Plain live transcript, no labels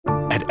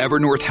At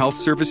Evernorth Health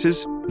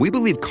Services, we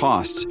believe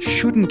costs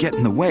shouldn't get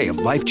in the way of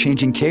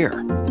life-changing care,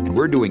 and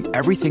we're doing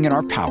everything in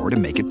our power to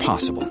make it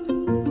possible.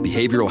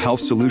 Behavioral health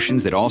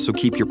solutions that also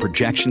keep your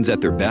projections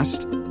at their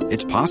best?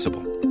 It's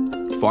possible.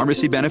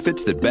 Pharmacy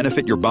benefits that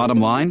benefit your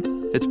bottom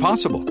line? It's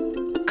possible.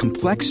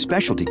 Complex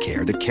specialty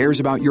care that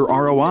cares about your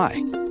ROI?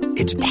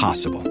 It's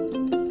possible.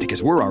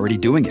 Because we're already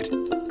doing it.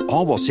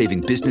 All while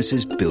saving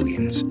businesses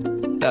billions.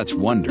 That's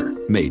Wonder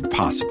made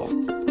possible.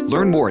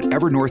 Learn more at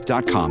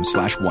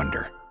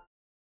evernorth.com/wonder.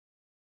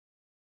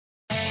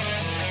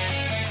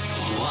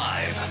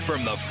 Live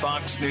from the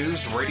Fox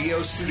News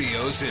radio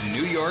studios in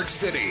New York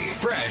City,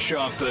 fresh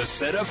off the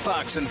set of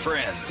Fox and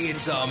Friends,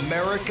 it's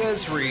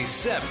America's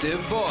receptive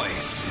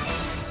voice,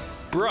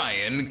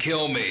 Brian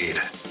Kilmeade.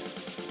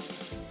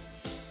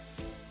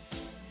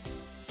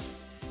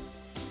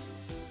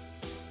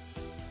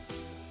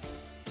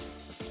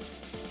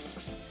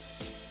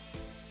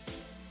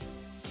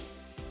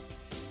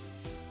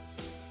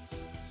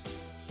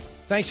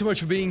 Thanks so much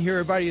for being here,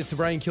 everybody. It's the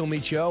Brian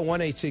Kilmeade Show,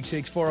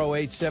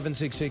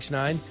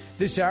 1-866-408-7669.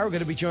 This hour, we're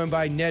going to be joined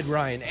by Ned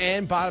Ryan.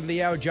 And bottom of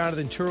the hour,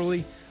 Jonathan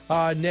Turley.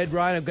 Ned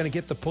Ryan, I'm going to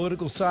get the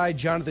political side.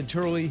 Jonathan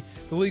Turley,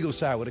 the legal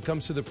side, when it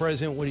comes to the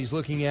president, what he's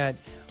looking at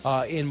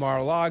in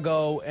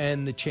Mar-a-Lago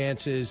and the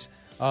chances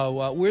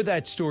where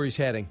that story's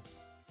heading,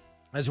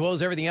 as well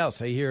as everything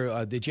else. I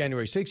hear the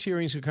January 6th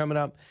hearings are coming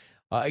up.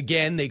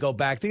 Again, they go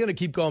back. They're going to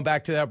keep going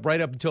back to that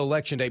right up until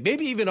Election Day,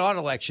 maybe even on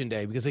Election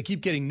Day, because they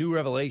keep getting new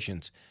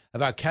revelations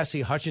about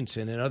Cassie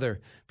Hutchinson and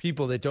other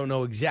people that don't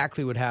know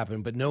exactly what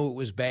happened, but know it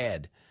was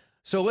bad.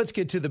 So let's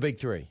get to the big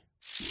three.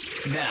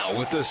 Now,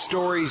 with the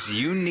stories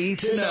you need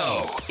to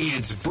know,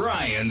 it's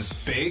Brian's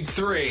Big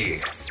Three.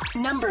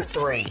 Number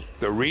 3.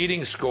 The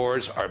reading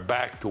scores are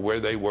back to where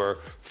they were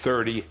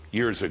 30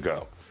 years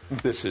ago.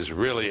 This is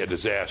really a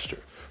disaster.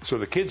 So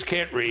the kids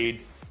can't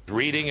read.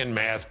 Reading and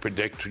math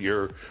predict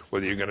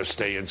whether you're going to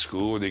stay in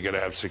school, whether you're going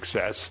to have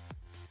success.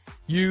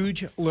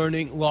 Huge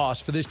learning loss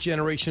for this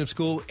generation of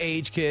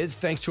school-age kids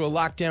thanks to a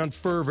lockdown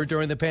fervor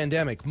during the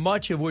pandemic,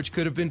 much of which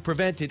could have been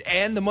prevented.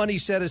 And the money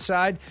set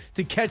aside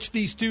to catch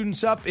these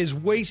students up is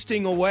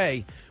wasting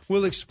away.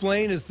 We'll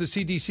explain as the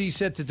CDC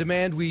set to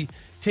demand we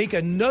take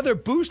another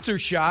booster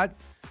shot.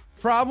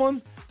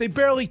 Problem? They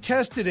barely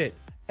tested it,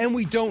 and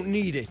we don't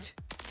need it.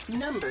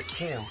 Number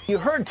 2. You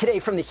heard today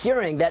from the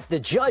hearing that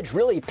the judge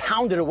really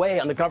pounded away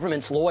on the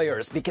government's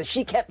lawyers because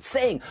she kept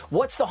saying,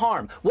 what's the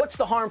harm? What's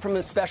the harm from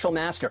a special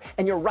master?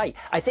 And you're right.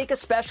 I think a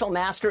special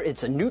master,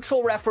 it's a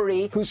neutral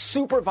referee who's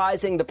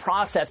supervising the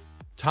process.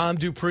 Tom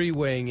Dupree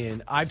weighing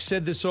in. I've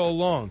said this all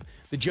along.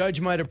 The judge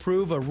might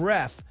approve a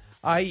ref,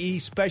 i.e.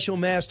 special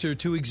master,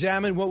 to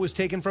examine what was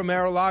taken from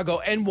Mar-a-Lago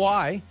and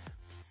why.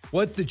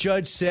 What the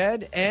judge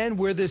said and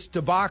where this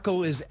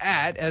debacle is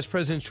at as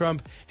President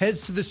Trump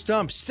heads to the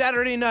stump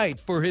Saturday night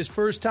for his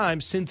first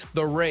time since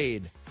the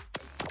raid.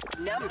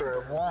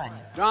 Number 1.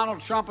 Donald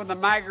Trump and the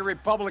MAGA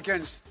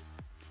Republicans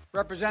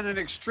represent an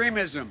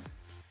extremism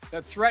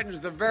that threatens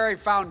the very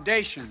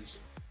foundations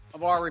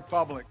of our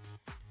republic.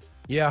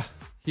 Yeah,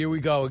 here we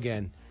go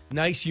again.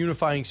 Nice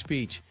unifying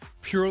speech.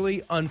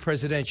 Purely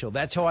unpresidential.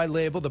 That's how I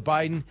label the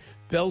Biden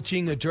bile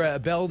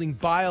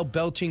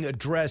belching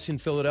address in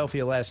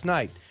Philadelphia last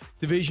night.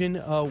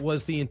 Division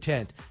was the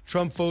intent.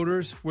 Trump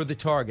voters were the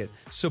target.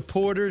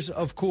 Supporters,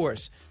 of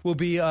course, will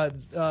be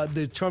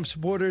the Trump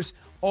supporters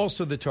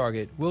also the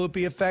target. Will it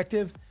be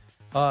effective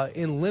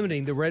in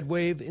limiting the red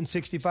wave in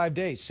 65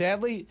 days?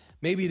 Sadly,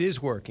 maybe it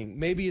is working.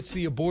 Maybe it's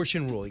the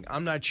abortion ruling.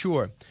 I'm not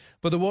sure.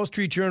 But the Wall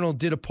Street Journal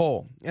did a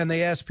poll, and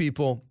they asked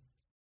people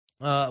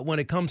when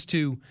it comes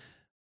to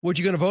what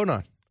you're going to vote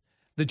on.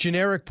 The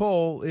generic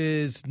poll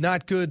is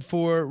not good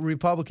for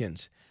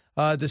Republicans.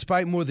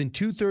 Despite more than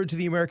 2/3 of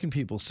the American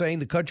people saying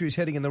the country is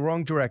heading in the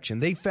wrong direction,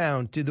 they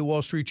found, to the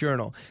Wall Street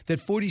Journal, that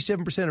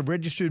 47% of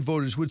registered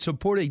voters would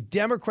support a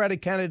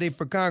Democratic candidate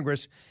for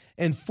Congress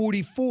and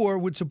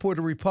 44% would support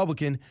a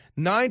Republican.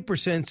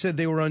 9% said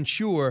they were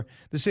unsure.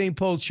 The same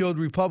poll showed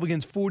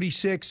Republicans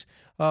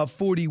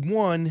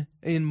 46-41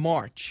 in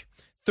March.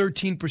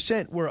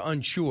 13% were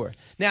unsure.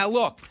 Now,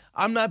 look,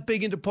 I'm not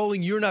big into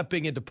polling. You're not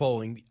big into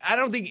polling. I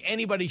don't think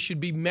anybody should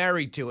be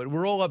married to it.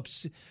 We're all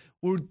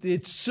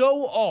it's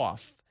so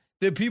off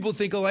that people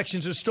think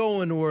elections are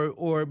stolen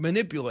or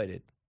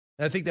manipulated.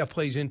 And I think that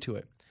plays into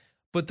it.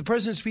 But the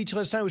president's speech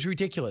last night was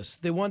ridiculous.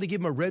 They wanted to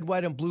give him a red,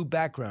 white, and blue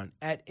background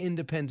at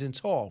Independence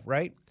Hall,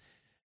 right?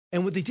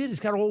 And what they did is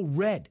got all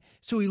red.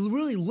 So he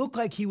really looked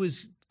like he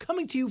was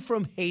coming to you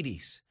from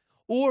Hades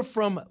or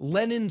from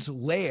Lenin's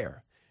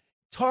lair,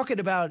 talking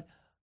about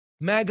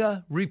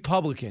MAGA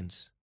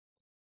Republicans.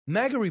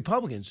 MAGA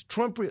Republicans,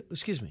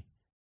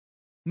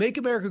 Make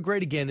America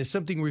Great Again is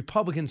something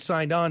Republicans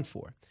signed on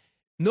for.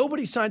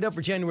 Nobody signed up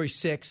for January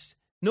 6th.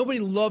 Nobody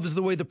loves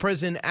the way the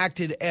president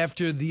acted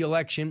after the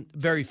election,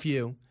 very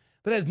few.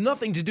 But it has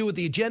nothing to do with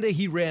the agenda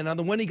he ran on,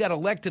 the one he got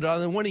elected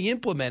on, the one he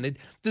implemented,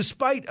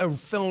 despite a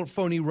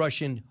phony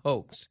Russian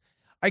hoax.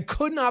 I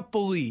could not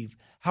believe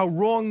how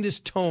wrong this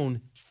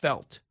tone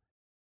felt.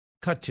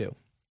 Cut to.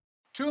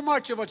 Too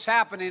much of what's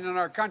happening in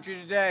our country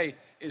today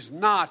is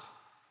not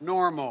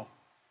normal.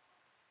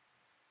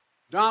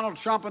 Donald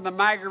Trump and the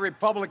MAGA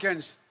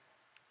Republicans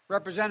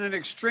represent an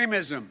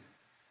extremism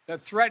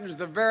that threatens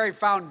the very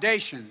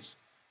foundations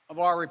of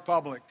our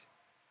republic.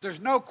 There's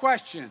no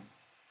question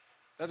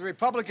that the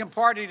Republican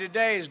Party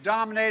today is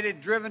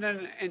dominated, driven,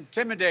 and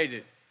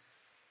intimidated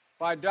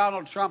by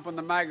Donald Trump and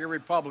the MAGA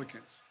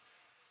Republicans.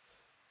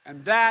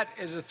 And that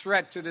is a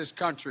threat to this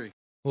country.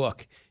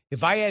 Look,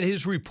 if I had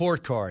his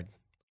report card,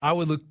 I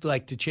would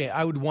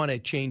I would want to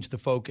change the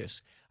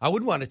focus. I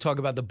would want to talk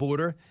about the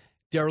border,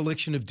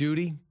 dereliction of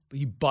duty.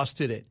 He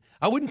busted it.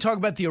 I wouldn't talk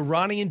about the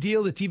Iranian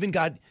deal that's even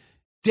got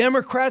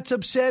Democrats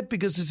upset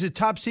because it's a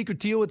top secret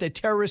deal with a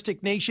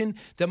terroristic nation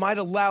that might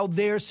allow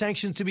their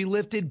sanctions to be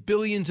lifted,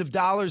 billions of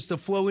dollars to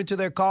flow into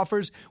their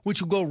coffers,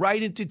 which will go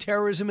right into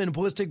terrorism and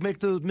ballistic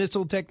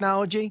missile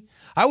technology.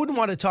 I wouldn't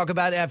want to talk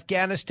about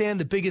Afghanistan,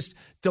 the biggest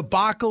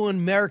debacle in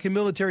American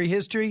military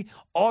history,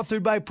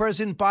 authored by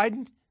President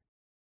Biden.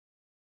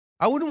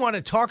 I wouldn't want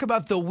to talk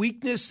about the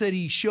weakness that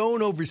he's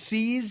shown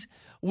overseas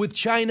with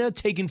China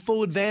taken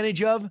full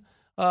advantage of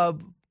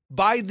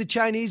by the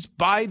Chinese,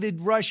 by the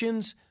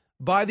Russians,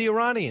 by the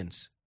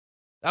Iranians.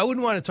 I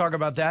wouldn't want to talk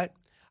about that.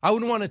 I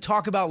wouldn't want to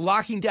talk about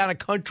locking down a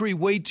country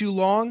way too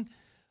long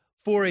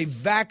for a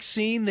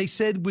vaccine they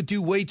said would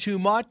do way too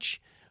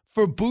much.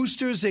 For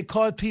boosters, they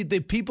caught the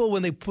people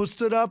when they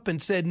stood up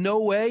and said, no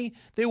way,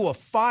 they were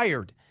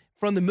fired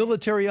from the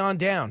military on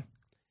down.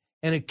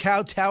 And a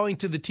kowtowing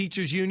to the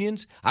teachers'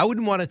 unions. I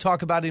wouldn't want to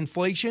talk about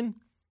inflation.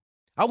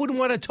 I wouldn't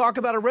want to talk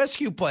about a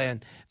rescue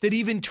plan that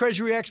even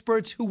Treasury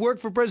experts who worked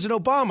for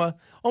President Obama,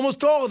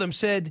 almost all of them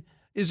said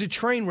is a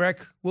train wreck,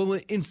 will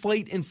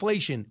inflate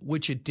inflation,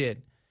 which it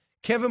did.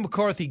 Kevin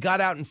McCarthy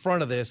got out in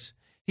front of this.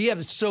 He had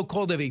a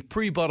so-called of a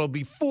pre-buttal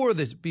before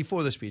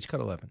the speech. Cut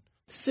 11.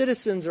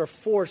 Citizens are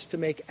forced to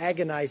make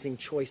agonizing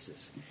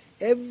choices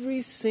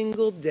every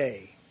single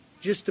day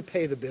just to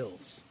pay the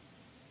bills.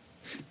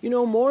 You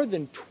know, more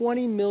than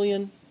 20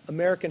 million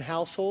American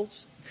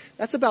households,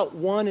 that's about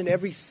 1 in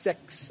every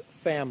 6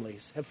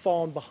 families, have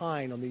fallen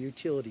behind on their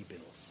utility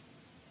bills.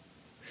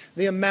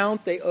 The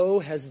amount they owe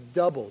has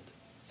doubled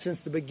since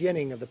the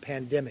beginning of the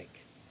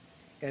pandemic,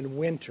 and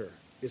winter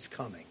is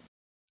coming.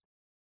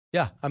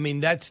 Yeah, I mean,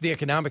 that's the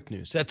economic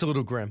news. That's a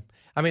little grim.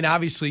 I mean,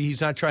 obviously,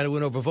 he's not trying to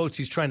win over votes.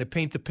 He's trying to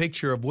paint the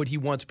picture of what he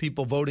wants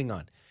people voting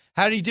on.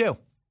 How did he do?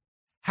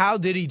 How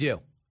did he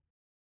do?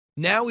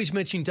 Now he's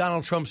mentioning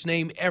Donald Trump's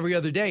name every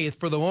other day.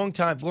 For the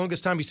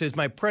longest time, he says,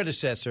 my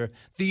predecessor,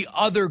 the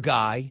other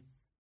guy,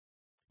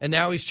 and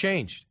now he's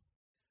changed.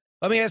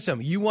 Let me ask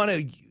him, you want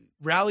to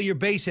rally your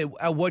base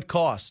at what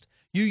cost?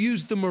 You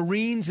used the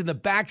Marines in the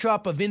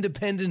backdrop of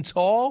Independence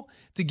Hall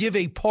to give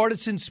a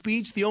partisan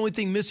speech. The only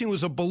thing missing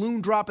was a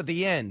balloon drop at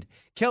the end.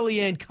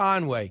 Kellyanne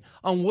Conway,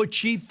 on what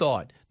she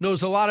thought,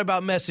 knows a lot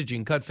about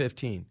messaging. Cut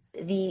 15.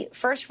 The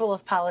first rule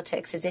of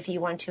politics is if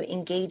you want to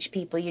engage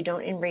people, you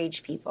don't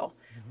enrage people.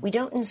 We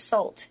don't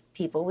insult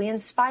people. We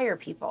inspire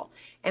people.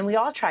 And we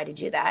all try to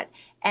do that.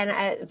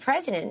 And the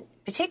president,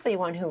 particularly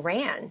one who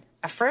ran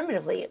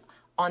affirmatively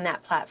on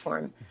that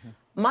platform,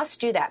 must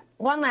do that.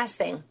 One last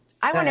thing.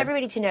 I want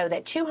everybody to know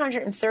that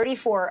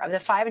 234 of the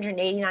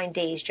 589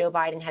 days Joe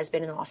Biden has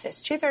been in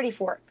office,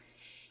 234,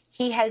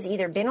 he has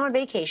either been on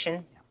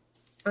vacation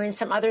or in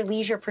some other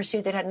leisure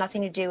pursuit that had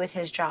nothing to do with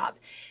his job.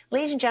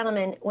 Ladies and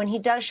gentlemen, when he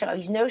does show,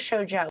 he's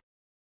no-show Joe.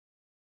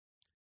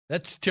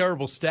 That's a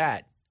terrible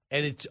stat.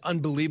 And it's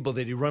unbelievable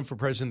that he run for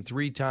president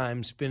 3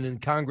 times, been in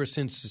Congress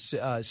since the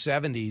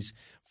 70s,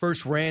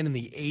 first ran in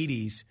the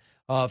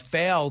 80s,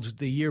 failed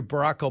the year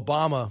Barack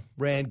Obama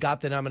ran,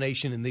 got the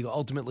nomination, and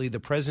ultimately the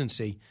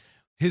presidency.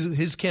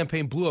 His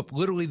campaign blew up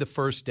literally the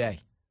first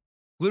day.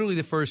 Literally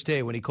the first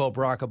day when he called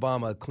Barack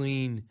Obama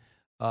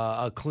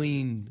a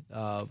clean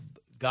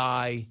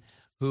guy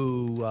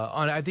who,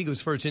 I think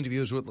his first interview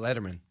was with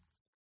Letterman,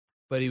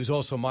 but he was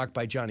also mocked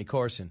by Johnny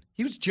Carson.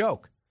 He was a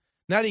joke.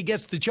 Now that he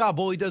gets the job,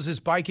 all he does is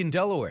bike in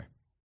Delaware.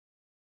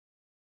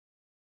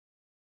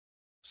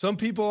 Some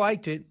people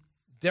liked it.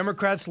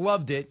 Democrats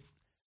loved it.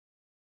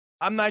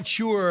 I'm not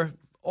sure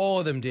all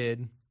of them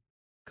did.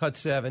 Cut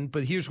 7.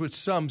 But here's what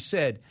some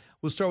said.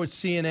 We'll start with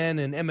CNN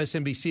and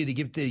MSNBC to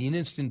give the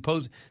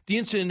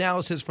instant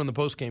analysis from the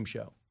postgame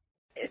show.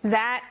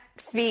 That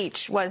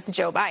speech was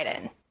Joe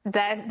Biden.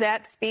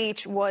 That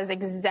speech was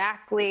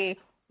exactly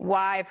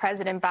why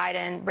President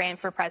Biden ran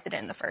for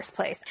president in the first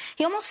place.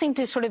 He almost seemed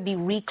to sort of be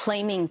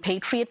reclaiming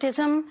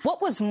patriotism.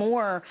 What was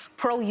more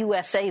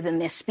pro-USA than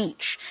this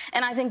speech?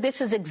 And I think this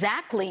is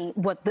exactly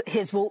what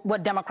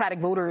what Democratic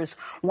voters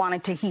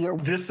wanted to hear.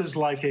 This is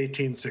like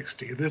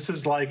 1860. This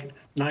is like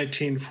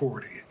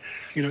 1940.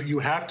 You know, you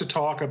have to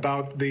talk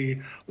about the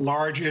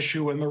large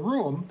issue in the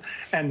room.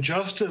 And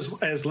just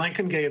as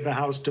Lincoln gave the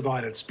House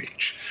divided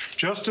speech,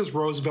 just as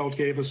Roosevelt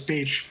gave a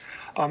speech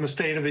on the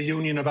State of the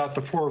Union about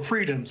the 4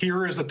 freedoms,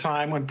 here is a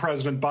time when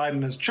President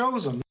Biden has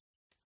chosen.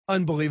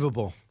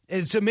 Unbelievable.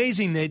 It's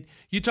amazing that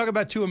you talk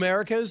about 2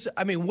 Americas.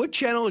 I mean, what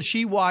channel is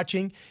she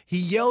watching? He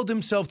yelled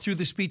himself through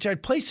the speech.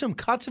 I'd play some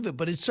cuts of it,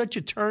 but it's such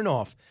a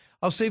turnoff.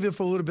 I'll save it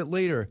for a little bit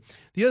later.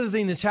 The other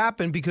thing that's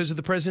happened because of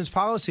the president's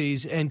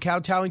policies and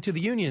kowtowing to the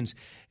unions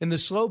and the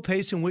slow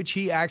pace in which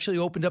he actually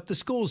opened up the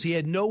schools. He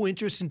had no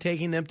interest in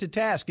taking them to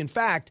task. In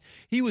fact,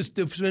 he was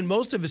spent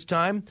most of his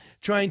time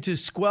trying to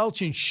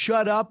squelch and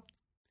shut up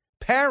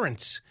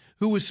parents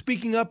who were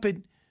speaking up at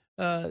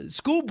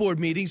school board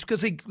meetings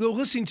because they were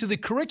listening to the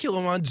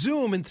curriculum on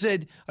Zoom and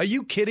said, "Are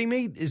you kidding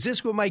me? Is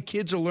this what my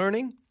kids are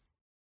learning?"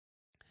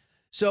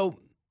 So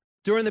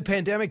during the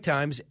pandemic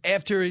times,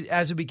 as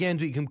it began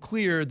to become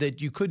clear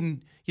that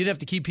you'd have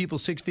to keep people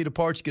 6 feet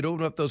apart, you could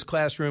open up those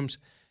classrooms,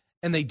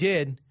 and they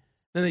did.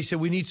 Then they said,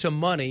 we need some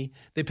money.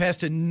 They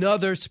passed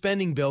another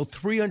spending bill,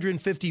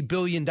 $350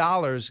 billion,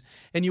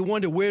 and you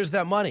wonder, where's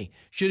that money?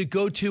 Should it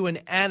go to an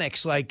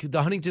annex like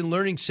the Huntington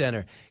Learning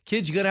Center?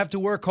 Kids, you're going to have to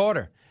work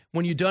harder.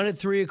 When you're done at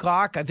 3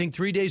 o'clock, I think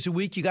 3 days a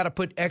week, you got to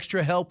put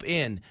extra help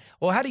in.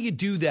 Well, how do you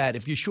do that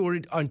if you're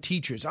short on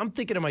teachers? I'm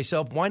thinking to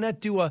myself, why not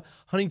do a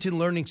Huntington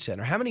Learning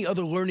Center? How many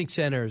other learning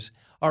centers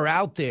are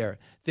out there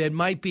that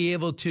might be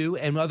able to,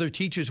 and other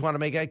teachers want to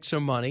make extra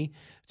money,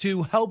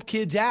 to help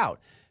kids out?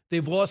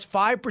 They've lost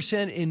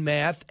 5% in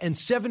math and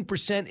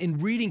 7% in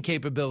reading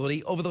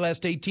capability over the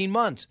last 18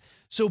 months.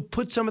 So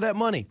put some of that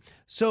money.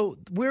 So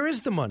where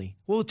is the money?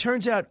 Well, it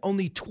turns out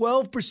only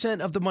 12%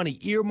 of the money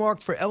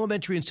earmarked for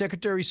elementary and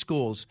secondary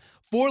schools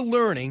for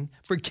learning,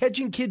 for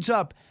catching kids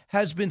up,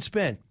 has been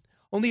spent.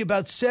 Only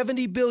about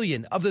 $70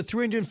 billion of the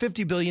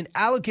 $350 billion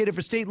allocated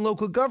for state and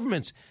local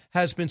governments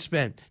has been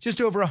spent.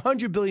 Just over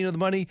 $100 billion of the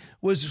money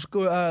was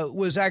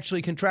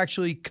actually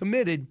contractually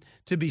committed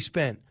to be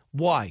spent.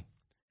 Why?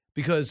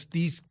 Because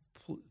these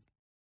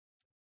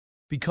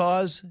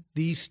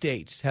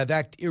states have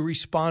acted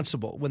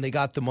irresponsible when they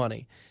got the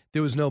money.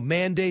 There was no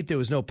mandate, there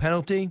was no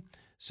penalty,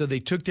 so they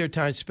took their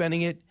time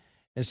spending it,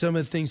 and some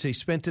of the things they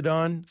spent it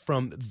on,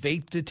 from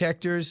vape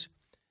detectors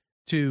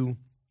to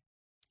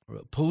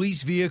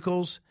police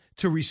vehicles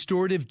to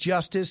restorative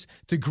justice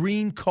to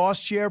green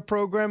cost share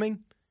programming,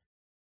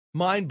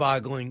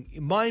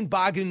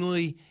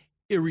 mind-bogglingly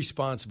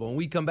irresponsible. When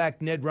we come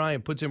back, Ned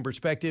Ryan puts in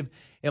perspective,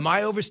 am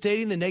I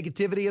overstating the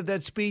negativity of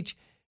that speech?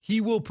 He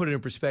will put it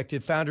in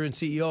perspective, founder and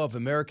CEO of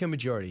American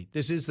Majority.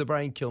 This is the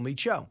Brian Kilmeade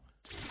Show.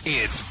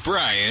 It's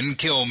Brian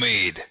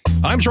Kilmeade.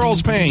 I'm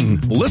Charles Payne.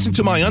 Listen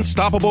to my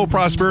Unstoppable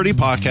Prosperity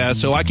podcast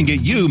so I can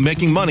get you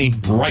making money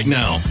right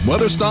now.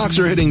 Whether stocks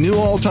are hitting new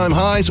all-time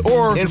highs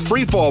or in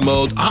free fall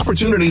mode,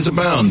 opportunities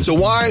abound. So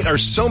why are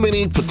so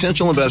many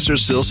potential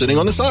investors still sitting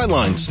on the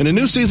sidelines? In a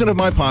new season of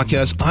my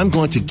podcast, I'm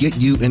going to get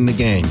you in the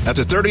game.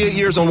 After 38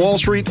 years on Wall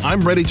Street, I'm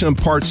ready to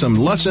impart some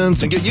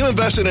lessons and get you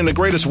invested in the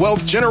greatest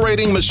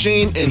wealth-generating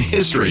machine in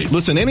history.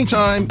 Listen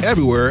anytime,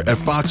 everywhere at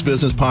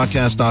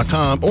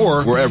foxbusinesspodcast.com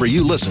or wherever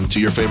you listen to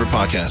your favorite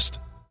podcast.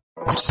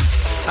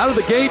 Out of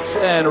the gates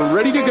and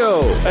ready to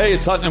go. Hey,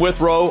 it's Hutton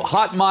Withrow.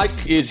 Hot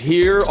Mike is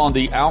here on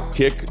the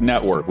Outkick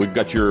Network. We've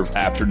got your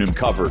afternoon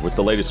covered with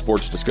the latest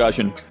sports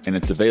discussion, and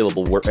it's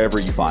available wherever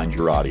you find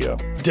your audio.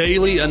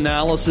 Daily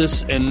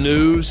analysis and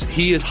news.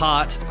 He is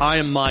hot. I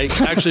am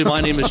Mike. Actually, my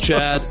name is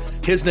Chad.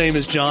 His name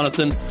is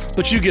Jonathan,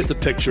 but you get the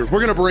picture. We're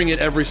going to bring it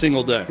every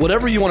single day.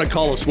 Whatever you want to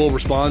call us, we'll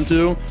respond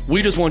to.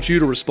 We just want you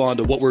to respond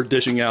to what we're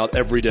dishing out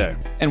every day.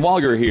 And while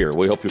you're here,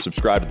 we hope you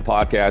subscribe to the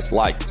podcast,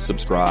 like,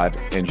 subscribe,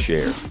 and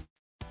share.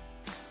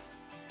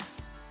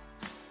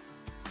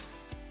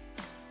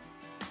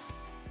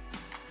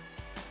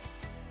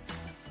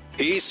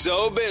 He's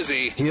so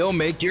busy, he'll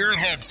make your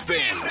head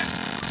spin.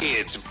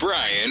 It's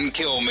Brian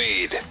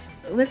Kilmeade.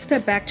 Let's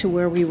step back to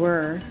where we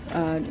were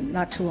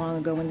not too long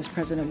ago when this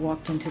president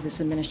walked into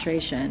this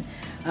administration,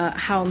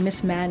 how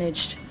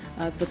mismanaged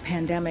the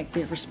pandemic,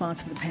 the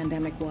response to the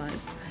pandemic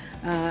was,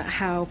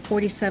 how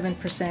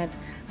 47%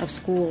 of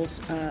schools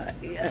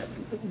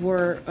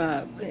were,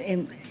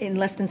 in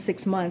less than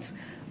 6 months,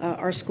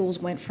 our schools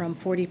went from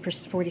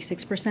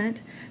 46%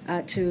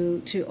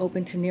 to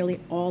open to nearly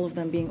all of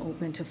them being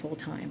open to full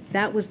time.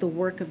 That was the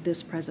work of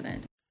this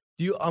president.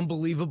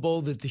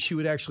 Unbelievable that she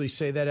would actually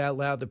say that out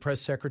loud. The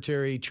press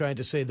secretary trying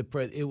to say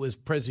it was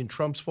President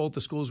Trump's fault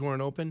the schools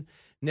weren't open.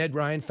 Ned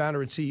Ryan,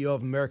 founder and CEO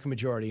of American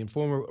Majority and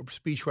former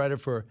speechwriter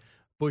for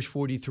Bush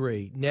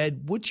 43.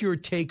 Ned, what's your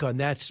take on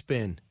that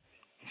spin?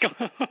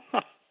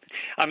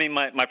 I mean,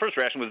 my first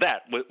reaction was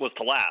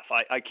to laugh.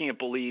 I can't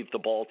believe the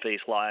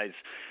bald-faced lies.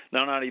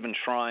 They're not even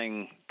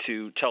trying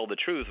to tell the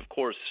truth. Of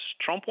course,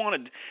 Trump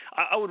wanted –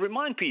 I would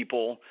remind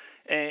people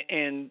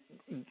in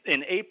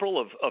April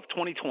of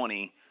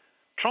 2020 –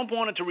 Trump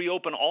wanted to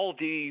reopen all of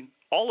the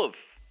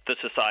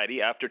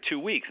society after 2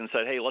 weeks and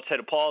said, hey, let's hit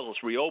a pause,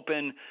 let's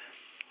reopen.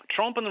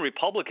 Trump and the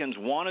Republicans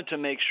wanted to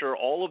make sure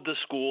all of the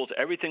schools,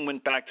 everything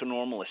went back to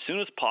normal as soon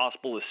as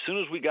possible, as soon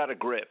as we got a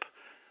grip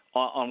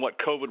on what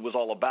COVID was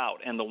all about.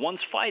 And the ones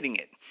fighting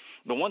it,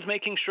 the ones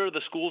making sure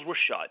the schools were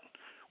shut,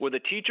 were the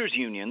teachers'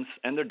 unions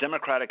and their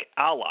Democratic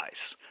allies.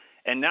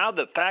 And now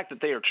the fact that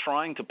they are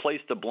trying to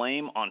place the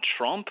blame on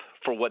Trump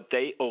for what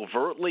they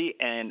overtly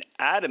and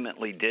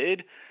adamantly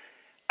did,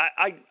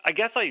 I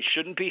guess I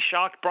shouldn't be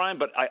shocked, Brian,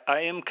 but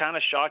I am kind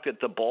of shocked at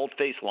the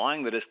bald-faced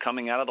lying that is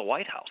coming out of the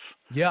White House.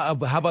 Yeah,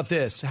 how about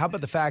this? How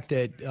about the fact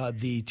that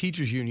the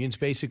teachers' unions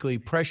basically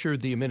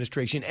pressured the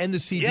administration and the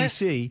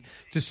CDC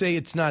to say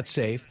it's not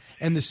safe,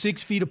 and the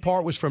 6 feet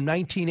apart was from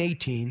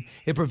 1918.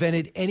 It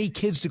prevented any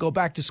kids to go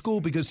back to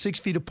school because 6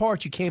 feet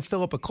apart, you can't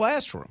fill up a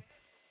classroom.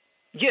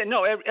 Yeah,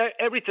 no,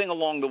 everything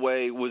along the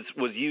way was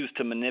used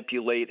to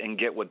manipulate and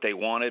get what they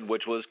wanted,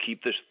 which was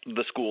keep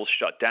the schools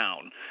shut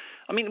down.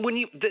 I mean,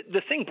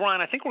 the thing,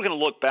 Brian, I think we're going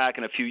to look back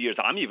in a few years.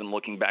 I'm even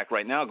looking back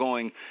right now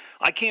going,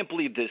 I can't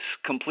believe this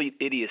complete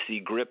idiocy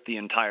gripped the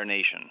entire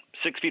nation.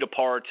 6 feet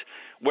apart,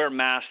 wear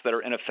masks that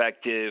are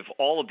ineffective,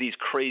 all of these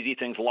crazy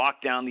things,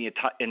 lock down the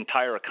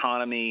entire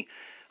economy.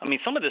 I mean,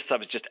 some of this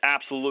stuff is just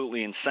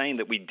absolutely insane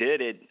that we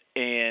did it,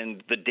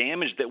 and the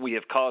damage that we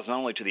have caused not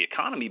only to the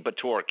economy but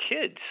to our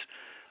kids.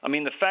 I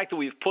mean, the fact that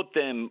we've put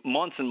them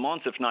months and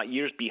months, if not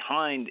years,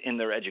 behind in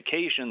their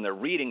education, their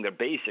reading, their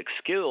basic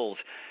skills,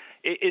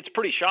 it's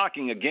pretty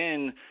shocking.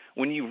 Again,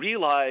 when you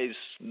realize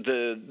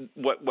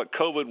what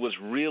COVID was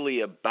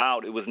really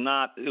about, it was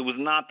not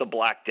the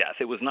Black Death,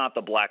 it was not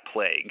the Black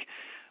Plague.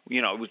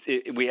 You know,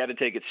 we had to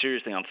take it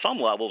seriously on some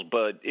levels,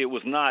 but it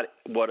was not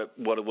what it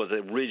was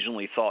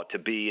originally thought to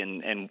be.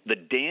 And the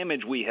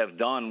damage we have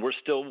done, we're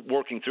still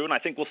working through, and I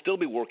think we'll still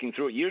be working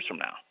through it years from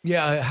now.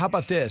 Yeah, how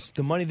about this?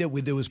 The money that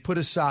was put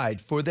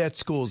aside for that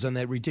schools and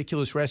that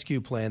ridiculous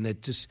rescue plan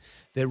that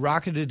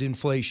rocketed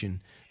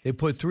inflation. They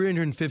put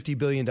 $350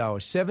 billion.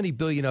 $70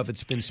 billion of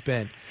it's been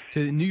spent.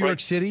 To New York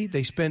City,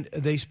 they spent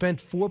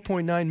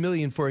 $4.9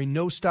 million for a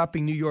No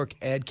Stopping New York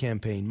ad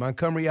campaign.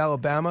 Montgomery,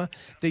 Alabama,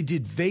 they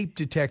did vape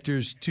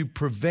detectors to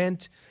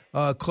prevent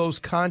close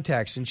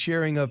contacts and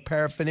sharing of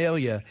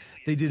paraphernalia.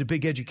 They did a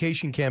big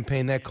education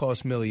campaign that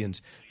cost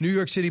millions. New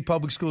York City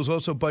Public Schools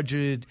also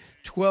budgeted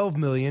 $12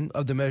 million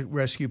of the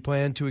rescue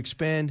plan to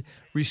expand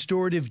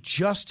restorative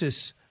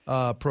justice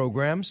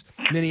programs.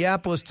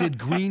 Minneapolis did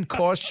green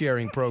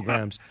cost-sharing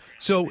programs.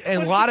 So,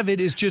 and a lot of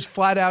it is just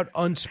flat out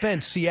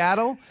unspent.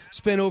 Seattle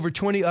spent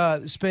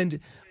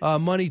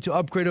money to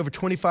upgrade over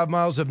 25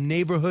 miles of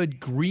neighborhood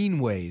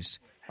greenways.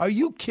 Are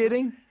you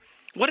kidding?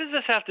 What does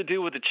this have to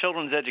do with the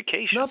children's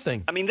education?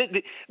 Nothing. I mean,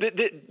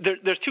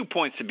 there's 2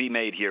 points to be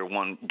made here.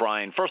 One,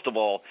 Brian, first of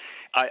all,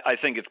 I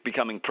think it's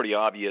becoming pretty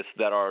obvious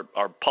that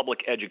our public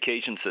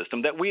education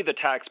system that we, the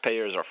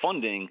taxpayers, are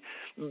funding,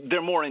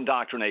 they're more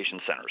indoctrination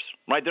centers,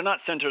 right? They're not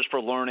centers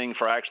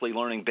for actually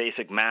learning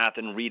basic math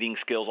and reading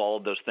skills, all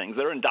of those things.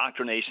 They're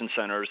indoctrination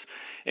centers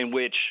in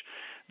which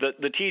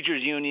the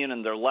teachers union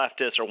and their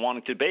leftists are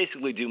wanting to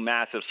basically do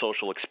massive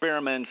social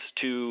experiments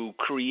to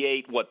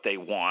create what they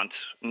want,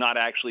 not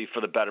actually for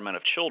the betterment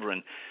of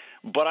children.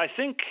 But I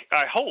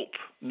hope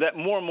that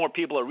more and more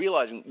people are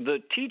realizing the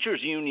teachers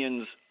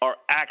unions are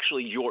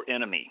actually your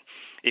enemy.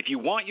 If you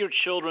want your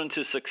children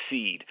to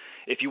succeed,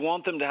 if you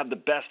want them to have the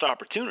best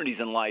opportunities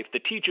in life, the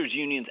teachers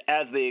unions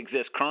as they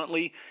exist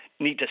currently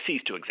need to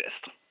cease to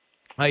exist.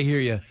 I hear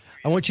you.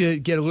 I want you to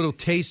get a little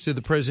taste of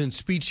the president's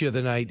speech the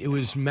other night. It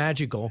was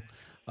magical.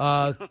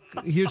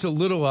 Here's a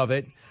little of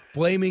it,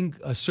 blaming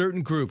a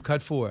certain group.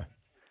 Cut 4.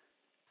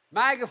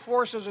 MAGA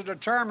forces are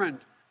determined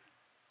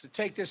to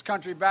take this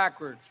country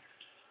backwards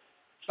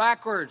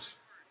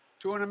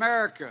to an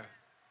America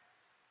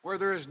where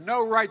there is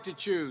no right to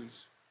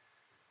choose,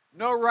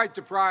 no right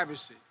to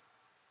privacy,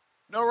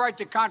 no right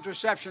to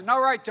contraception, no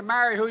right to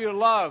marry who you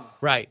love.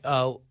 Right.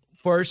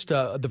 First,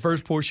 the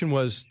first portion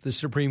was the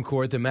Supreme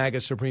Court, the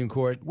MAGA Supreme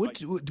Court.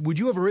 Would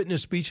you have written a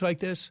speech like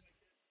this?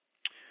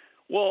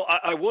 Well,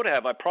 I would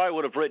have. I probably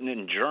would have written it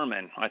in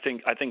German. I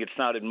think it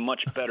sounded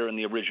much better in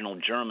the original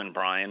German,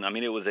 Brian. I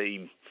mean, it was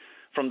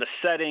from the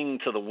setting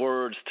to the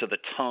words to the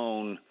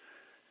tone.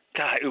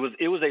 God,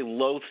 it was a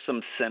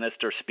loathsome,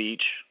 sinister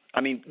speech.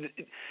 I mean,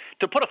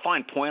 to put a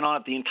fine point on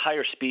it, the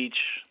entire speech,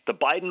 the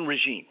Biden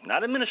regime,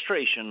 not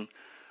administration,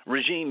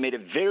 regime made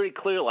it very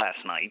clear last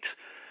night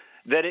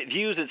that it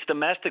views its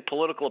domestic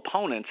political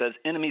opponents as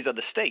enemies of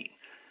the state.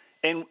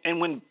 And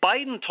when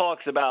Biden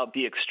talks about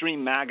the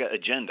extreme MAGA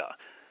agenda,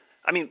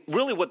 I mean,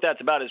 really what that's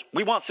about is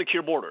we want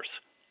secure borders.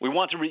 We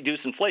want to reduce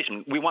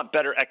inflation. We want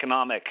better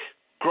economic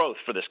growth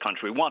for this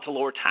country. We want to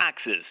lower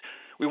taxes.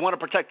 We want to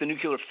protect the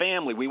nuclear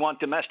family. We want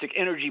domestic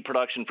energy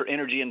production for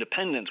energy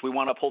independence. We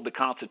want to uphold the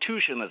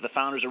Constitution as the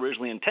founders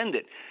originally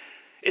intended.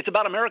 It's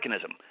about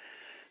Americanism.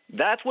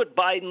 That's what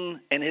Biden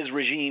and his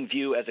regime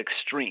view as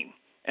extreme.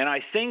 And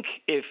I think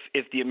if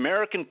the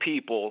American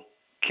people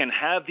can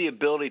have the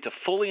ability to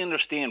fully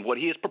understand what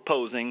he is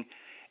proposing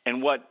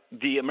and what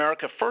the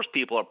America First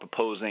people are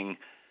proposing,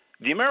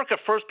 the America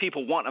First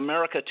people want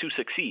America to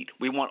succeed.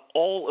 We want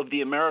all of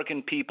the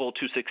American people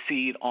to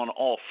succeed on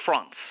all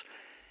fronts.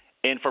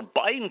 And for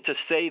Biden to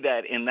say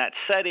that in that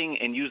setting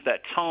and use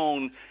that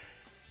tone,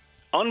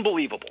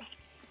 unbelievable.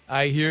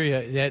 I hear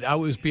you. I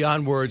was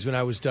beyond words when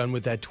I was done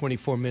with that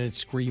 24-minute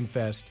scream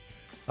fest.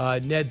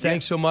 Ned,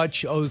 thanks so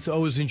much.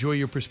 Always enjoy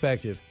your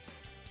perspective.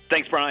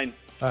 Thanks, Brian.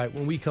 All right,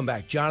 when we come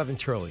back, Jonathan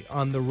Turley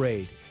on The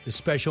Raid, the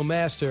Special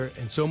Master,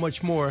 and so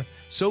much more.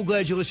 So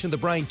glad you listened to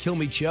the Brian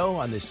Kilmeade Show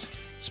on this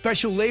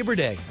special Labor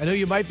Day. I know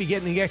you might be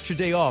getting the extra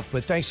day off,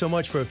 but thanks so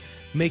much for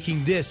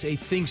making this a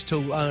things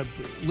to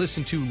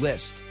listen to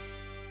list.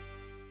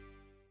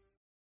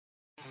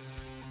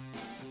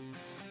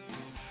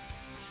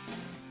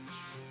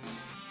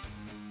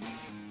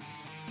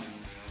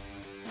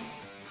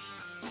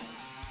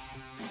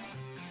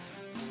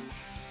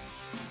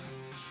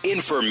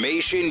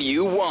 Information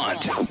you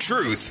want.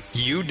 Truth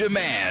you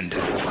demand.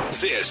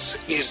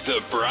 This is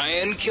the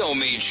Brian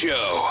Kilmeade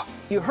Show.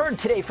 You heard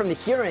today from the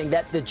hearing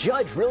that the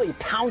judge really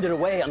pounded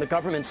away on the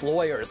government's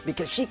lawyers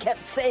because she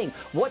kept saying,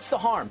 what's the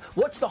harm?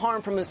 What's the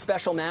harm from a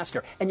special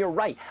master? And you're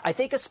right. I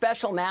think a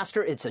special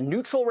master, it's a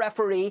neutral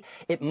referee.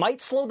 It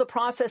might slow the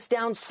process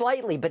down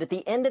slightly, but at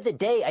the end of the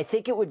day, I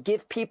think it would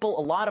give people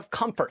a lot of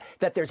comfort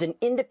that there's an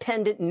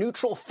independent,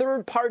 neutral,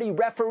 third-party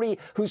referee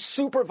who's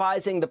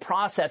supervising the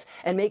process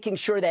and making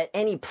sure that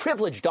any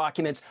privileged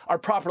documents are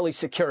properly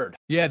secured.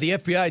 Yeah, the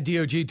FBI,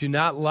 DOJ do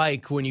not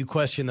like when you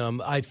question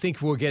them. I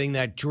think we're getting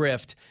that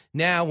drift.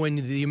 Now, when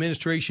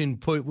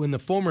the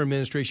former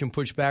administration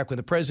pushed back, when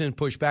the president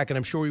pushed back, and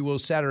I'm sure he will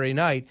Saturday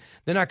night,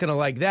 they're not going to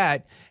like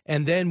that.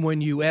 And then when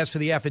you ask for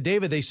the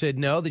affidavit, they said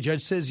no. The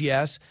judge says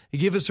yes. He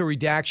gave us a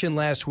redaction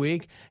last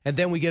week, and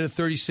then we get a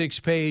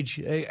 36-page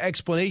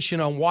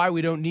explanation on why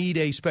we don't need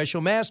a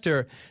special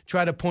master,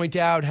 try to point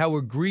out how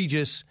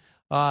egregious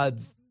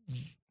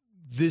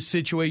this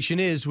situation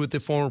is with the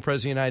former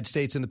president of the United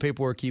States and the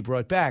paperwork he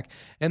brought back.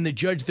 And the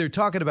judge they're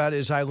talking about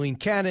is Eileen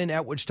Cannon,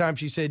 at which time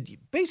she said,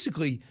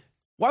 basically,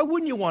 why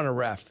wouldn't you want a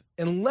ref?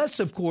 Unless,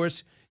 of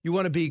course, you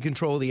want to be in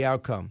control of the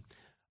outcome.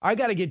 I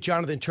got to get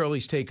Jonathan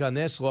Turley's take on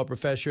this, law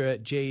professor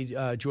at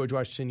George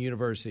Washington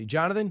University.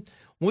 Jonathan,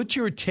 what's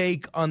your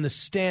take on the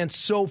stance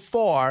so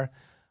far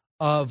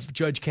of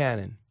Judge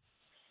Cannon?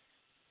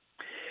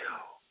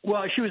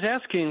 Well, she was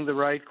asking the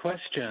right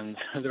questions,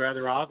 the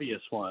rather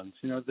obvious ones.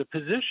 You know, the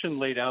position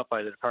laid out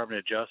by the Department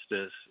of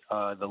Justice,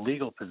 the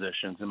legal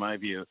positions, in my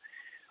view,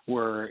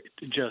 were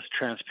just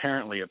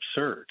transparently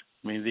absurd.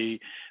 I mean,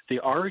 the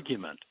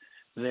argument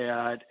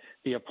that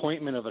the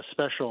appointment of a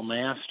special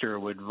master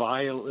would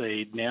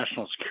violate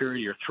national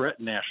security or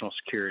threaten national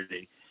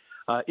security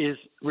is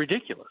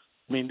ridiculous.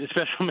 I mean, the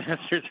special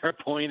masters are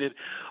appointed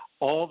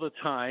all the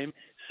time.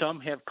 Some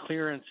have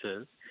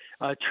clearances.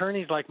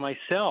 Attorneys like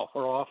myself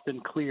are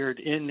often cleared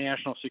in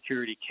national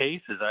security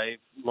cases. I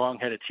long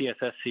had a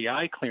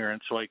TSSCI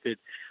clearance so I could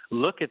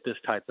look at this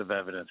type of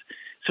evidence.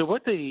 So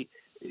what the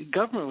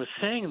government was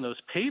saying in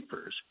those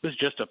papers was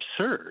just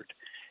absurd.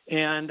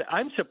 And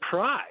I'm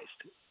surprised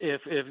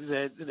if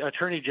the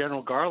Attorney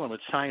General Garland would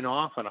sign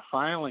off on a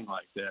filing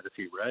like that if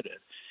he read it,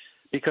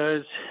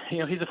 because, you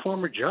know, he's a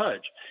former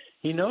judge.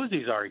 He knows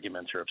these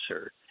arguments are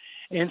absurd.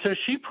 And so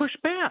she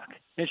pushed back,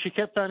 and she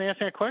kept on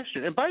asking that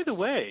question. And by the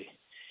way,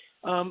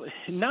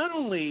 not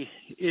only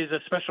is a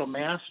special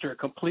master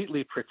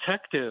completely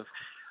protective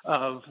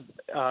of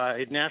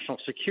national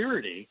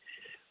security,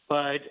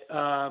 but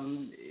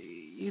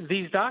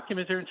these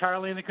documents are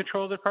entirely in the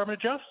control of the Department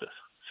of Justice.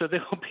 So they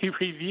will be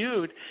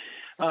reviewed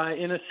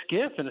in a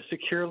SCIF in a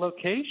secure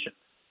location.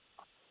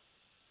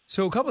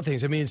 So a couple of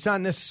things. I mean, it's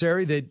not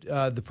necessary that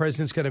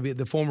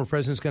the former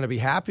president's going to be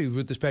happy with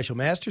what the special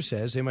master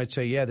says. They might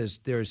say, yeah,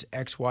 there's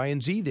X, Y,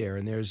 and Z there,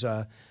 and there's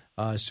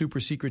super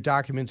secret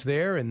documents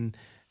there,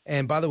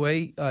 and by the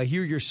way,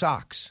 here are your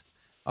socks,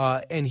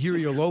 and here are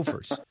your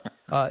loafers.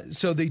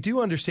 So they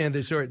do understand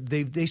this.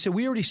 They said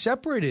we already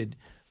separated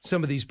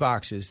some of these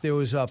boxes. There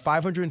was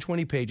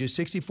 520 pages,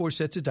 64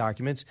 sets of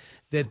documents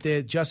that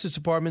the Justice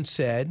Department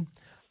said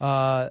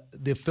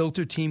the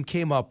filter team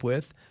came up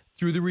with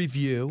through the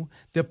review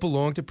that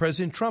belonged to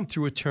President Trump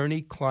through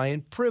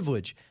attorney-client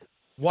privilege.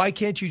 Why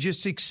can't you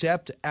just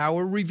accept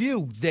our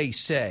review, they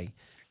say.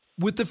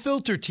 With the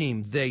filter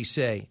team, they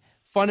say.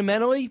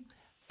 Fundamentally,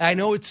 I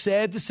know it's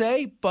sad to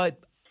say,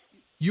 but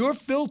your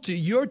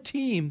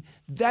team,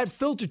 that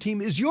filter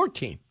team is your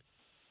team.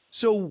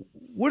 So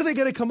what are they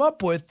going to come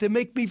up with to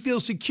make me feel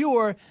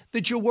secure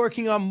that you're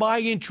working on my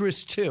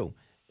interests too?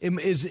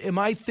 Am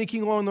I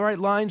thinking along the right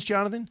lines,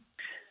 Jonathan?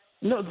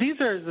 No, these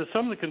are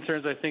some of the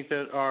concerns I think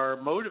that are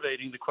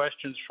motivating the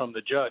questions from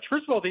the judge.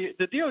 First of all, the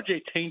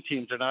DOJ taint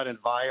teams are not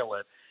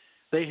inviolate.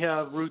 They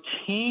have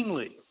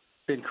routinely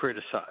been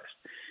criticized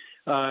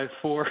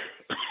for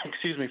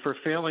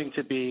failing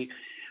to be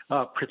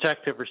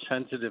protective or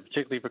sensitive,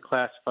 particularly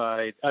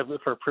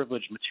for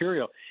privileged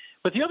material.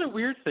 But the other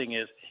weird thing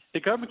is the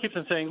government keeps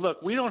on saying,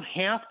 look, we don't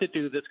have to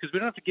do this because we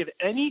don't have to give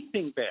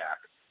anything back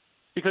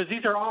because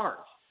these are ours.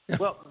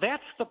 Well,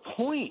 that's the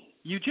point.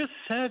 You just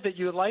said that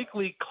you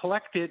likely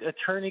collected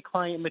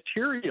attorney-client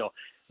material.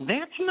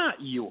 That's not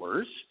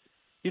yours.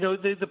 You know,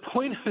 the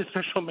point of the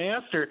special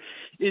master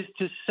is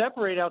to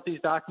separate out these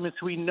documents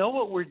so we know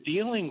what we're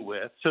dealing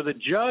with, so the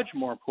judge,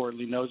 more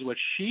importantly, knows what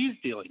she's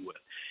dealing with.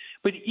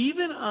 But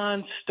even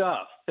on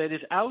stuff that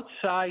is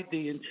outside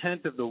the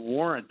intent of the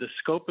warrant, the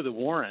scope of the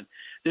warrant,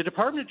 the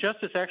Department of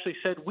Justice actually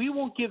said, we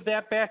won't give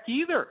that back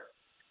either,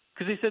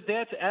 because they said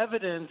that's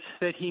evidence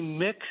that he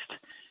mixed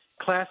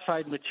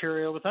classified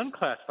material with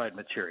unclassified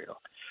material.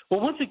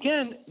 Well, once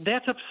again,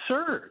 that's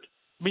absurd.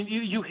 I mean,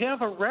 you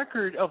have a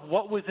record of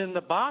what was in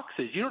the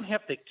boxes. You don't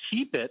have to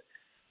keep it.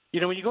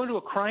 You know, when you go into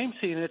a crime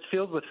scene and it's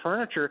filled with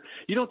furniture,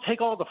 you don't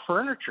take all the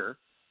furniture.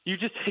 You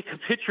just take a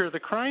picture of the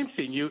crime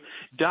scene. You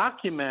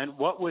document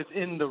what was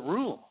in the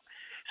room.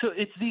 So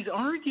it's these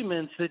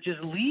arguments that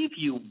just leave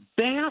you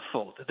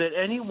baffled that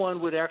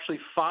anyone would actually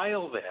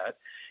file that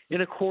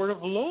in a court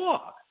of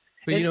law.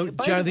 But,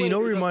 Jonathan,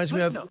 what reminds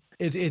me of?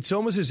 It's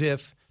almost as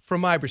if,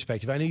 from my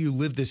perspective, I know you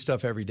live this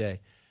stuff every day.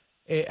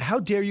 How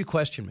dare you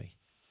question me?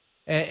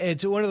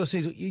 It's one of those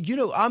things.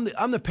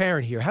 I'm the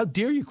parent here. How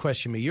dare you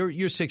question me?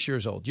 You're 6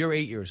 years old. You're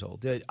 8 years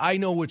old. I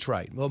know what's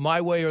right. Well,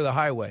 my way or the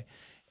highway.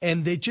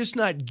 And they're just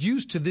not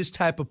used to this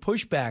type of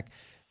pushback.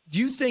 Do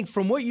you think,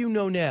 from what you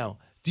know now,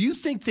 do you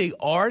think they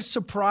are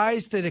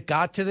surprised that it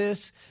got to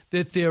this,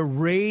 that their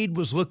raid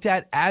was looked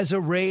at as a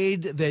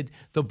raid, that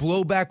the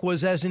blowback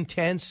was as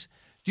intense?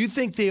 Do you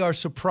think they are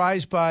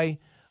surprised by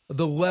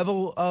the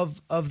level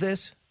of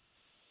this?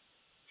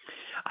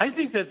 I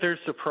think that they're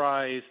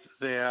surprised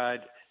that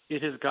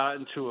it has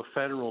gotten to a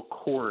federal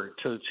court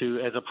to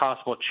as a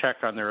possible check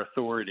on their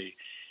authority.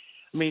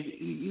 I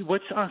mean,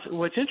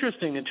 what's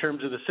interesting in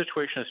terms of the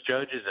situation this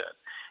judge is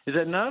in is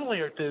that not only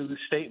are the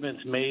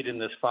statements made in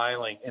this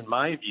filing, in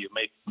my view,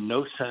 make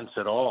no sense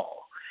at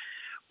all,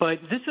 but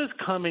this is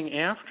coming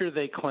after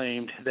they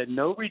claimed that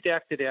no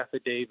redacted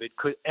affidavit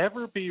could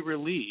ever be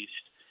released,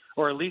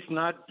 or at least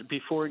not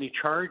before any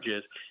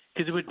charges,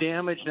 because it would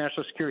damage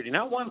national security.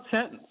 Not one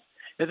sentence.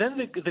 And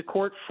then the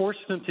court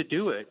forced them to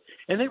do it,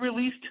 and they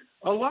released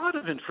a lot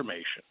of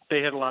information.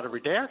 They had a lot of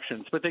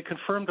redactions, but they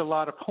confirmed a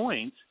lot of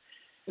points.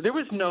 There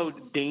was no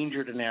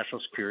danger to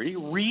national security.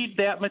 Read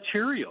that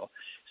material.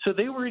 So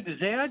they were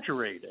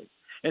exaggerating.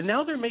 And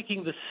now they're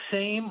making the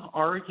same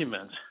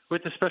arguments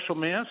with the special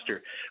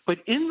master. But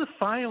in the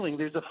filing,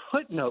 there's a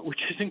footnote, which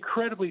is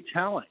incredibly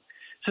telling.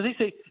 So they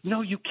say,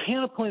 no, you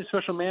can't appoint a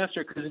special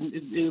master because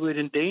it would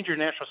endanger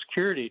national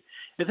security.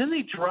 And then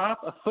they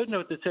drop a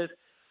footnote that says,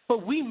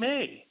 but we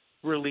may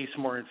release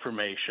more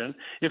information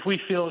if we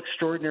feel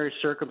extraordinary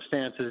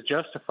circumstances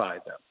justify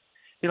them.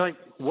 You're like,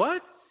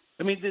 what?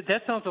 I mean,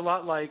 that sounds a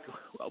lot like,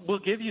 we'll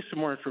give you some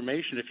more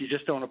information if you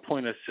just don't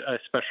appoint a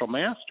special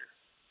master.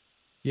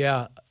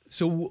 Yeah.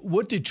 So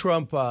what did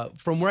Trump,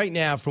 from right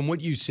now, from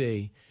what you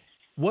see,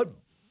 what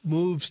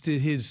moves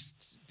did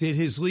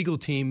his legal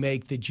team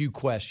make that you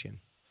question?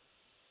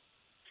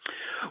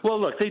 Well,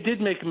 look, they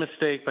did make a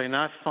mistake by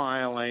not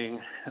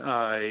filing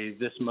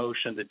this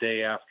motion the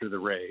day after the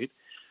raid.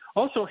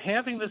 Also,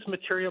 having this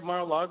material at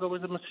Mar-a-Lago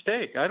was a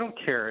mistake. I don't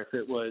care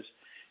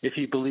if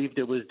he believed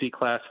it was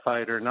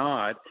declassified or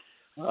not.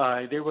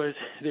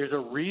 There's a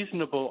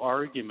reasonable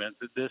argument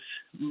that this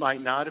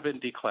might not have been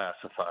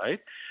declassified.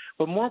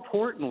 But more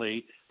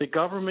importantly, the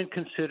government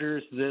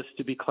considers this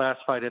to be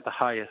classified at the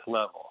highest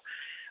level.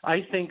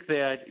 I think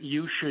that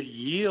you should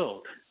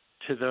yield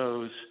to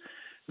those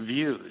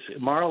views.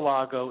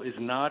 Mar-a-Lago is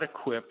not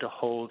equipped to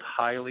hold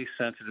highly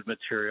sensitive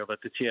material at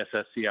the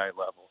TSSCI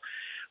level.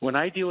 When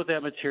I deal with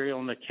that material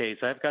in the case,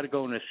 I've got to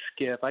go in a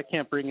SCIF. I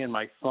can't bring in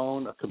my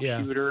phone, a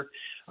computer.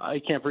 Yeah. I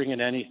can't bring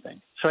in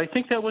anything. So I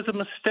think that was a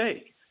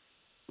mistake.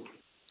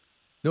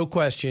 No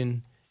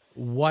question.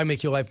 Why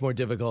make your life more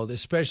difficult,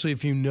 especially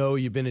if you know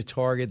you've been a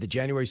target? The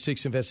January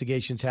 6th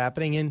investigation's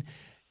happening, and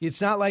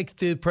it's not like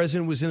the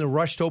president was in a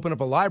rush to open up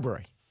a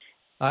library.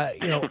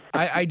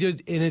 I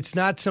did, and it's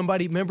not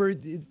somebody. Remember,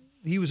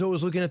 he was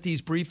always looking at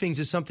these briefings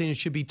as something that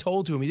should be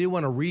told to him. He didn't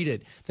want to read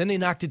it. Then they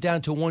knocked it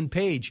down to one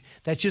page.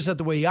 That's just not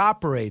the way he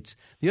operates.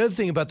 The other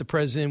thing about the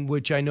president,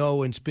 which I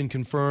know and it's been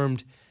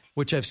confirmed,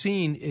 which I've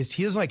seen, is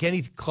he doesn't like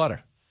any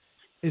clutter.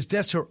 His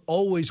desks are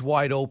always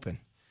wide open.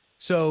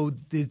 So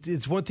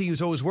it's one thing he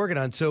was always working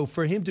on. So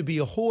for him to be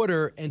a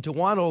hoarder and to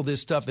want all this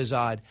stuff is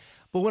odd.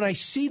 But when I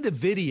see the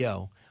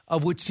video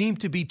of what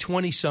seemed to be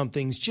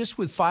 20-somethings just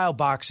with file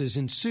boxes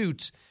and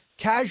suits,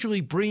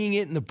 casually bringing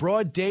it in the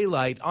broad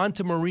daylight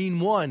onto Marine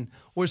One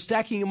or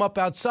stacking them up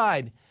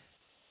outside,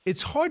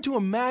 it's hard to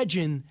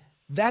imagine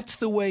that's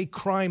the way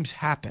crimes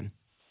happen.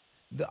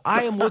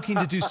 I am looking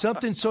to do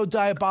something so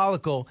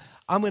diabolical.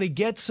 I'm going to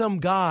get some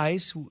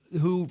guys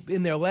who,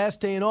 in their last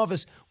day in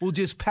office, will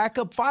just pack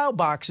up file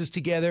boxes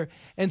together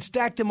and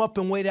stack them up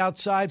and wait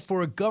outside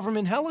for a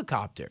government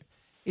helicopter.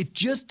 It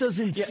just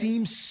doesn't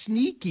seem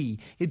sneaky.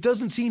 It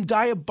doesn't seem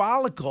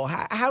diabolical.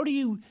 How do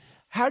you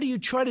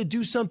try to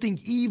do something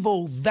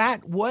evil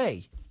that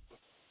way?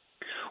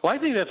 Well, I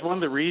think that's one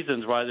of the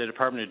reasons why the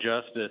Department of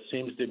Justice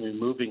seems to be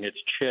moving its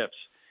chips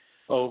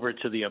over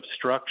to the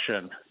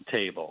obstruction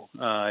table.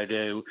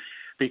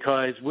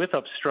 Because with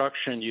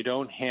obstruction, you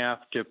don't have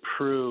to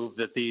prove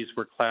that these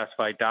were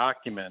classified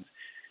documents.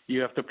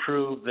 You have to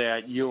prove that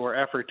your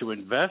effort to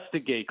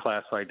investigate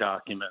classified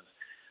documents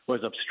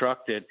was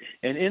obstructed.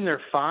 And in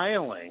their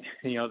filing,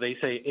 they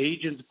say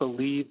agents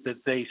believe that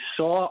they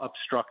saw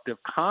obstructive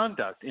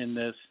conduct in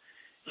this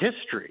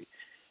history.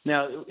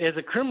 Now, as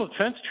a criminal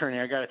defense attorney,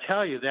 I got to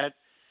tell you that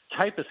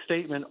type of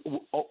statement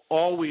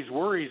always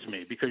worries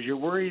me, because you're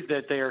worried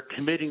that they are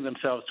committing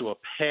themselves to a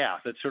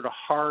path. It's sort of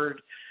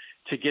hard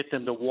to get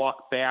them to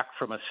walk back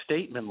from a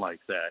statement like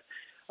that.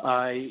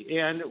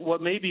 And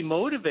what may be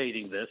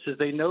motivating this is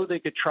they know they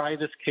could try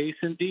this case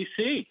in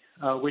D.C.,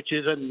 which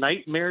is a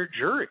nightmare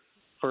jury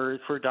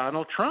for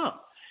Donald Trump.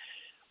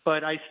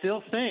 But I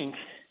still think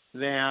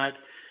that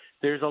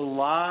there's a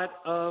lot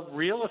of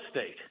real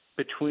estate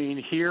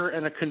between here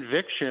and a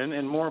conviction,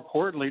 and more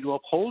importantly, to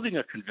upholding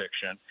a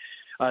conviction.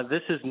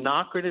 This is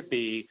not going to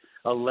be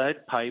a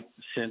lead pipe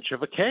cinch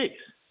of a case.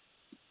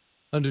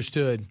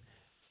 Understood.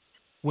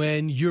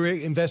 When you're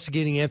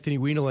investigating Anthony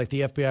Weiner like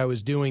the FBI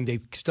was doing, they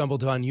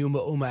stumbled on Uma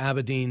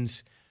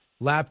Abedin's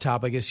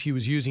laptop. I guess he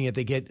was using it.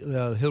 They get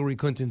Hillary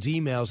Clinton's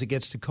emails. It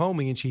gets to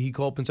Comey, and he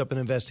opens up an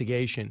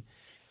investigation.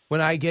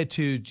 When I get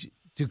to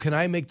can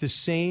I make the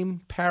same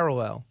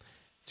parallel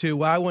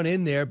to I went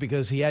in there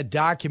because he had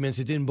documents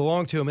that didn't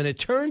belong to him, and it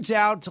turns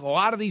out a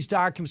lot of these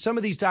documents, some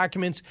of these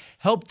documents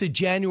helped the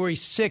January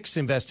 6th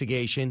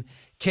investigation.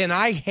 Can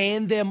I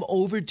hand them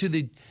over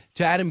to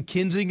Adam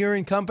Kinzinger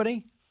and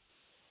company?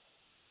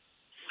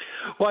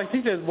 Well, I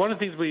think that one of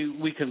the things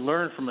we can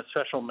learn from a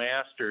special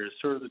master is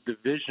sort of the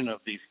division of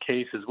these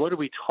cases. What are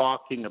we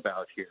talking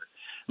about here?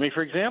 I mean,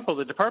 for example,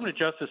 the Department of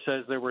Justice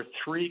says there were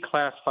 3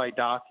 classified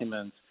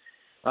documents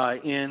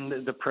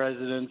in the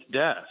president's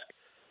desk.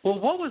 Well,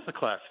 what was the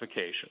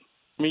classification?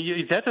 I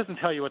mean, that doesn't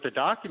tell you what the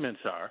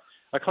documents are.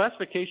 A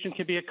classification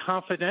can be a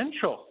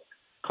confidential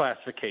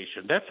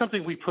classification. That's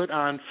something we put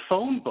on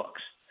phone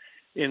books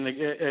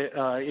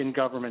in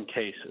government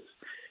cases.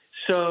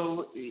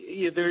 So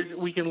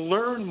we can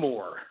learn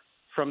more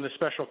from the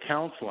special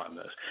counsel on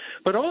this.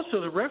 But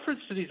also the reference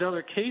to these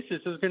other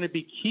cases is going to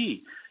be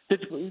key.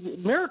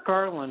 Merrick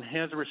Garland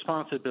has a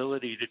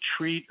responsibility to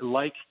treat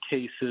like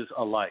cases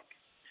alike.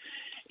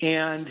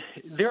 And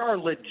there are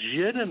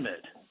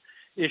legitimate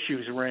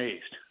issues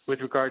raised with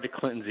regard to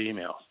Clinton's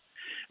emails.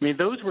 I mean,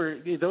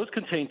 those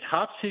contain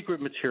top secret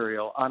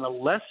material on a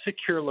less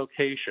secure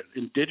location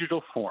in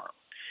digital form.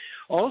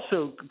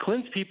 Also,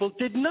 Clinton's people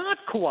did not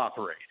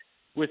cooperate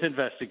with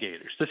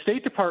investigators. The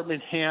State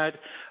Department had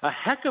a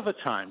heck of a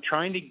time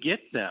trying to get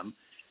them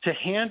to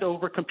hand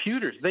over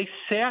computers. They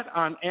sat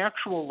on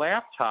actual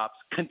laptops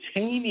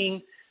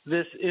containing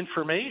this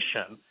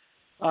information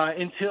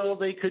until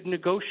they could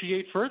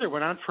negotiate further. It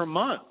went on for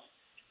months.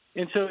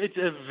 And so it's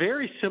a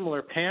very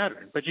similar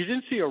pattern. But you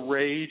didn't see a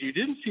raid. You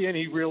didn't see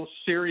any real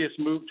serious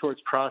move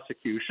towards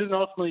prosecution. And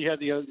ultimately, you had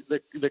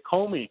the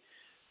Comey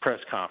press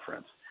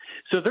conference.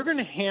 So they're going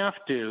to have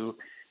to,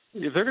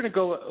 if they're going to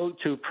go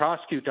to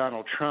prosecute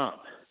Donald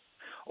Trump,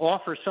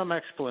 offer some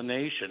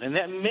explanation. And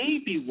that may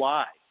be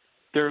why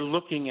they're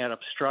looking at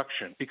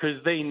obstruction,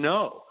 because they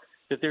know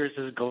that there's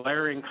this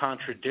glaring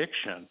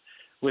contradiction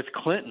with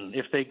Clinton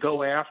if they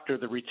go after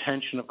the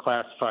retention of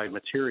classified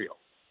material.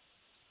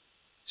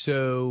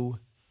 So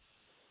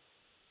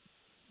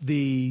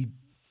the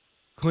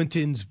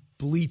Clintons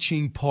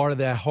bleaching part of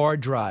that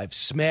hard drive,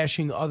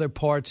 smashing other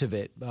parts of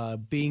it,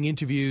 being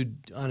interviewed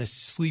on a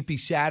sleepy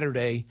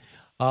Saturday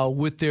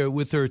with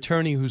their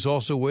attorney, who's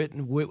also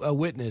a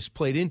witness,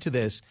 played into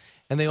this.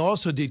 And they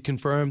also did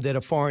confirm that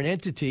a foreign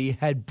entity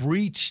had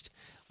breached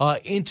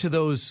into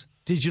those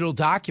digital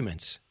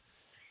documents.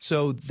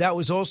 So that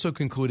was also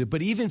concluded.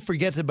 But even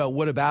forget about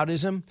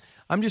whataboutism.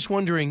 I'm just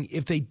wondering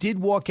if they did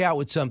walk out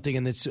with something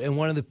and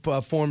one of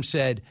the forms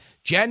said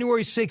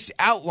January 6th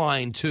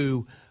outline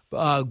to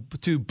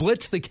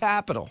blitz the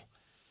Capitol.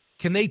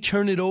 Can they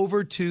turn it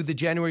over to the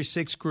January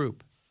 6th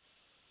group?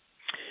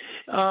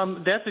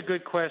 That's a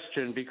good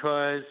question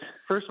because,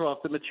 first of all,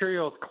 if the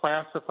material is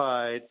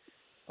classified,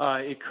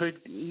 it could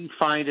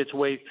find its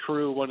way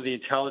through one of the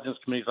intelligence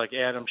committees like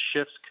Adam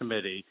Schiff's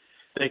committee.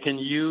 They can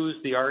use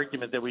the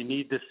argument that we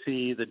need to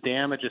see the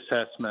damage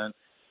assessment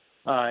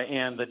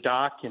and the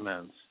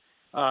documents.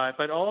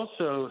 But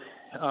also,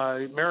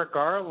 Merrick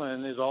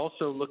Garland is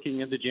also looking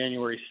into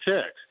January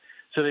 6th.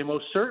 So they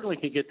most certainly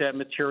can get that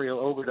material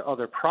over to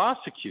other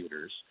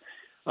prosecutors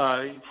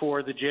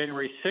for the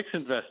January 6th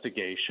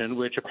investigation,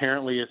 which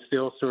apparently is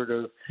still sort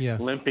of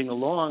limping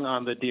along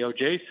on the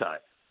DOJ side.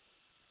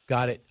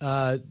 Got it.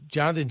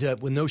 Jonathan,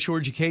 with no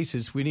shortage of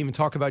cases, we didn't even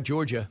talk about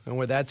Georgia and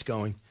where that's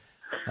going.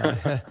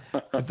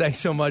 Thanks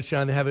so much,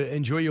 Jonathan.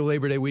 Enjoy your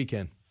Labor Day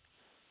weekend.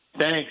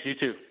 Thanks. You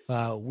too.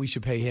 We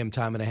should pay him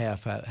time and a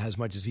half as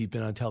much as he's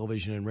been on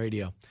television and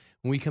radio.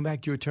 When we come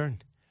back, your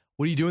turn.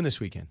 What are you doing this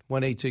weekend?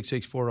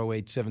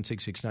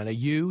 1-866-408-7669. Are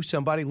you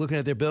somebody looking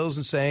at their bills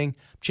and saying,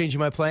 I'm changing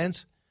my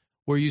plans?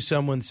 Or are you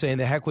someone saying,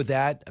 the heck with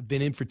that? I've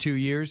been in for 2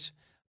 years.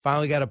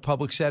 Finally got a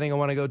public setting I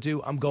want to go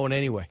to. I'm going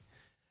anyway.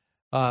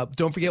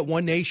 Don't forget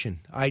One Nation.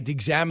 I'd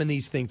examine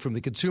these things from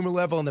the consumer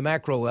level and the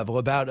macro level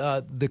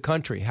about the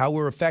country, how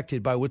we're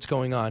affected by what's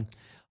going on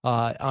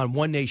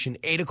One Nation,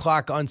 8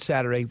 o'clock on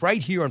Saturday,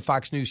 right here on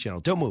Fox News Channel.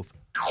 Don't move.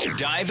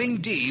 Diving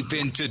deep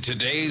into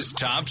today's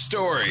top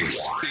stories,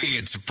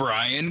 it's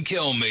Brian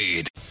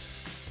Kilmeade.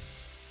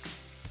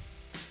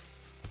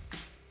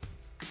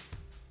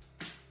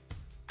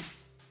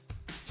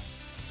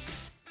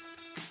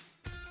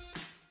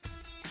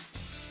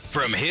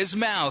 From his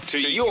mouth to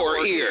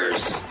your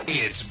ears,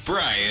 it's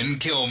Brian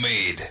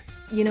Kilmeade.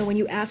 when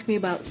you ask me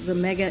about the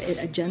mega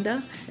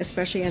agenda,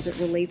 especially as it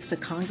relates to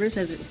Congress,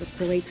 as it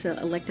relates to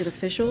elected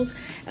officials,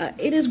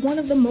 it is one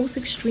of the most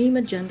extreme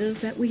agendas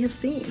that we have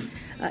seen.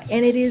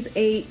 And it is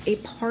a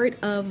part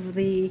of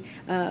it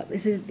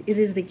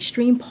is the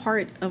extreme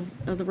part of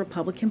the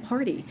Republican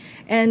Party.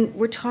 And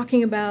we're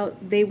talking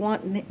about they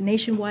want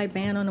nationwide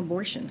ban on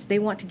abortions. They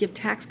want to give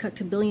tax cut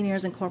to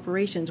billionaires and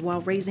corporations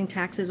while raising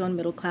taxes on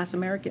middle-class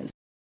Americans.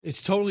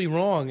 It's totally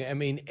wrong. I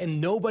mean, and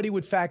nobody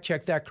would fact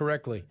check that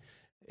correctly.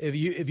 If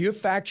you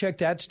fact check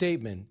that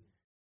statement,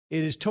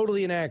 it is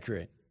totally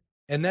inaccurate.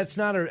 And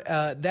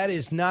that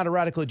is not a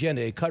radical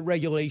agenda. It cut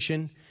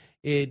regulation.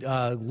 It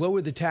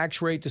lowered the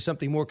tax rate to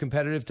something more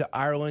competitive to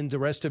Ireland, the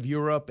rest of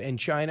Europe, and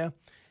China.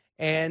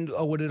 And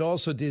what it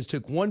also did is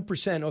took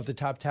 1% off the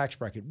top tax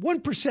bracket.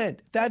 1%.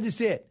 That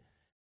is it.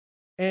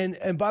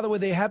 And by the way,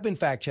 they have been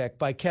fact-checked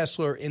by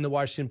Kessler in the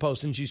Washington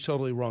Post, and she's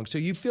totally wrong. So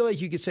you feel like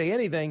you could say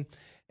anything,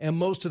 and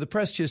most of the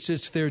press just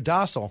sits there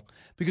docile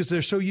because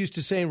they're so used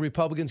to saying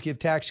Republicans give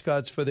tax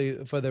cuts for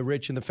the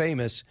rich and the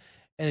famous,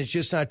 and it's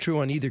just not true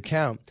on either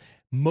count.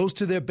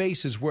 Most of their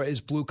base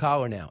is blue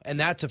collar now, and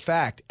that's a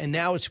fact. And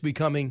now it's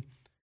becoming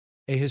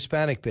a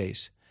Hispanic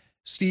base.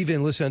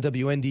 Stephen, listen on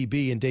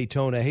WNDB in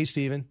Daytona. Hey,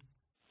 Stephen.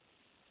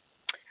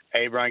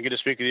 Hey, Brian. Good to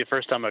speak with you.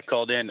 First time I've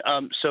called in.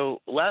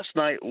 So last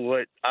night,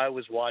 what I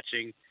was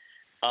watching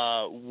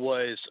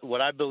was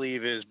what I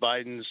believe is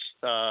Biden's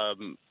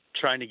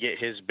trying to get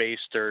his base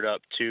stirred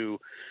up to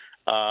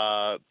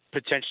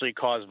potentially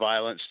cause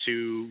violence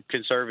to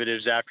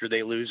conservatives after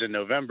they lose in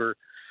November.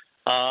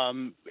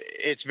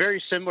 It's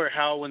very similar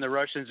how when the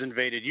Russians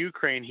invaded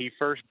Ukraine, he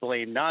first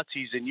blamed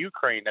Nazis in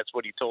Ukraine. That's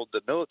what he told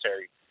the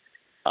military.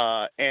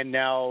 And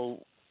now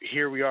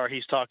here we are.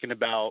 He's talking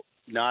about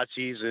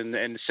Nazis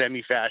and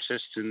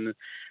semi-fascists and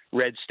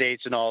red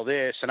states and all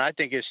this. And I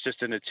think it's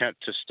just an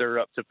attempt to stir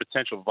up the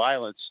potential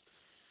violence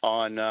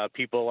on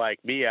people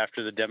like me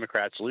after the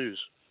Democrats lose.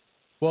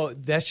 Well,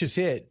 that's just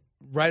it.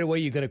 Right away,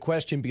 you got a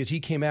question because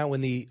he came out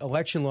when the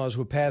election laws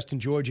were passed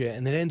in Georgia,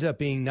 and it ends up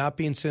not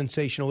being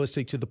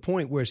sensationalistic to the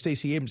point where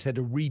Stacey Abrams had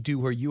to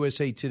redo her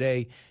USA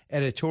Today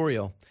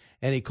editorial,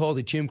 and he called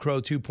it Jim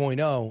Crow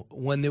 2.0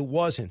 when there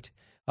wasn't.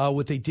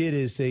 What they did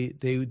is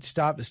they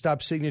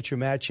stopped signature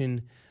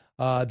matching.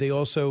 They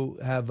also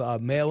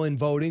have mail-in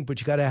voting,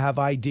 but you got to have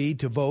ID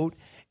to vote,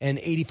 and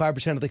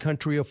 85% of the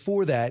country are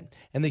for that,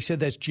 and they said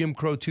that's Jim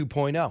Crow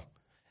 2.0.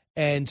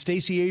 And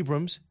Stacey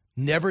Abrams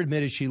never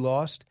admitted she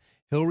lost.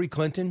 Hillary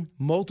Clinton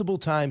multiple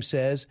times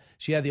says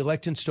she had the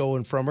election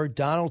stolen from her.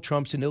 Donald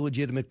Trump's an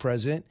illegitimate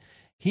president.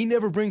 He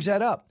never brings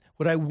that up.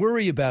 What I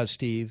worry about,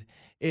 Steve,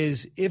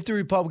 is if the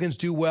Republicans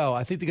do well,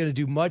 I think they're going to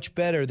do much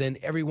better than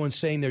everyone's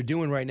saying they're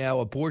doing right now,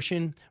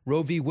 abortion,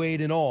 Roe v. Wade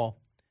and all.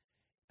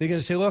 They're going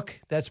to say, look,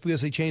 that's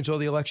because they changed all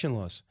the election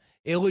laws.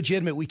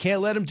 Illegitimate. We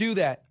can't let them do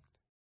that.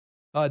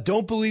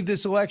 Don't believe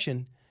this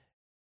election.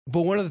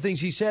 But one of the things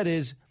he said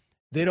is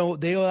they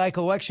like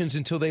elections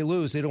until they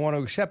lose. They don't want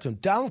to accept them.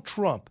 Donald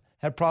Trump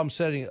had problems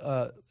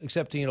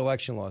accepting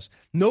election laws.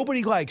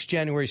 Nobody likes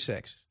January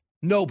 6th.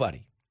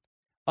 Nobody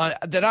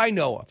that I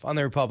know of on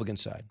the Republican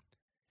side.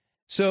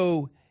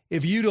 So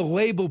if you to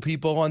label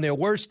people on their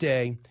worst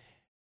day,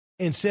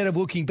 instead of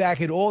looking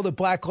back at all the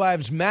Black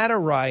Lives Matter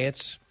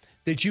riots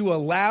that you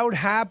allowed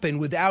happen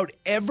without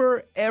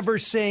ever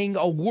saying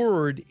a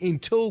word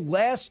until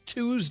last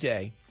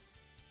Tuesday,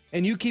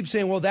 and you keep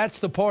saying, well, that's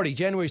the party.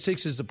 January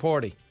 6th is the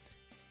party.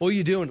 All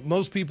you're doing,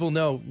 most people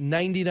know,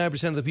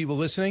 99% of the people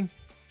listening,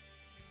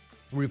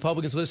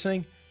 Republicans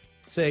listening,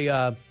 say,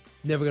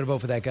 never going to vote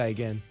for that guy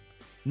again.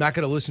 Not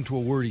going to listen to a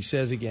word he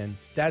says again.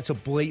 That's a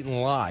blatant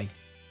lie.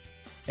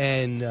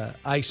 And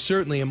I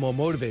certainly am more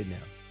motivated now.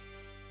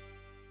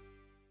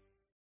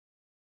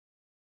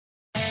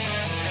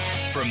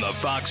 From the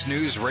Fox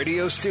News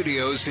radio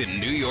studios in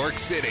New York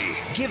City,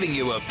 giving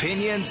you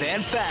opinions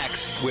and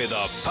facts with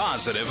a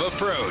positive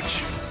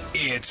approach.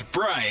 It's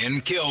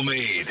Brian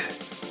Kilmeade.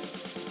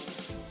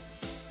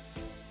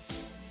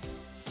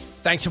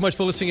 Thanks so much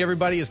for listening,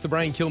 everybody. It's the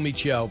Brian Kilmeade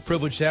Show.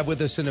 Privileged to have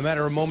with us in a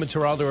matter of moments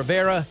Geraldo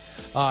Rivera.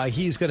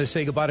 He's going to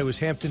say goodbye to his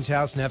Hamptons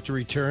house and have to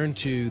return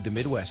to the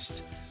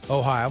Midwest,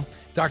 Ohio.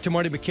 Dr.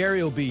 Marty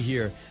Makary will be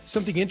here.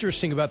 Something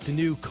interesting about the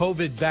new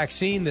COVID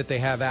vaccine that they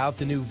have out,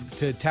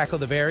 to tackle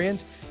the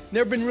variant.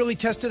 Never been really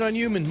tested on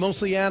humans,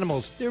 mostly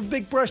animals. They're a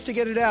big brush to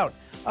get it out.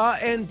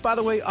 And by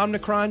the way,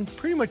 Omicron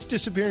pretty much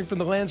disappearing from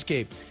the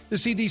landscape. The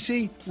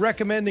CDC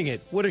recommending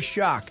it. What a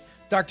shock.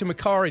 Dr.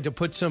 Makary to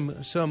put some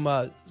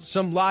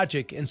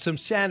logic and some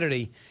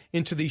sanity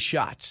into these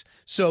shots.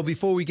 So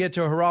before we get to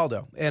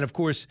Geraldo, and of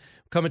course,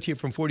 coming to you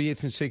from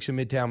 48th and 6th in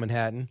Midtown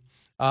Manhattan,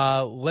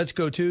 let's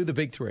go to the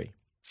Big Three.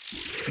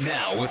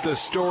 Now with the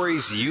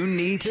stories you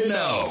need to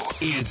know,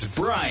 it's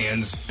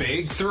Brian's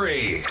Big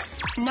Three.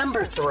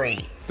 Number 3.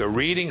 The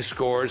reading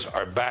scores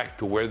are back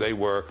to where they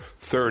were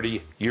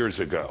 30 years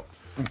ago.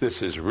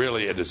 This is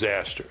really a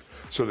disaster.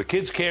 So the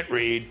kids can't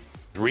read.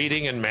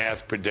 Reading and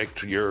math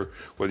predict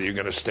whether you're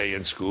going to stay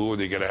in school,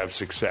 whether you're going to have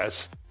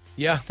success.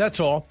 Yeah, that's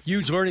all.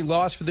 Huge learning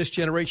loss for this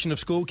generation of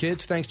school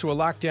kids thanks to a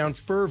lockdown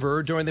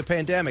fervor during the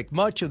pandemic.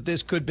 Much of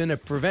this could have been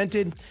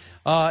prevented,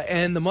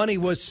 and the money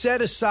was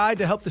set aside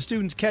to help the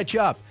students catch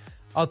up.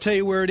 I'll tell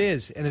you where it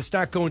is, and it's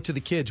not going to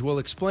the kids. We'll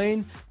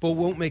explain, but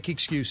won't make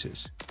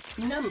excuses.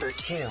 Number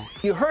 2.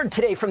 You heard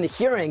today from the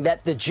hearing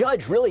that the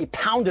judge really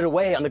pounded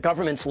away on the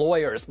government's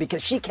lawyers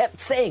because she kept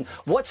saying,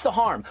 what's the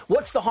harm?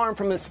 What's the harm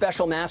from a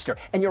special master?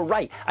 And you're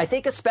right. I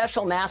think a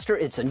special master,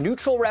 it's a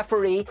neutral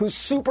referee who's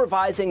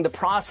supervising the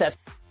process.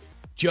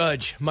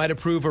 Judge might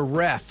approve a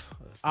ref,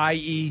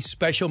 i.e.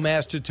 special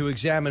master to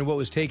examine what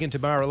was taken to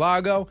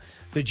Mar-a-Lago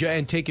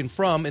and taken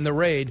from in the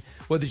raid,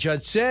 what the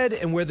judge said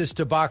and where this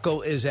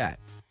debacle is at.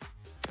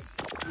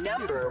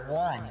 Number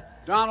 1.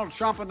 Donald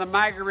Trump and the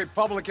MAGA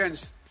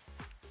Republicans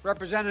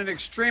represent an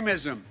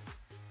extremism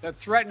that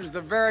threatens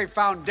the very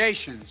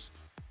foundations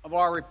of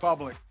our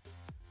republic.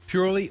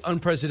 Purely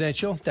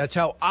unpresidential. That's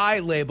how I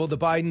label the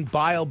Biden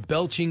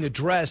bile-belching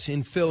address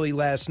in Philly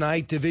last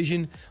night.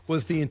 Division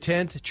was the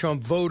intent.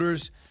 Trump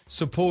voters,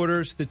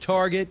 supporters, the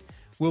target.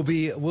 Will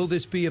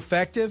this be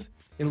effective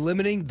in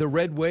limiting the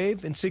red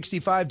wave in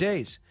 65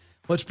 days?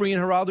 Let's bring in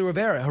Geraldo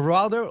Rivera.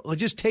 Geraldo,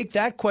 just take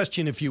that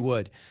question if you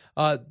would.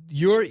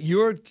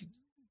 Your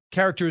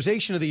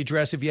characterization of the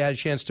address, if you had a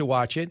chance to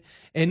watch it,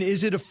 and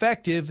is it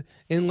effective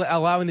in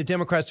allowing the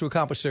Democrats to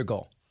accomplish their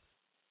goal?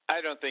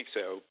 I don't think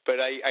so, but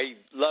I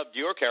loved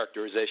your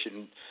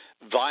characterization.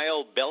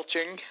 Vile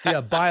belching.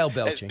 Yeah, bile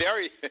belching. It's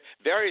very,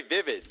 very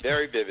vivid,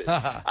 very vivid.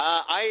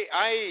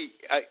 I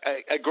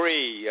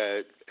agree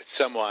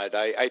somewhat.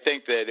 I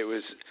think that it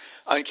was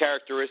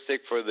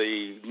uncharacteristic for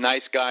the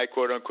nice guy,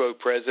 quote-unquote,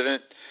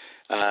 president.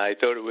 I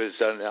thought it was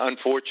an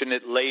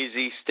unfortunate,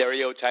 lazy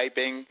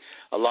stereotyping,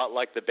 a lot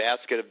like the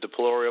basket of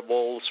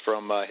deplorables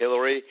from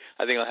Hillary.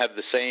 I think it'll have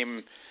the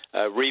same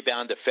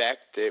rebound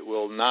effect. It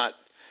will not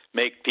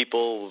make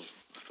people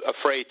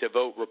afraid to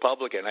vote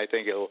Republican. I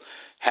think it'll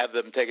have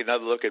them take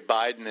another look at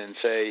Biden and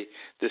say,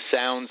 this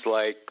sounds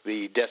like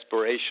the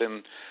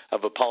desperation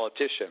of a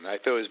politician. I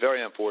thought it was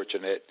very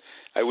unfortunate.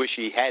 I wish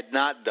he had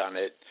not done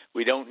it.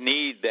 We don't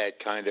need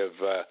that kind of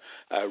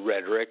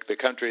rhetoric. The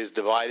country is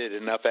divided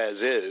enough as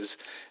is,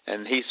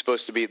 and he's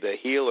supposed to be the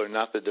healer,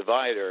 not the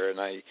divider. And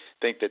I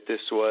think that this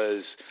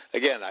was,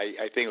 again,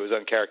 I think it was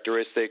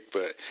uncharacteristic,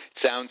 but it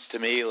sounds to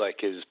me like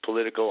his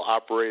political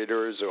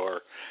operators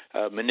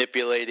are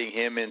manipulating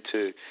him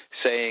into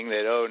saying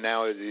that, oh,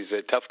 now he's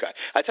a tough guy.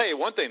 I tell you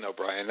one thing, though,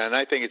 Brian, and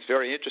I think it's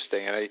very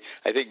interesting, and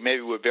I think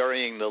maybe we're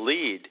burying the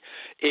lead,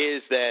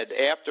 is that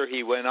after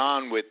he went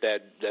on with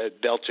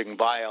that belching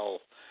bile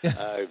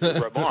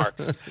remark,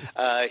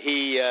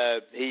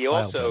 he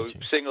also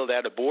singled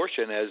out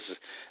abortion as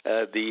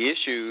the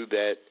issue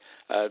that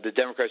the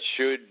Democrats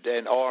should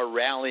and are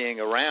rallying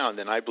around,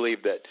 and I believe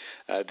that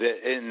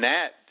in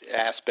that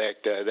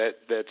aspect,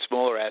 that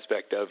smaller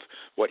aspect of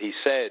what he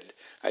said,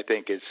 I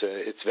think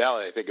it's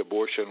valid. I think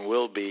abortion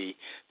will be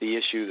the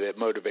issue that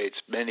motivates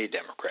many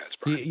Democrats.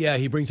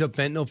 He brings up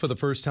fentanyl for the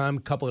first time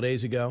a couple of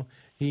days ago.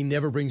 He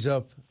never brings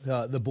up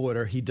the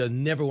border. He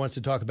never wants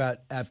to talk about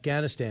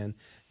Afghanistan.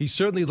 He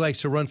certainly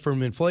likes to run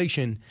from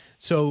inflation.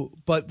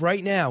 But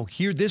right now,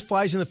 this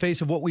flies in the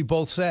face of what we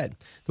both said.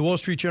 The Wall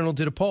Street Journal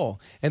did a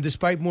poll, and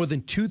despite more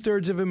than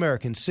 2/3 of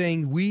Americans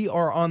saying we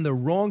are on the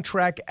wrong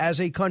track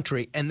as a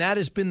country, and that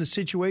has been the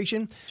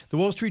situation, the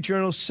Wall Street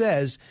Journal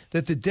says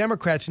that the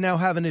Democrats now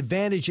have an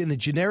advantage in the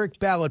generic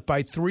ballot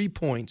by 3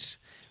 points,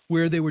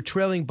 where they were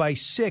trailing by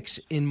 6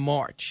 in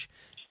March.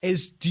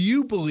 Do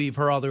you believe,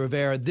 Geraldo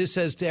Rivera, this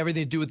has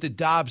everything to do with the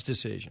Dobbs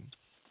decision?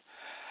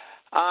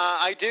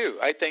 I do.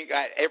 I think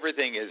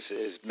everything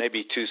is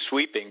maybe too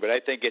sweeping, but I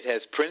think it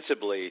has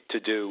principally to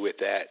do with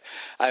that.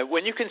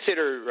 When you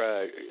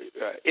consider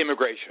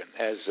immigration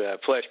as a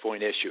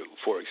flashpoint issue,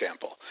 for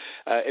example,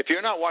 if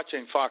you're not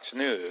watching Fox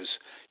News,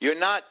 you're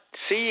not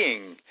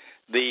seeing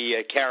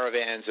the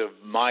caravans of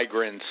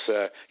migrants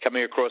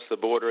coming across the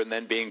border and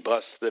then being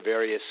bused to the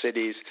various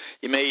cities.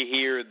 You may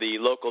hear the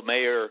local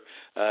mayor,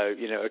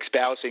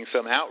 espousing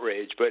some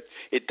outrage, but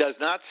it does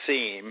not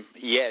seem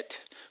yet,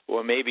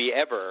 or maybe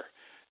ever,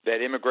 that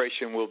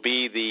immigration will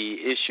be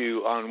the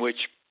issue on which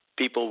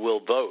people will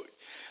vote.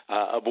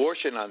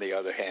 Abortion, on the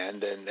other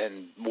hand,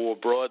 and more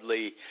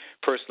broadly,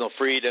 personal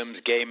freedoms,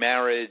 gay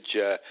marriage,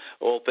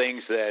 all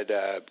things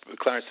that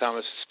Clarence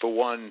Thomas, for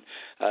one,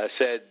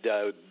 said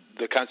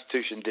the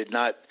Constitution did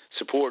not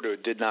support or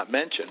did not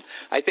mention.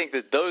 I think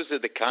that those are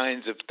the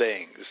kinds of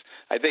things.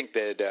 I think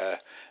that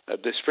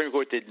the Supreme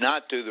Court did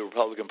not do the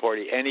Republican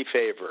Party any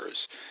favors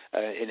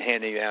in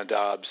handing down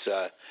Dobbs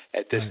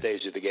at this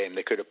stage of the game.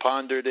 They could have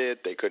pondered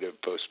it. They could have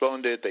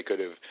postponed it. They could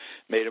have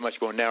made a much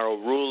more narrow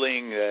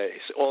ruling,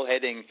 all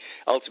heading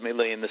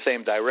ultimately in the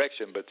same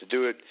direction. But to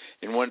do it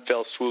in one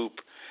fell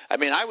swoop. I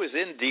mean, I was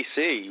in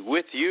D.C.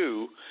 with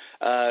you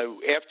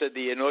after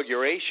the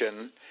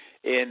inauguration,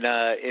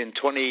 in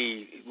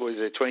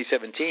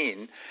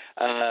 2017,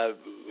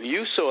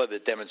 you saw the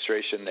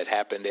demonstration that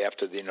happened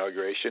after the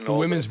inauguration. The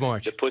Women's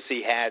March. The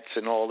pussy hats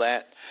and all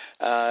that.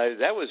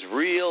 That was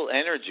real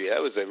energy.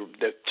 That was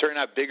the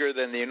turnout bigger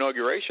than the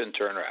inauguration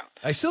turnout.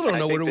 I still don't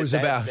know what it was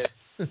about.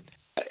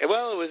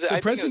 Well, it was. The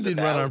president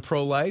didn't run on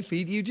pro-life.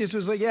 He just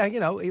was like,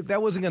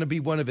 that wasn't going to be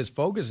one of his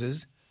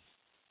focuses.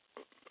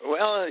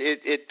 Well,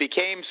 it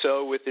became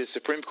so with the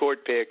Supreme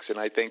Court picks, and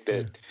I think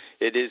that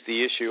it is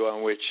the issue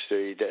on which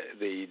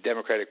the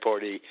Democratic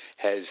Party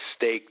has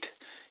staked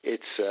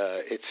its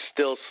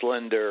still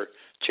slender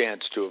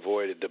chance to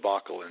avoid a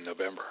debacle in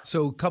November.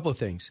 So a couple of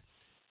things.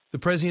 The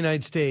President of the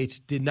United States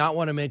did not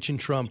want to mention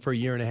Trump for a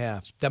year and a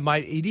half.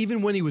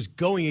 Even when he was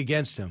going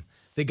against him,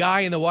 the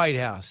guy in the White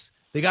House,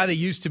 the guy that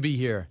used to be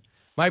here,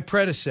 my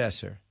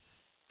predecessor,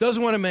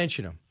 doesn't want to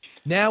mention him.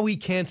 Now he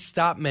can't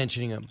stop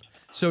mentioning him.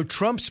 So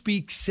Trump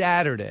speaks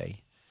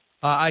Saturday.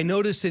 I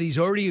noticed that he's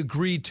already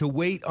agreed to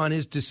wait on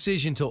his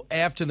decision till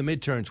after the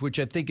midterms, which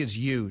I think is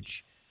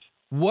huge.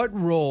 What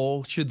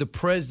role should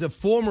the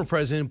former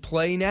president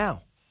play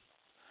now?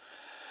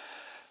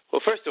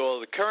 Well, first of all,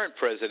 the current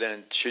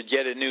president should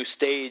get a new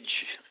stage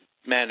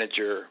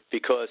manager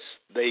because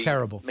they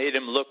made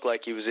him look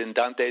like he was in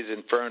Dante's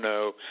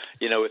Inferno,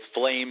 with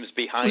flames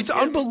behind him. It's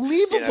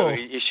unbelievable.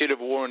 He should have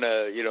worn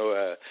a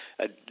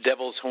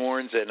devil's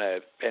horns and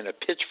a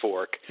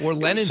pitchfork. Or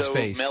Lenin's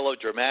face.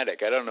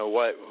 Melodramatic. I don't know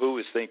who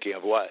was thinking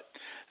of what.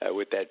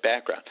 With that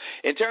background,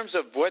 in terms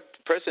of what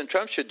President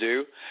Trump should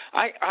do,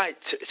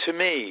 to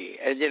me,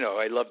 and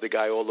I love the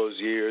guy all those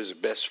years.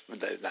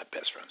 Not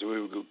best friends.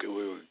 We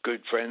were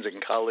good friends and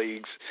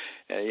colleagues.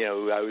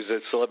 I was a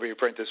Celebrity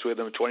Apprentice with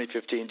him in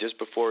 2015, just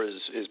before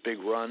his big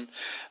run.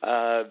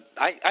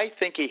 I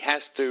think he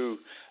has to.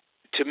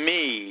 To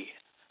me,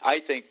 I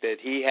think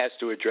that he has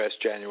to address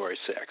January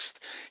 6th.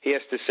 He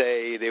has to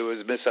say there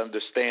was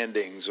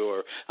misunderstandings,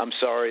 or I'm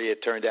sorry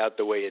it turned out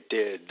the way it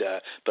did,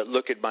 but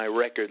look at my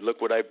record,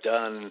 look what I've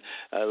done.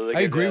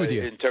 I agree with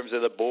you in terms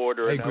of the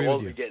border, and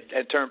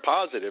turn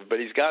positive. But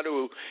he's got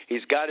to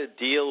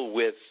deal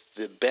with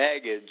the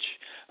baggage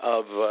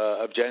of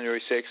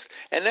January 6th.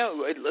 And now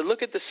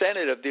look at the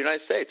Senate of the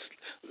United States.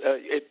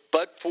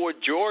 But for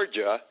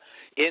Georgia,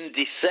 in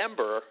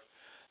December,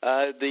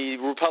 the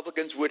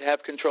Republicans would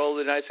have control of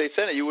the United States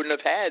Senate. You wouldn't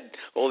have had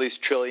all these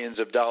trillions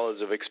of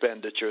dollars of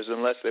expenditures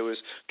unless there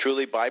was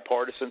truly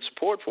bipartisan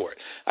support for it.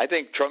 I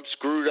think Trump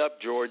screwed up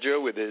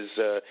Georgia with his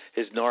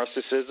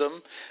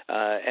narcissism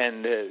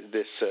and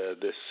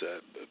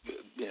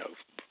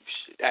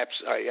I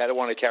don't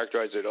want to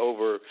characterize it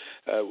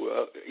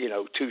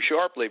too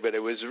sharply, but it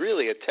was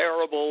really a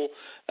terrible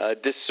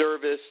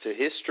disservice to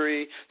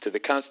history, to the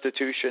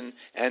Constitution,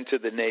 and to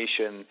the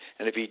nation.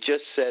 And if he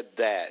just said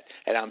that,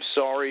 and I'm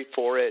sorry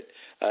for it,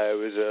 it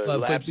was a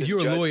lapse in judgment. You're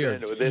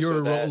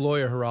a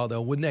lawyer,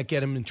 Geraldo. Wouldn't that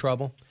get him in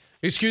trouble?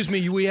 Excuse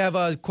me, we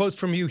have quotes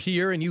from you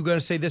here, and you're going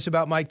to say this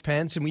about Mike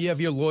Pence, and we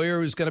have your lawyer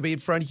who's going to be in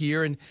front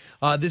here, and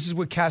this is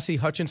what Cassie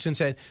Hutchinson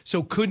said.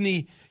 So couldn't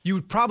he? You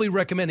would probably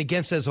recommend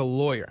against as a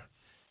lawyer.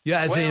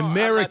 Yeah, as an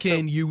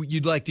American,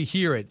 you'd like to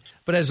hear it.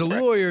 But as a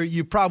lawyer,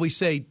 you probably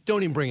say,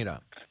 don't even bring it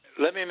up.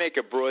 Let me make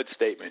a broad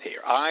statement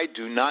here. I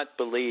do not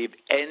believe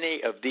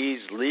any of these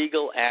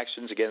legal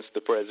actions against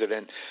the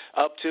president,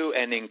 up to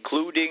and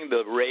including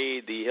the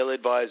raid, the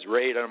ill-advised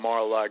raid on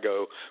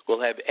Mar-a-Lago,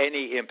 will have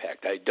any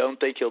impact. I don't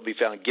think he'll be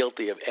found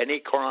guilty of any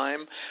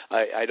crime.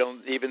 I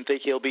don't even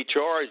think he'll be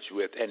charged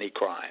with any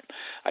crime.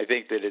 I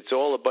think that it's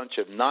all a bunch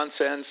of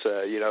nonsense.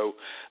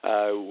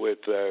 With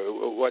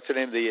what's her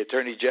name, the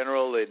Attorney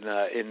General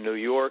in New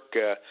York,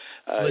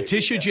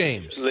 Letitia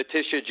James.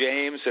 Letitia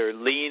James, her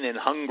lean and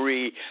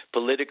hungry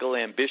political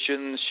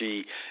ambitions.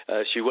 She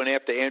went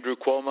after Andrew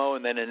Cuomo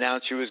and then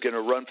announced she was going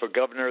to run for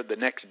governor the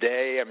next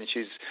day. I mean,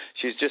 she's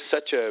just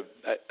such a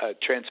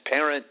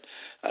transparent,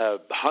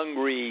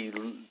 hungry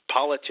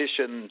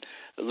politician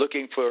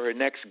looking for her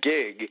next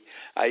gig.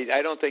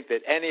 I don't think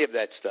that any of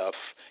that stuff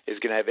is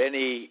going to have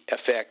any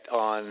effect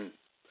on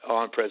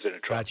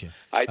President Trump. Gotcha.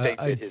 I think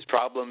that his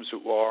problems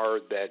are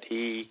that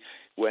he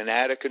went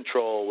out of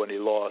control when he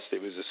lost.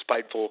 It was a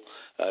spiteful,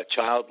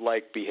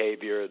 childlike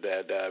behavior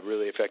that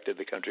really affected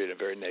the country in a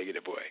very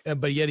negative way.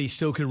 But yet he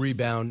still could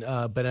rebound.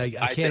 But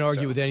I can't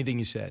argue with anything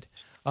you said.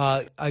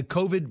 The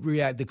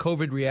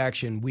COVID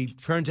reaction,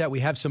 turns out we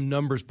have some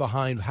numbers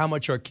behind how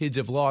much our kids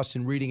have lost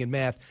in reading and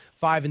math,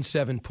 5 and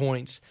 7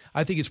 points.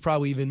 I think it's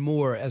probably even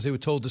more, as they were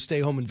told to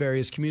stay home in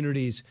various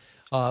communities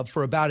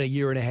for about a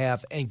year and a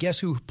half. And guess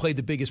who paid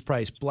the biggest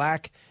price?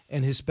 Black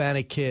and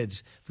Hispanic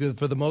kids.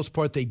 For the most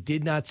part, they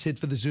did not sit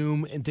for the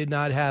Zoom and did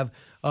not have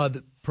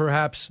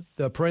perhaps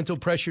the parental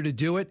pressure to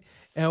do it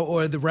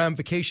or the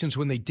ramifications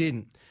when they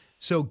didn't.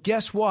 So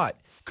guess what?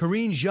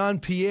 Karine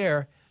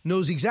Jean-Pierre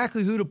knows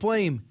exactly who to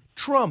blame.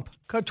 Trump,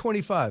 Cut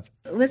 25.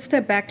 Let's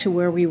step back to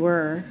where we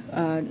were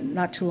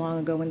not too long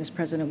ago when this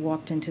president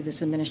walked into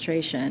this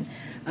administration,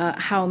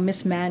 how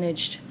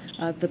mismanaged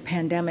the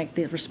pandemic,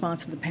 the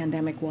response to the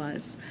pandemic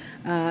was,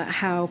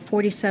 how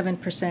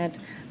 47%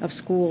 of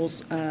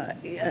schools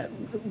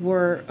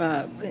were,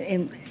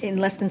 in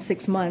less than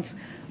 6 months,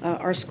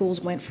 our schools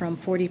went from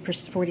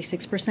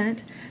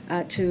 46%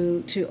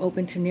 to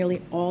open to nearly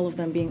all of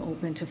them being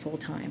open to full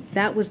time.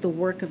 That was the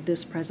work of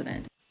this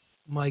president.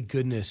 My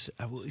goodness.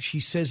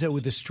 She says that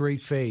with a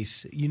straight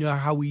face. You know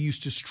how we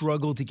used to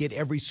struggle to get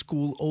every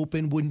school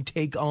open, wouldn't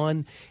take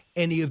on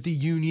any of the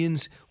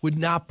unions, would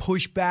not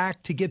push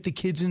back to get the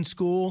kids in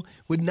school,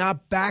 would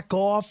not back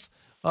off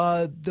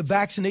the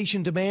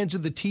vaccination demands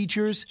of the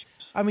teachers.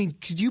 I mean,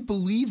 could you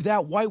believe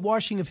that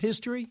whitewashing of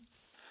history?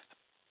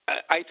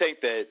 I think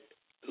that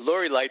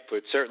Lori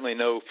Lightfoot, certainly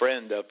no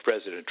friend of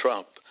President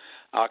Trump,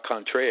 au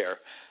contraire,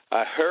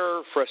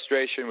 her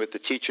frustration with the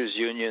teachers'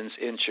 unions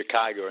in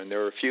Chicago and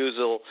their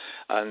refusal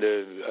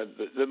under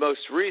the most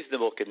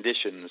reasonable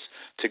conditions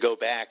to go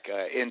back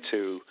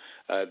into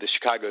the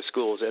Chicago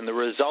schools and the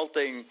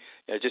resulting,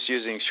 just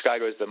using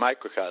Chicago as the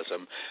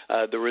microcosm,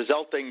 the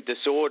resulting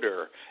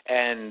disorder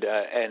and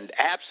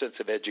absence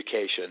of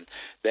education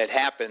that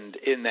happened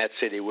in that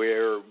city,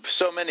 where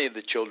so many of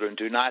the children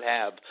do not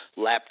have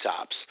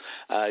laptops.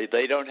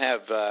 They don't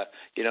have,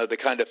 the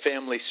kind of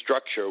family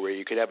structure where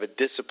you could have a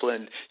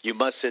disciplined, you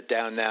must sit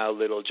down now,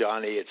 little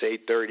Johnny, it's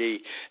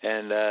 8:30,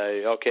 and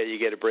okay, you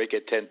get a break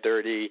at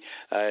 10:30,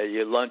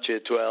 you lunch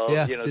at 12.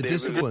 Yeah, the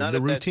discipline,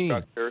 the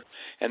routine.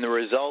 And the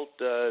result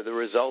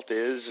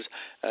is,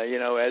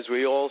 as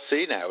we all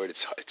see now, it's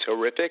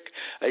horrific.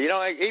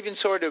 I even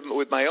sort of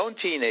with my own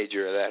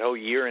teenager, that whole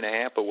year and a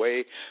half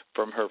away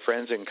from her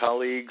friends and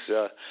colleagues,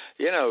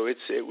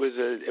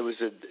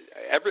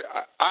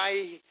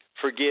 I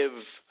forgive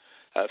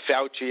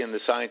Fauci and the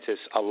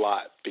scientists a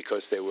lot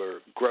because they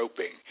were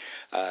groping.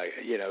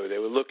 They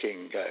were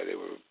looking.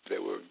 They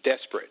were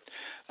desperate.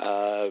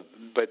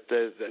 But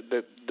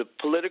the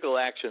political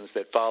actions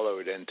that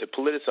followed, and to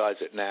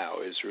politicize it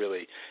now is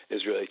really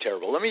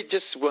terrible. Let me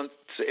just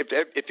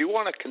if you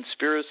want a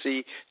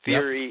conspiracy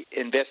theory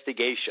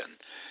investigation,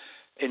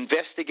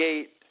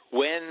 investigate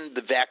when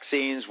the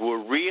vaccines were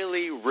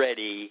really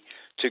ready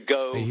to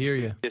go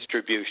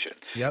distribution.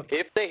 Yep.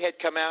 If they had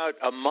come out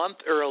a month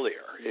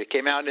earlier, it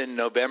came out in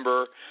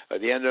November,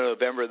 at the end of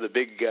November, the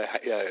big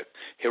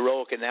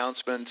heroic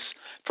announcements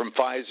from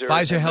Pfizer.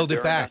 Pfizer held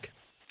it back.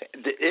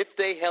 If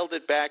they held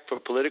it back for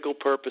political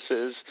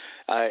purposes,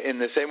 in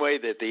the same way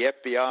that the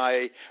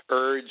FBI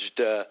urged,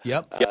 the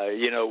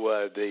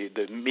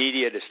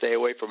media to stay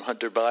away from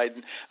Hunter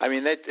Biden, I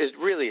mean, it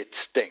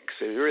stinks.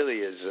 It really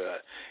is.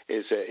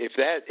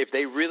 If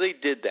they really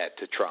did that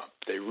to Trump,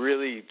 they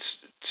really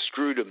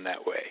screwed him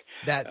that way.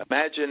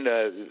 Imagine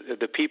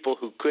the people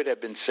who could have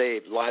been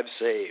saved, lives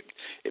saved,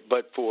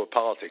 but for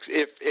politics.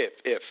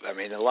 If I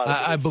mean, a lot of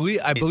I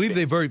believe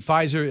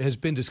Pfizer has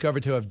been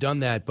discovered to have done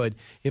that. But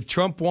if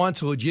Trump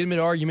wants a legitimate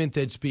argument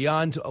that's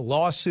beyond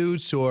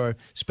lawsuits or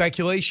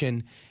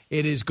speculation,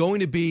 it is going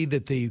to be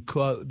that the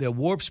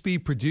Warp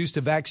Speed produced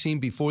a vaccine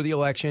before the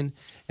election,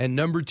 and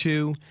number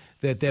two,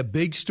 that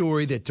big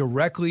story that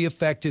directly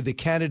affected the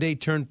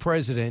candidate turned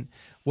president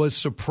was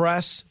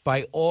suppressed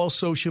by all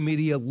social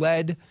media,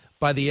 led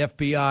by the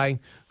FBI,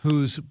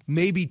 whose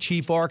maybe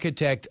chief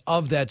architect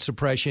of that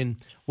suppression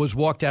was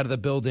walked out of the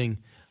building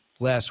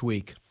last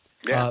week.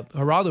 Yeah.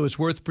 Geraldo, it's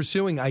worth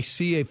pursuing. I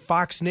see a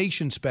Fox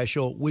Nation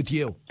special with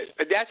you.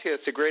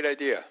 That's a great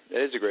idea.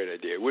 It is a great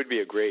idea. It would be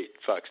a great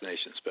Fox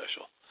Nation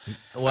special.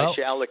 Well, I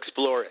shall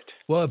explore it.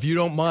 Well, if you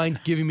don't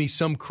mind giving me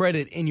some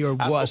credit in your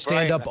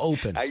stand-up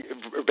open.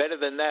 Better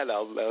than that,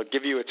 I'll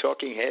give you a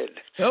talking head.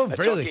 Oh,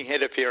 really? Talking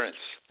head appearance.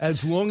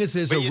 As long as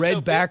there's a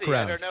red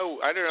background. I don't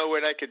know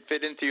when I could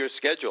fit into your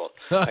schedule.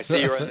 I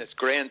see you're on this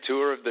grand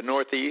tour of the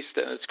Northeast,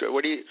 and it's great.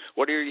 What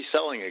are you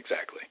selling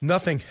exactly?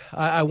 Nothing.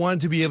 I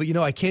wanted to be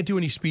able. I can't do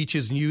any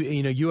speeches, and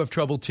you have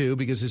trouble too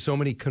because there's so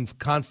many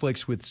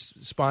conflicts with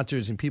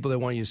sponsors and people that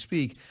want you to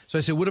speak. So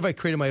I said, what if I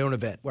created my own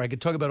event where I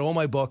could talk about all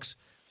my books,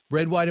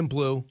 Red, White, and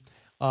Blue,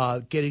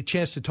 get a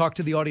chance to talk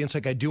to the audience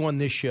like I do on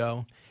this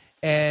show,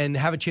 and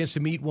have a chance to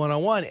meet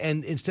one-on-one.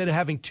 And instead of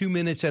having 2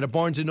 minutes at a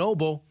Barnes &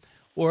 Noble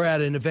or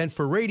at an event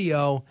for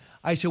radio,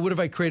 I said, what if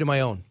I created my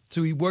own?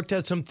 So we worked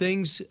out some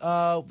things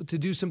to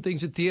do some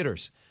things at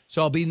theaters.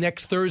 So I'll be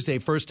next Thursday,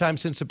 first time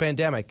since the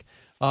pandemic,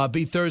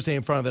 be Thursday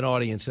in front of an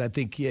audience. And I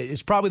think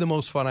it's probably the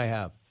most fun I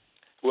have.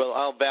 Well,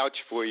 I'll vouch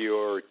for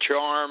your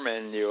charm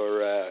and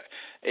your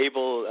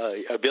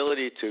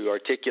ability to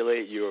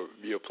articulate your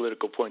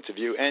political points of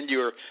view and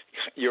your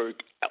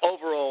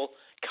overall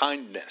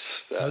kindness.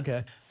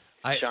 Okay.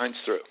 Shines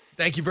through.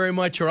 Thank you very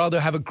much, Geraldo.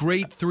 Have a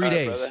great 3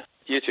 days. Brother.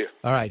 You too.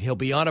 All right. He'll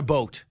be on a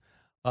boat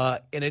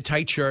in a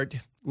tight shirt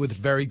with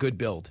very good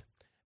build.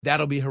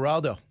 That'll be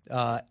Geraldo.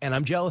 And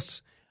I'm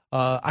jealous.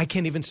 I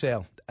can't even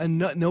sail. And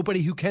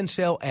nobody who can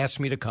sail asked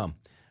me to come.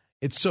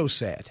 It's so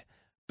sad.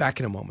 Back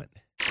in a moment.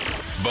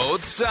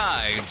 Both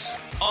sides,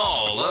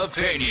 all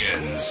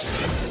opinions.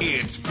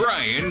 It's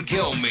Brian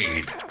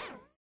Kilmeade.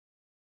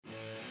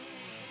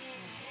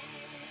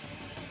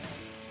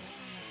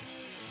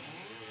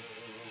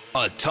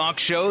 a talk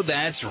show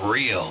that's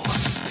real.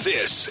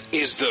 This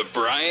is the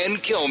Brian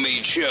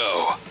Kilmeade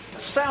Show.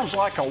 Sounds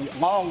like a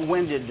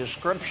long-winded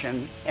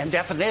description and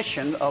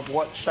definition of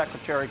what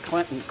Secretary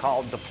Clinton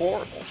called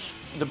deplorables.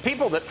 The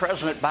people that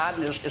President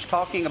Biden is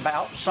talking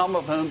about, some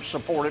of whom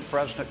supported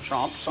President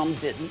Trump, some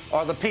didn't,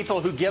 are the people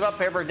who get up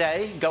every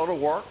day, go to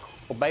work,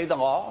 obey the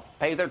law,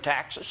 pay their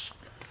taxes,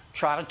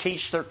 try to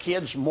teach their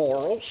kids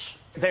morals.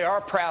 They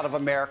are proud of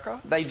America.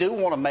 They do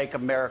want to make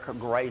America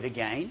great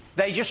again.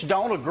 They just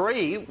don't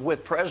agree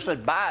with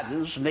President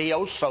Biden's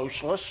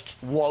neo-socialist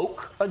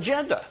woke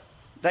agenda.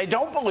 They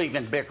don't believe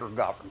in bigger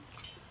government.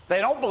 They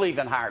don't believe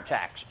in higher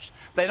taxes.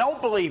 They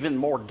don't believe in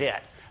more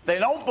debt. They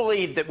don't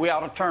believe that we ought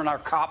to turn our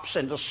cops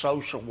into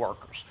social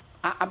workers.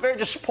 I'm very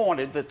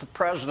disappointed that the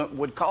president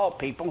would call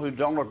people who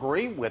don't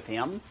agree with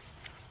him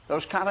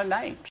those kind of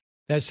names.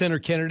 That's Senator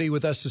Kennedy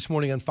with us this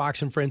morning on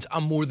Fox and Friends.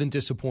 I'm more than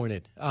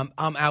disappointed. I'm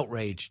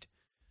outraged.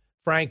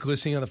 Frank,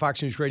 listening on the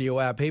Fox News Radio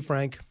app. Hey,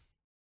 Frank.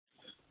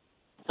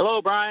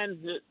 Hello,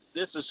 Brian.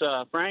 This is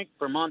Frank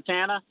from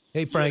Montana.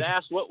 Hey, Frank. You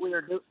asked what we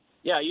were doing.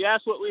 Yeah, you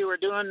asked what we were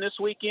doing this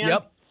weekend.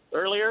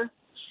 Earlier.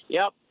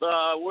 Yep.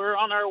 We're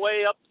on our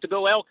way up to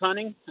go elk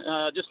hunting,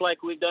 just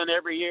like we've done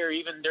every year,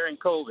 even during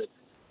COVID.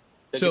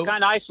 So you're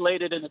kind of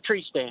isolated in a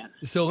tree stand.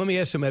 So let me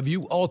ask him: have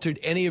you altered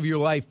any of your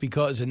life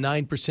because of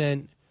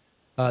 9%,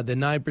 the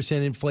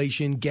 9%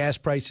 inflation, gas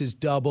prices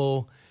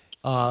double,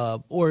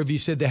 or have you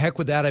said, the heck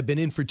with that? I've been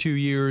in for 2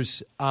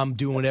 years. I'm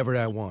doing whatever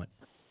I want.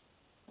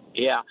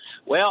 Yeah.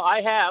 Well,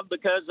 I have,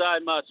 because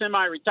I'm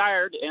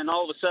semi-retired, and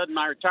all of a sudden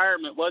my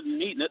retirement wasn't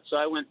meeting it, so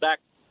I went back,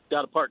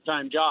 got a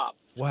part-time job.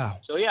 Wow.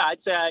 So, yeah, I'd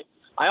say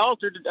I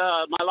altered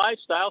my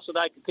lifestyle so that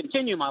I could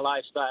continue my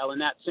lifestyle in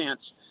that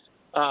sense.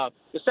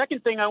 The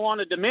second thing I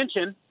wanted to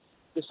mention,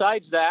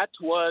 besides that,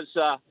 was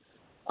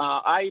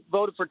I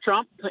voted for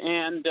Trump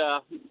and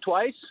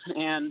twice,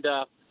 and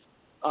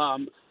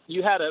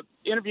you had an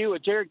interview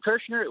with Jared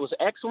Kushner. It was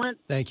excellent.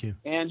 Thank you.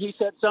 And he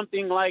said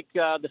something like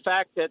the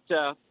fact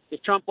that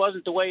if Trump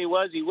wasn't the way he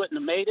was, he wouldn't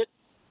have made it.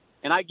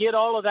 And I get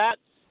all of that,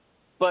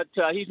 but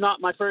he's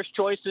not my first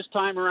choice this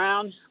time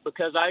around,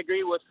 because I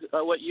agree with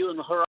what you and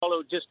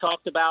Geraldo just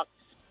talked about.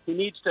 He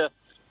needs to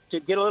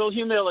get a little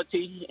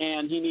humility,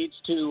 and he needs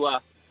to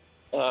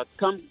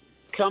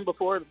come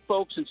before the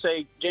folks and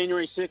say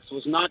January 6th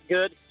was not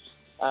good.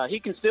 He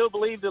can still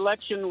believe the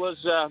election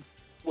was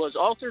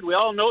altered. We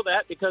all know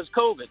that because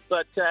COVID.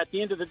 But at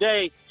the end of the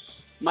day,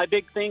 my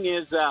big thing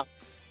is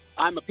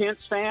I'm a Pence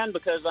fan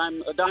because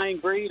I'm a dying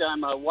breed.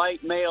 I'm a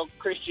white, male,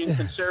 Christian,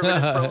 conservative,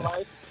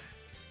 pro-life.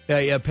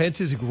 Yeah, Pence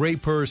is a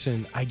great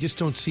person. I just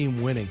don't see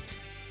him winning.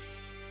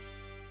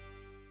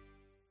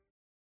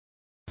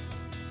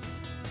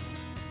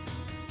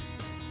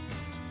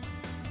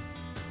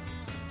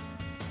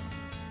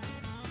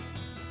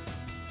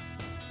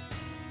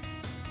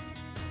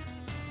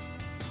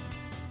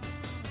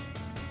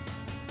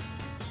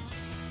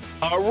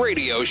 A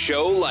radio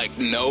show like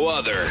no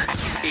other.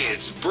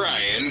 It's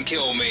Brian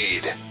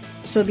Kilmeade.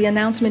 So the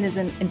announcement is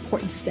an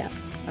important step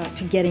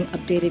to getting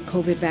updated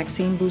COVID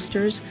vaccine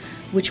boosters,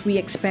 which we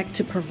expect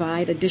to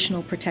provide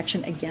additional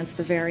protection against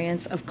the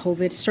variants of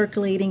COVID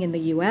circulating in the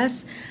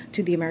U.S.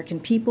 to the American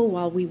people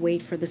while we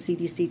wait for the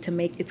CDC to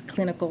make its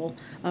clinical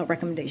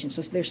recommendations.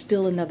 So there's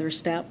still another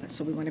step,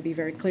 so we want to be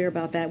very clear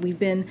about that. We've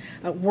been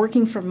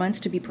working for months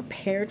to be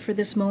prepared for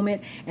this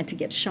moment and to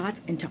get shots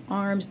into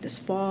arms this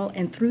fall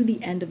and through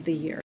the end of the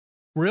year.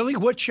 Really?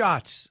 What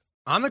shots?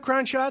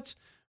 Omicron shots?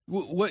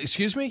 What?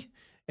 Excuse me?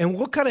 And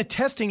what kind of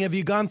testing have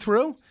you gone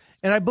through?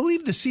 And I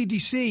believe the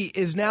CDC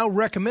is now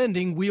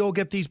recommending we all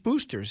get these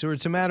boosters, or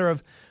it's a matter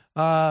of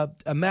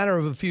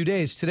a few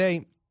days.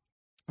 Today,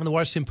 on the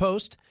Washington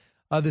Post,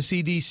 the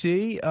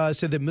CDC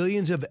said that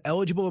millions of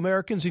eligible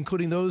Americans,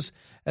 including those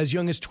as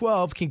young as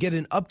 12, can get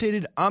an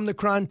updated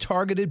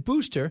Omicron-targeted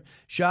booster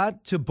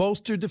shot to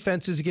bolster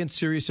defenses against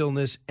serious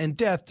illness and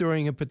death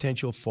during a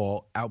potential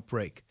fall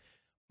outbreak.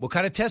 What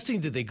kind of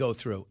testing did they go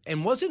through?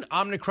 And wasn't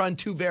Omicron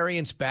 2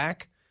 variants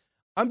back?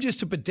 I'm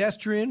just a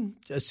pedestrian,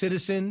 a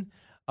citizen,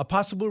 a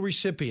possible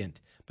recipient.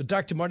 But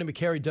Dr. Marty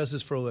Makary does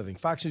this for a living.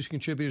 Fox News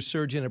contributor,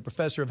 surgeon, and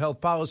professor of health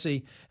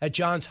policy at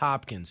Johns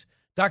Hopkins.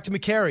 Dr.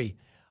 Makary,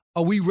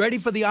 are we ready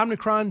for the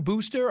Omicron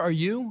booster? Are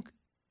you?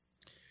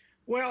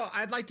 Well,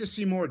 I'd like to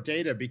see more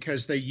data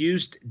because they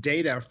used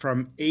data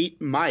from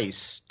 8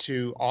 mice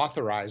to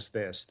authorize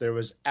this. There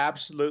was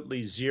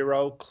absolutely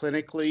zero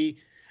clinically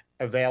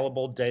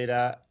available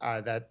data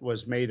that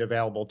was made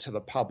available to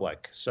the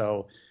public.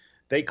 So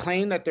they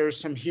claim that there's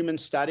some human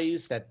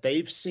studies that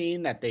they've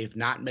seen that they've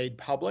not made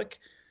public.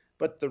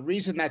 But the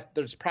reason that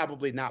there's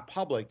probably not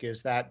public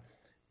is that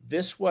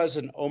this was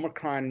an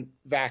Omicron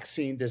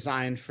vaccine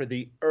designed for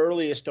the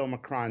earliest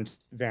Omicron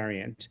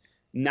variant,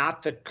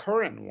 not the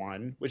current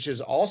one, which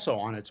is also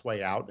on its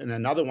way out, and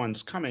another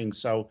one's coming.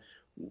 So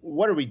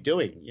what are we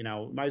doing? You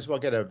know, might as well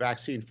get a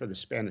vaccine for the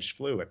Spanish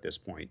flu at this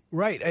point.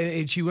 Right.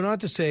 And she went on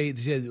to say,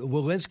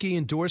 Walensky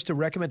endorsed a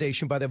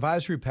recommendation by the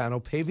advisory panel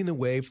paving the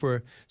way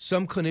for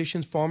some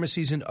clinicians,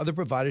 pharmacies, and other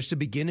providers to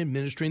begin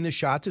administering the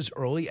shots as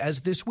early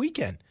as this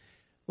weekend.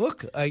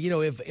 Look,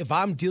 if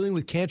I'm dealing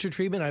with cancer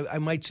treatment, I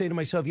might say to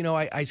myself,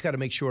 I just got to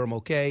make sure I'm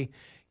okay.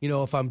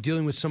 If I'm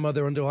dealing with some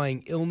other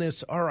underlying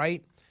illness, all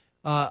right,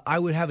 I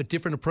would have a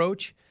different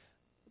approach.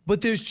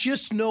 But there's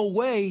just no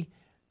way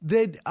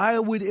that I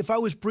would, if I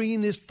was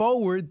bringing this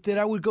forward, that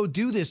I would go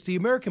do this. The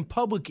American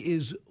public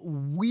is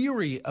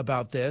weary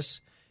about this,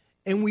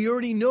 and we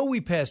already know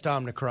we passed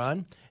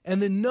Omicron,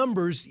 and the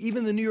numbers,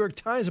 even the New York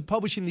Times are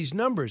publishing these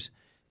numbers.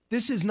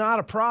 This is not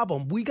a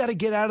problem. We got to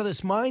get out of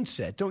this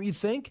mindset, don't you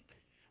think?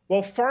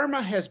 Well,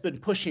 pharma has been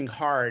pushing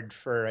hard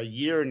for a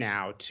year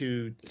now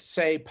to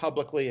say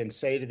publicly and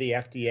say to the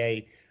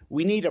FDA,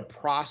 we need a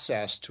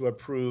process to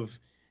approve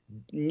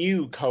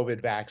new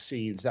COVID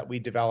vaccines that we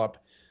develop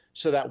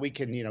so that we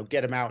can,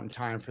 get them out in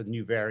time for the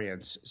new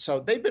variants.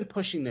 So they've been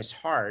pushing this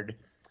hard.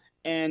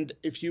 And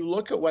if you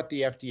look at what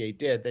the FDA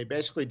did, they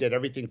basically did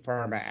everything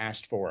pharma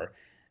asked for.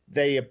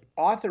 They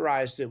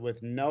authorized it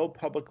with no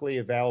publicly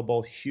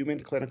available human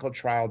clinical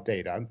trial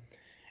data.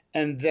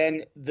 And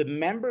then the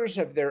members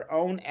of their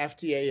own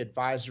FDA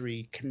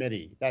advisory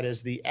committee, that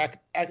is the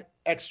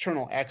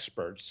external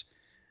experts,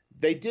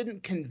 they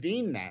didn't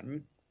convene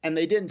them and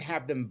they didn't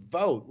have them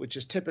vote, which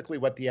is typically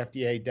what the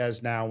FDA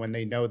does now when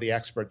they know the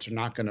experts are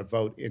not going to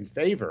vote in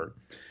favor.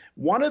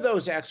 One of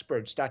those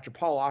experts, Dr.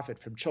 Paul Offit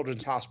from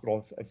Children's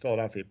Hospital of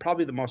Philadelphia,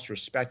 probably the most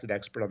respected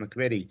expert on the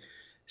committee,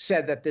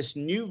 said that this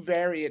new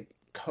variant,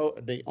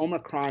 the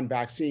Omicron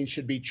vaccine,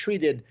 should be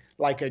treated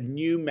like a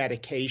new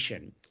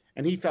medication.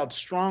 And he felt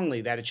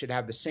strongly that it should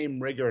have the same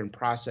rigor and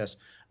process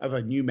of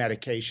a new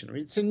medication. I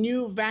mean, it's a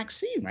new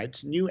vaccine, right?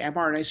 It's a new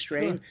mRNA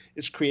strain. Sure.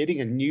 It's creating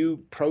a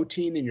new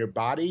protein in your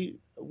body.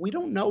 We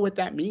don't know what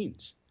that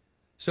means.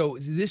 So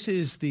this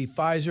is the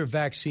Pfizer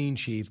vaccine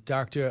chief,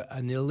 Dr.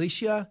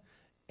 Anilisha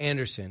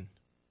Anderson.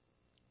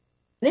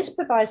 This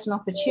provides an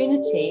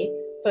opportunity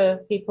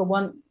for people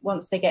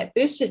once they get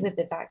boosted with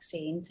the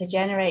vaccine to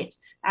generate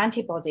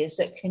antibodies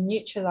that can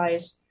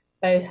neutralize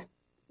both,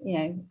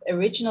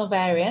 original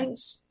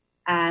variants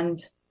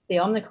and the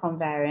Omicron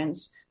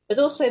variants, but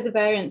also the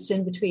variants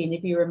in between.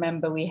 If you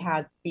remember, we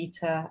had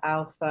Beta,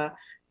 Alpha,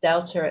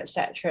 Delta,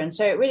 etc. And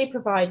so it really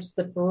provides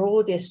the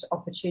broadest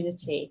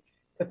opportunity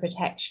for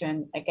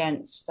protection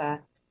against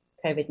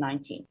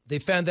COVID-19. They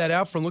found that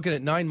out from looking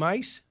at 9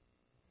 mice?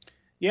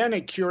 Yeah, and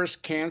it cures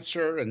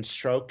cancer and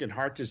stroke and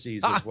heart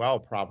disease as well,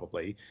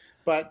 probably.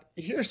 But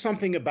here's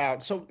something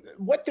so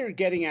what they're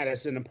getting at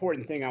is an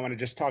important thing I want to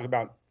just talk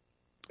about.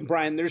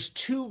 Brian, there's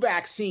 2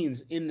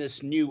 vaccines in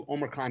this new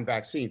Omicron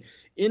vaccine.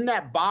 In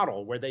that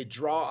bottle where they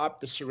draw up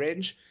the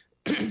syringe,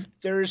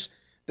 there's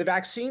the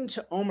vaccine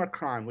to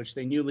Omicron, which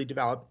they newly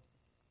developed.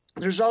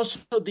 There's also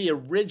the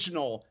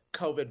original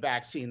COVID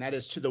vaccine, that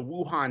is to the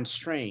Wuhan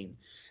strain.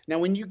 Now,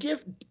 when you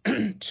give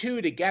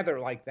 2 together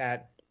like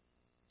that,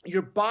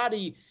 your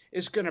body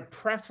is going to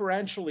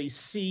preferentially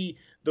see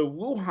the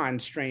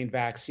Wuhan strain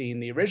vaccine,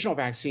 the original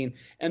vaccine,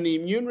 and the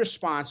immune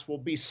response will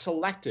be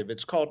selective.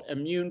 It's called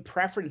immune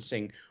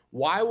preferencing.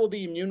 Why will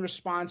the immune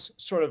response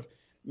sort of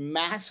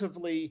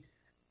massively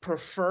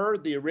prefer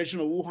the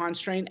original Wuhan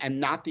strain and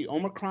not the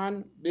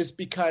Omicron? Is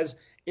because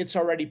it's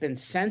already been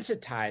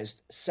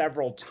sensitized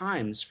several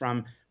times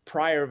from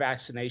prior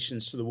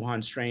vaccinations to the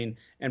Wuhan strain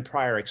and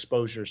prior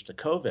exposures to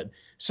COVID.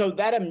 So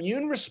that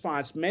immune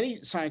response, many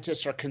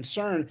scientists are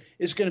concerned,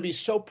 is going to be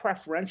so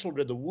preferential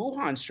to the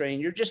Wuhan strain.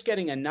 You're just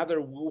getting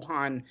another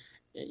Wuhan,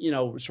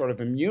 sort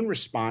of immune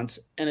response,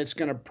 and it's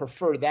going to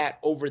prefer that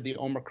over the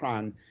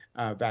Omicron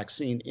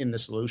vaccine in the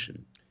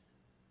solution.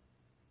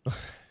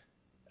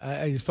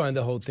 I just find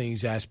the whole thing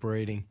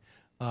exasperating.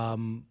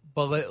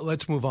 But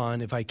let's move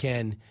on, if I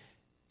can.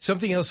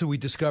 Something else that we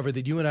discovered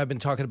that you and I have been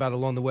talking about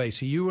along the way.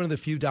 So you're one of the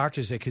few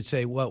doctors that could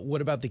say, well,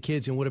 what about the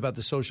kids and what about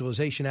the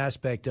socialization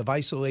aspect of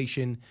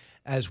isolation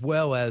as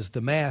well as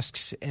the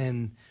masks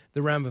and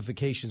the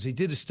ramifications? They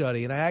did a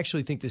study, and I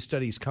actually think this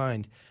study is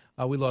kind.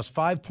 We lost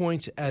 5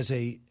 points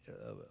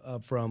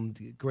from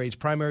grades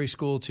primary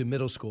school to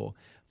middle school,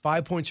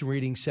 5 points in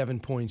reading,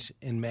 7 points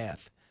in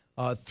math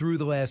through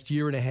the last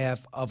year and a half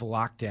of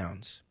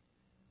lockdowns.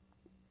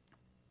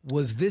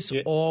 Was this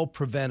all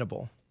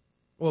preventable?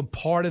 Or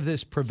part of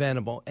this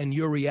preventable, and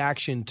your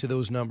reaction to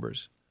those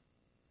numbers?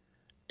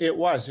 It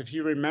was. If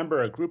you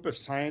remember, a group of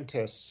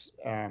scientists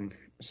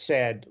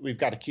said we've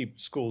got to keep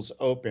schools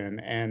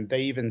open, and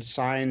they even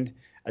signed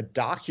a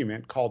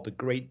document called the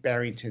Great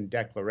Barrington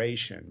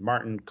Declaration.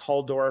 Martin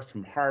Kulldorff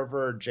from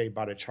Harvard, Jay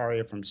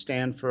Bhattacharya from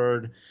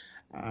Stanford,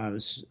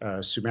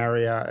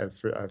 Sumaria,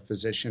 a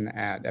physician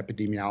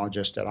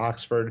epidemiologist at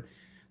Oxford.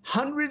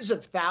 Hundreds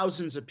of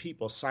thousands of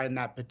people signed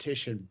that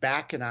petition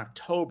back in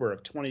October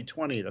of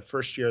 2020, the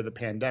first year of the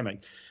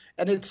pandemic.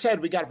 And it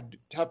said we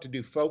have to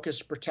do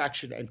focused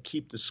protection and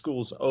keep the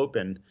schools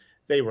open.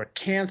 They were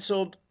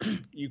canceled.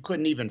 You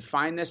couldn't even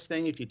find this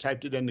thing if you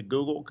typed it into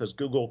Google because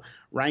Google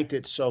ranked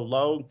it so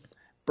low.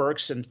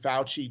 Birx and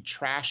Fauci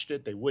trashed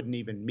it. They wouldn't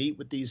even meet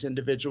with these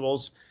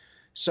individuals.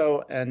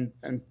 So, and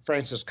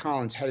Francis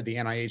Collins, head of the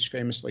NIH,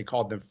 famously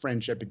called them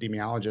fringe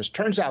epidemiologists.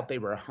 Turns out they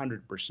were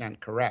 100%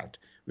 correct.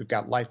 We've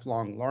got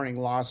lifelong learning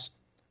loss.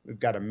 We've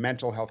got a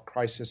mental health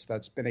crisis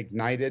that's been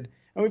ignited.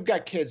 And we've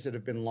got kids that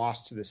have been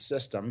lost to the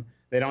system.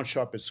 They don't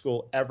show up at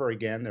school ever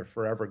again. They're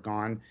forever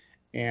gone.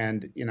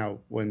 And,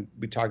 when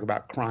we talk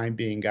about crime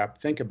being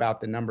up, think about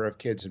the number of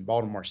kids in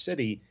Baltimore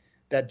City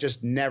that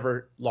just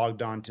never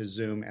logged on to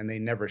Zoom, and they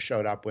never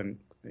showed up when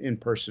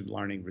in-person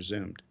learning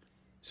resumed.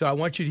 So I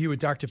want you to hear what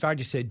Dr.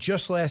 Fauci said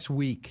just last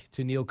week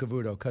to Neil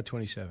Cavuto, Cut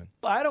 27.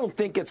 I don't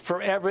think it's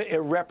forever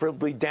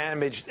irreparably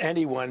damaged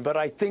anyone, but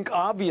I think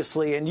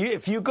obviously, and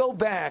if you go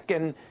back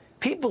and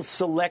people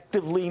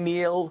selectively,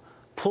 Neil,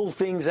 pull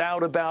things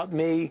out about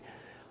me,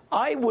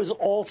 I was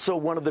also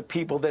one of the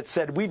people that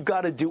said we've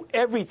got to do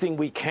everything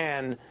we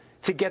can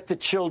to get the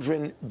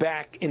children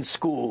back in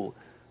school.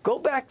 Go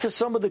back to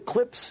some of the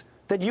clips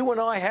that you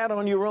and I had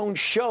on your own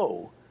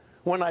show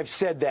when I've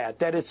said that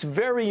it's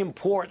very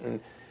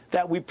important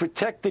that we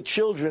protect the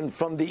children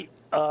from the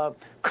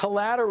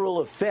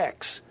collateral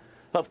effects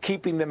of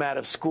keeping them out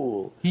of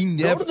school.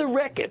 Go to the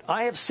record.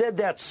 I have said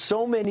that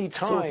so many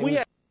times.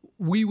 So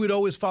we would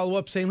always follow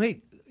up saying,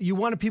 hey, you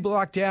want people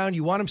locked down,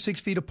 you want them 6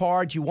 feet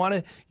apart, you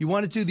want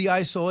to do the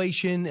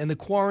isolation and the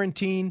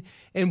quarantine,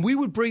 and we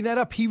would bring that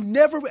up. He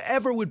never,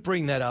 ever would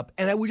bring that up,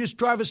 and it would just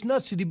drive us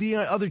nuts. He'd be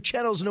on other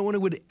channels, and no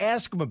one would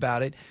ask him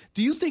about it.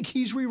 Do you think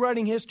he's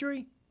rewriting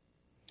history?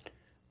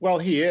 Well,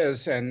 he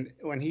is, and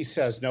when he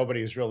says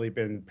nobody's really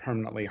been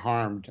permanently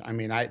harmed, I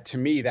mean, to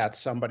me, that's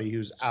somebody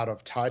who's out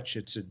of touch.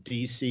 It's a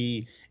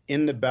D.C.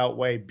 in the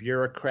Beltway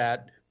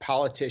bureaucrat,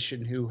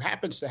 politician who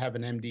happens to have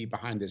an MD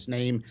behind his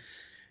name.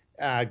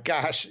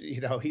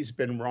 He's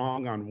been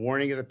wrong on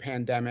warning of the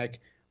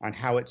pandemic, on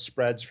how it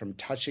spreads from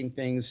touching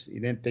things. He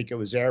didn't think it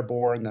was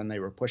airborne. Then they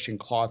were pushing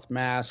cloth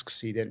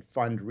masks. He didn't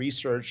fund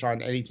research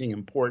on anything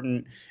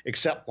important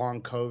except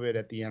long COVID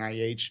at the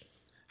NIH.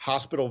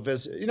 Hospital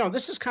visit.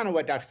 This is kind of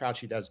what Dr.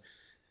 Fauci does.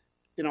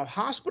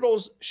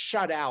 Hospitals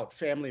shut out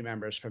family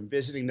members from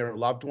visiting their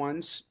loved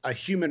ones,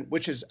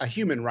 which is a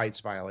human rights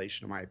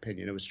violation, in my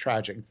opinion. It was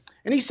tragic.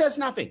 And he says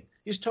nothing.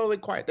 He's totally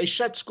quiet. They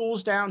shut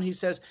schools down. He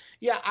says,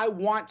 yeah, I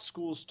want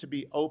schools to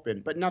be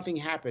open, but nothing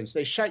happens.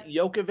 They shut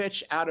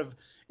Djokovic out of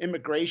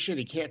immigration.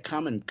 He can't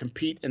come and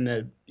compete in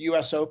the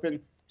U.S.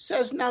 Open.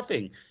 Says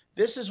nothing.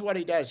 This is what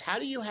he does. How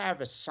do you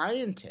have a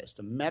scientist,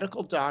 a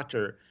medical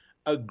doctor,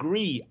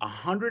 agree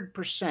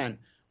 100%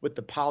 with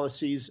the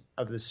policies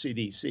of the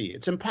CDC?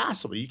 It's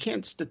impossible. You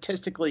can't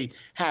statistically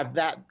have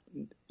that,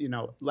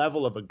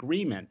 level of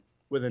agreement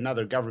with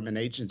another government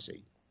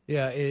agency.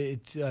 Yeah,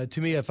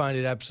 to me, I find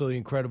it absolutely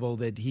incredible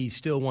that he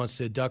still wants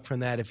to duck from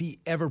that. If he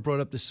ever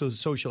brought up the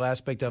social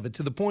aspect of it,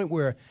 to the point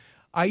where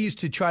I used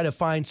to try to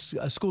find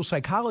a school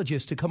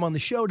psychologist to come on the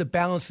show to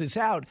balance this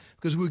out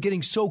because we were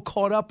getting so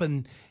caught up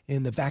in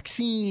the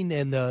vaccine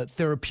and the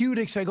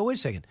therapeutics. I go, wait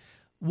a second.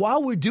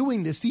 While we're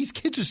doing this, these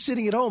kids are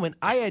sitting at home, and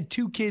I had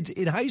 2 kids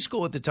in high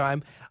school at the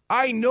time.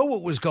 I know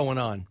what was going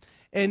on,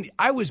 and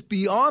I was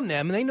beyond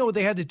them, and they know what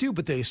they had to do,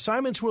 but the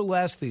assignments were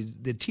less.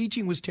 The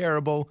teaching was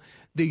terrible.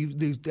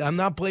 I'm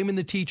not blaming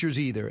the teachers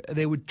either.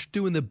 They were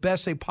doing the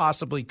best they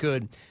possibly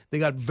could. They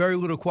got very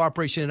little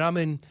cooperation, and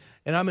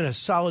I'm in a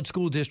solid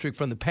school district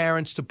from the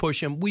parents to push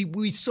them.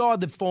 We saw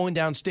them falling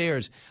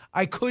downstairs.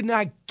 I could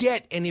not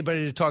get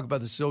anybody to talk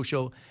about the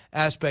social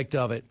aspect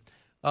of it.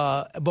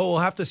 But we'll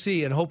have to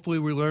see, and hopefully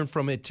we learn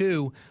from it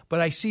too. But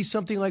I see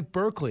something like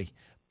Berkeley.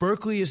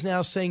 Berkeley is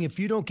now saying if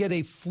you don't get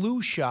a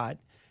flu shot,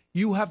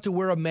 you have to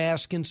wear a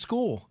mask in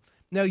school.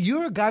 Now,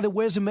 you're a guy that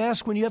wears a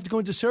mask when you have to go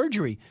into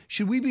surgery.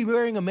 Should we be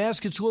wearing a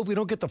mask in school if we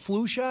don't get the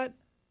flu shot?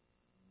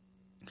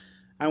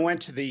 I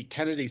went to the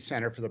Kennedy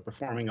Center for the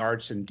Performing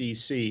Arts in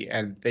D.C.,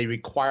 and they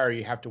require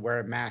you have to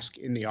wear a mask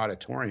in the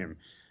auditorium.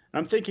 And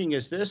I'm thinking,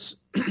 is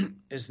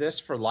this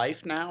for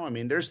life now? I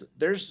mean,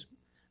 there's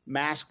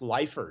mask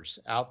lifers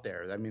out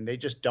there. I mean, they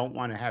just don't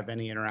want to have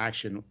any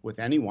interaction with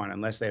anyone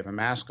unless they have a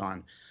mask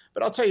on.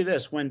 But I'll tell you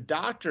this, when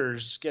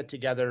doctors get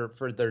together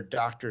for their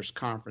doctors'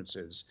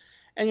 conferences,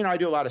 and, I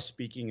do a lot of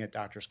speaking at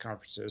doctors'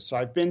 conferences. So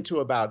I've been to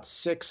about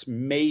 6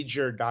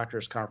 major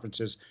doctors'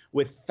 conferences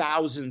with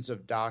thousands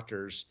of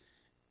doctors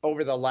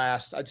over the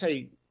last, I'd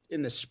say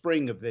in the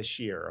spring of this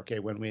year, okay,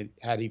 when we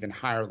had even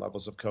higher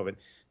levels of COVID.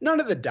 None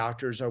of the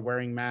doctors are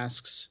wearing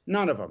masks.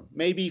 None of them.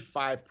 Maybe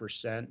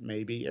 5%,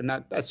 maybe. And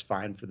that's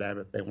fine for them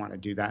if they want to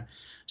do that.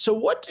 So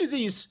what do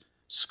these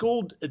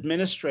school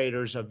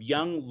administrators of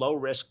young,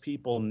 low-risk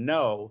people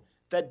know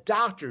that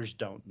doctors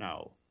don't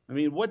know? I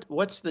mean,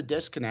 what's the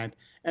disconnect?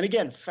 And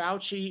again,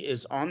 Fauci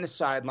is on the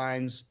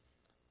sidelines.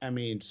 I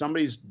mean,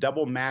 somebody's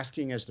double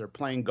masking as they're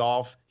playing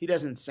golf. He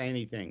doesn't say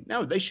anything.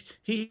 No,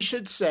 he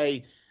should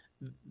say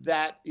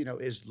that,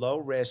 is low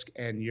risk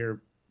and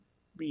you're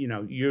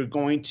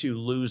going to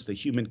lose the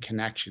human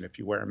connection if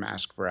you wear a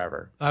mask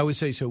forever. I would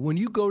say so. When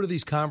you go to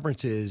these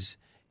conferences,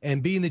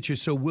 and being that you're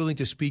so willing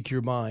to speak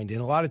your mind,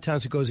 and a lot of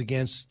times it goes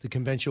against the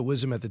conventional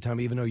wisdom at the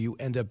time, even though you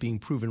end up being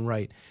proven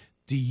right,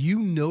 do you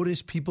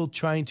notice people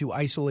trying to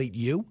isolate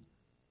you?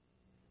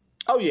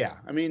 Oh, yeah.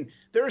 I mean,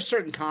 there are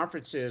certain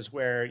conferences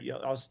where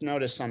I'll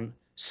notice I'm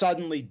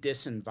suddenly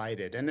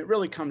disinvited, and it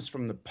really comes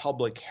from the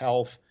public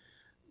health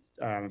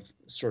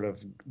sort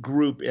of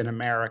group in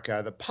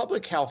America. The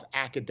public health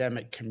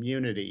academic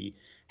community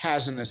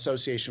has an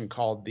association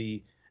called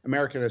the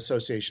American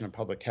Association of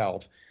Public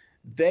Health.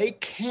 They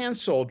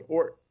canceled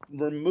or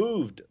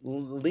removed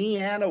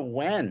Leanna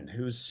Wen,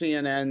 who's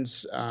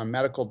CNN's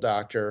medical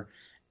doctor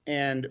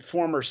and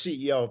former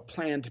CEO of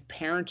Planned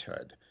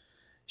Parenthood.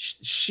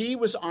 She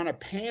was on a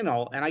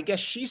panel, and I guess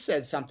she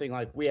said something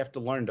like, "We have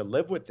to learn to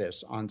live with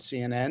this" on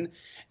CNN,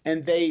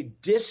 and they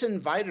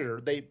disinvited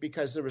her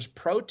because there was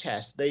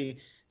protest. They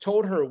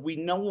told her, "We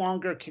no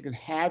longer can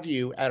have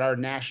you at our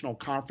national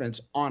conference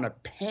on a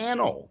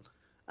panel."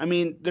 I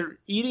mean, they're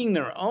eating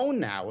their own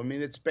now. I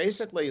mean, it's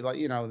basically like,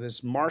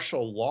 this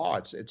martial law.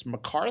 It's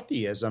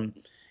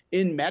McCarthyism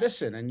in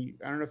medicine. And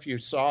I don't know if you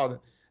saw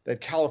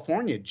that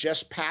California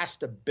just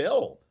passed a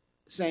bill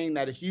saying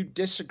that if you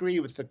disagree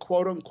with the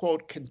quote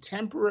unquote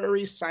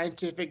contemporary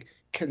scientific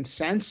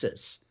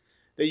consensus,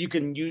 that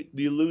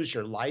you lose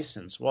your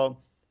license.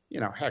 Well,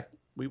 heck,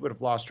 we would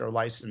have lost our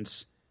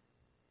license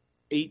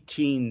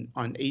 18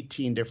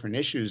 different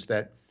issues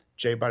that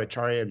Jay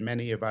Bhattacharya and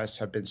many of us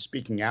have been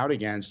speaking out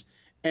against.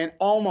 And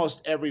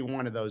almost every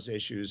one of those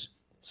issues,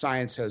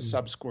 science has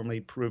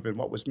subsequently proven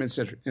what was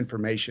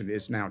misinformation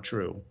is now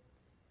true.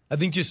 I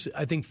think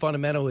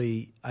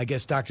fundamentally, I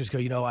guess doctors go,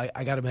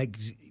 I got to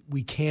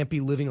we can't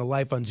be living a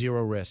life on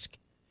zero risk.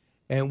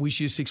 And we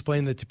should just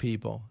explain that to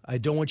people. I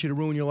don't want you to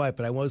ruin your life,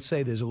 but I want to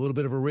say there's a little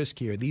bit of a risk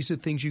here. These are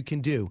things you can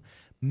do.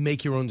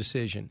 Make your own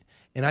decision.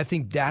 And I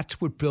think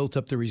that's what built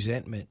up the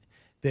resentment,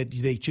 that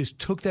they just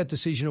took that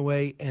decision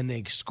away and they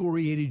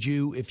excoriated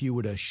you if you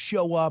were to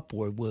show up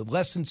or were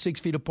less than 6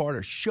 feet apart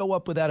or show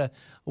up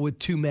with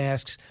 2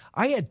 masks.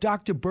 I had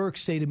Dr. Burke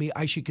say to me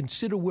I should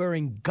consider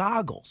wearing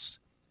goggles.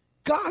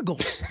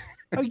 Goggles.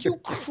 Are you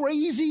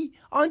crazy?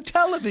 On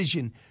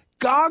television.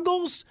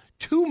 Goggles?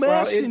 2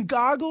 masks and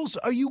goggles?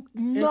 Are you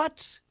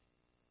nuts?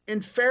 In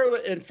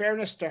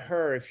fairness to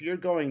her, if you're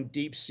going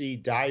deep sea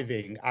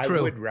diving, I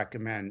would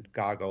recommend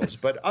goggles.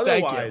 But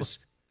otherwise,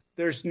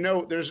 there's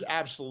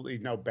absolutely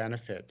no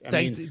benefit.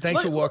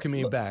 Thanks for walking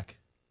me back.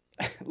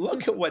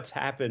 Look at what's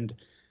happened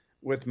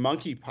with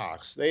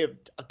monkeypox. They have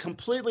a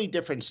completely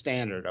different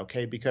standard,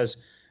 okay? Because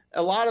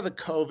a lot of the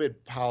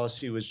COVID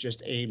policy was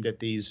just aimed at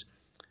these,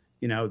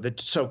 the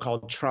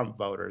so-called Trump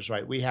voters,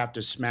 right? We have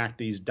to smack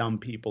these dumb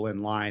people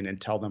in line and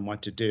tell them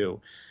what to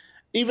do.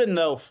 Even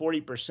though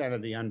 40%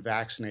 of the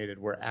unvaccinated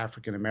were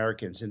African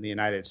Americans in the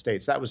United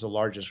States, that was the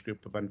largest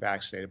group of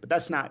unvaccinated. But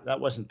that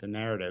wasn't the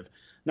narrative.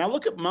 Now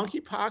look at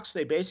monkeypox.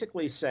 They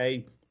basically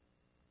say,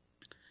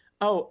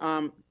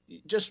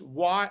 just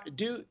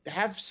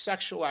have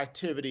sexual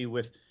activity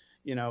with,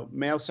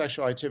 male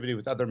sexual activity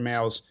with other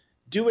males.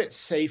 Do it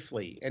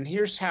safely. And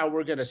here's how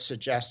we're going to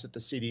suggest at the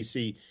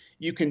CDC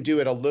you can do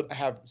it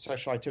have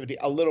sexual activity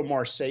a little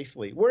more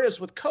safely.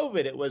 Whereas with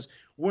COVID, it was,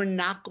 we're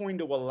not going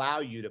to allow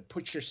you to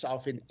put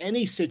yourself in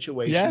any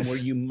situation where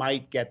you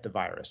might get the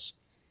virus.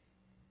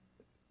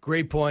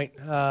 Great point.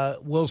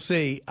 We'll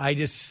see. I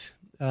just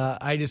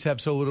have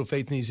so little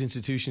faith in these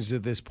institutions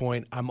at this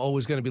point. I'm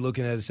always going to be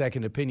looking at a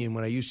second opinion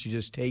when I used to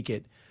just take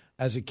it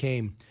as it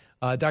came.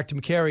 Dr.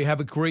 Makary, have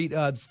a great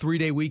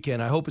 3-day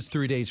weekend. I hope it's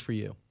 3 days for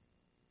you.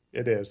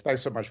 It is.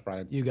 Thanks so much,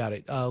 Brian. You got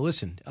it.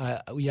 Listen, I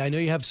know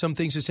you have some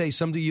things to say.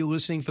 Some of you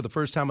listening for the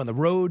first time on the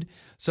road.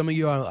 Some of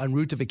you are en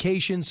route to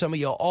vacation. Some of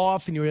you are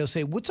off, and you're able to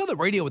say, what's on the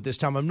radio at this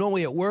time? I'm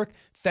normally at work.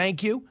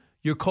 Thank you.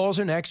 Your calls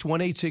are next,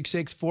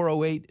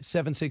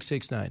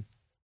 1-866-408-7669.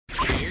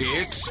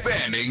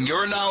 Expanding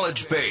your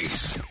knowledge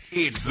base.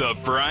 It's the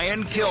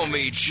Brian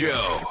Kilmeade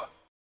Show.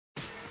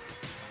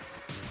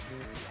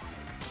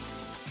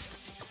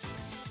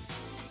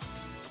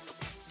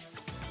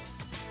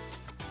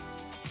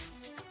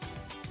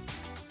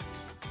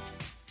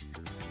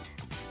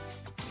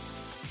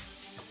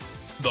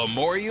 The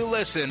more you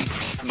listen,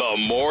 the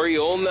more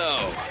you'll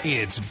know.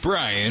 It's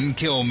Brian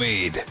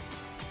Kilmeade.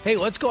 Hey,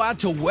 let's go out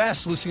to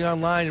Wes listening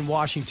online in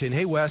Washington.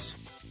 Hey, Wes.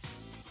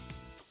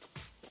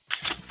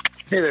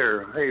 Hey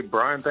there. Hey,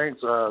 Brian, thanks.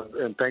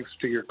 And thanks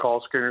to your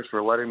call screeners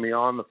for letting me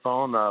on the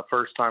phone.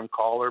 First-time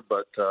caller,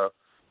 but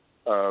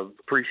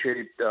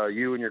appreciate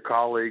you and your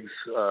colleagues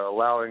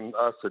allowing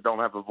us that don't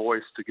have a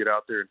voice to get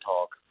out there and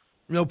talk.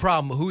 No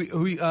problem.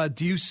 Who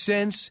do you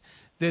sense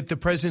that the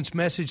president's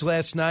message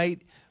last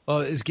night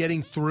is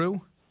getting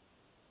through?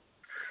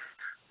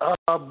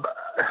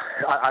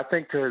 I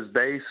think to his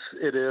base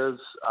it is.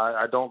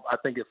 I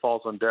think it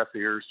falls on deaf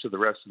ears to the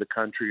rest of the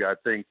country. I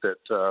think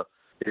that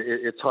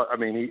it's. I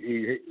mean,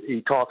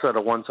 he talks out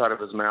of one side of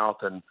his mouth,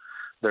 and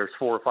there's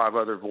 4 or 5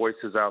 other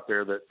voices out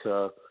there that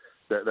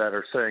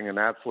are saying an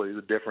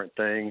absolutely different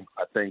thing.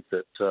 I think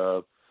that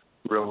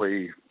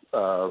really,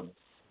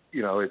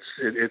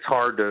 it's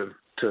hard to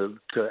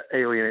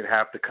alienate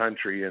half the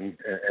country and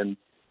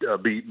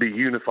be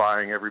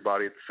unifying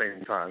everybody at the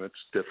same time. It's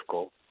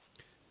difficult.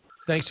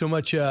 Thanks so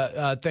much.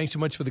 Thanks so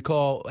much for the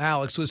call,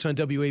 Alex. Listen on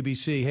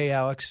WABC. Hey,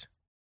 Alex.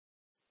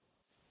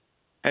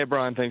 Hey,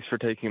 Brian. Thanks for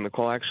taking the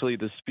call. Actually,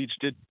 the speech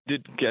did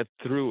get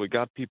through. It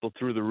got people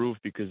through the roof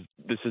because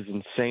this is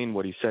insane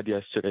what he said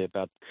yesterday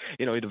about,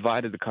 he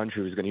divided the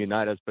country, he was going to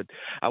unite us. But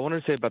I want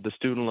to say about the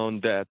student loan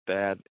debt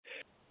that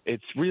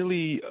it's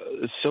really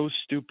so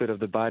stupid of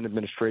the Biden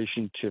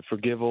administration to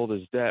forgive all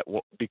this debt,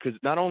 because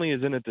not only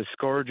isn't it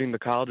discouraging the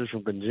colleges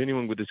from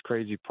continuing with these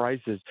crazy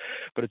prices,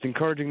 but it's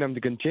encouraging them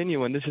to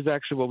continue. And this is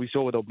actually what we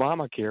saw with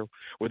Obamacare,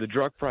 where the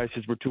drug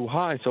prices were too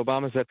high. So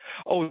Obama said,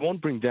 we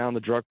won't bring down the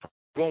drug price.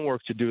 It won't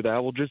work to do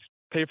that. We'll just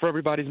pay for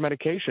everybody's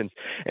medications.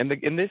 And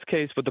in this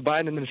case, what the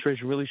Biden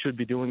administration really should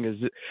be doing is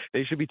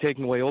they should be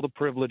taking away all the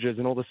privileges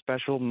and all the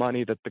special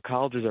money that the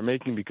colleges are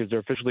making because they're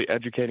officially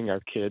educating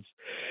our kids.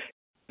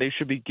 They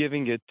should be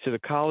giving it to the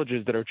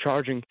colleges that are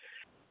charging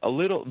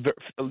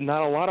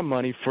not a lot of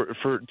money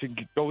to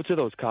go to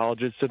those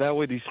colleges, so that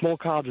way these small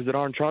colleges that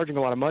aren't charging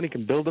a lot of money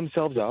can build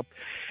themselves up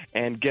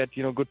and get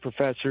good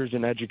professors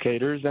and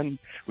educators, and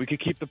we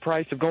could keep the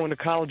price of going to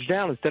college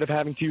down instead of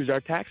having to use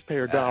our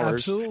taxpayer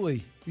dollars.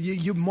 Absolutely,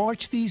 you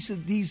march these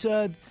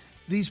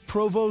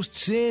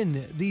provosts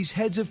in, these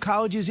heads of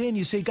colleges in.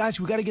 You say, guys,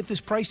 we got to get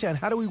this price down.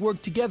 How do we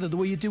work together? The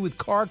way you do with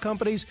car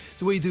companies,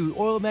 the way you do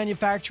oil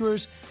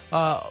manufacturers,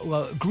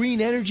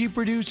 green energy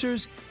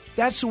producers.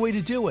 That's the way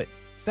to do it.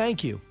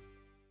 Thank you.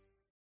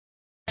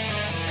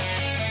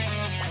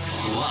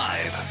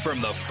 Live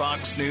from the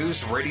Fox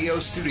News radio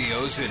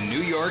studios in New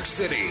York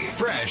City,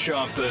 fresh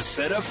off the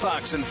set of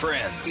Fox and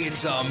Friends,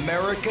 it's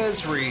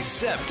America's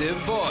receptive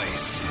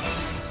voice,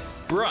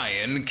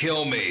 Brian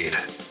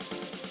Kilmeade.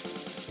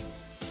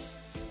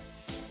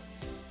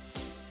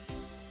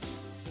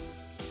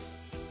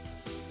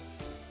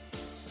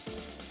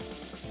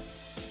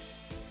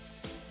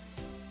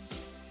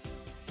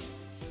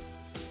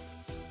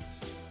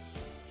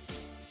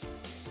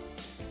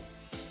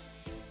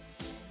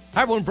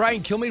 Hi, everyone.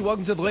 Brian Kilmeade.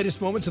 Welcome to the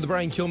latest moments of the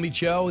Brian Kilmeade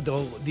Show,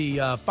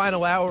 the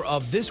final hour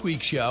of this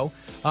week's show.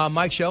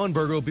 Mike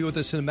Schellenberger will be with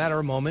us in a matter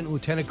of a moment.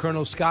 Lieutenant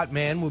Colonel Scott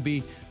Mann will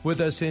be with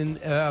us in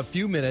a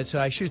few minutes.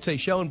 I should say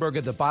Schellenberger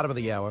at the bottom of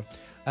the hour.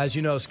 As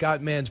you know, Scott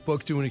Mann's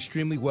book's doing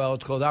extremely well.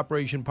 It's called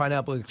Operation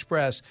Pineapple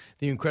Express,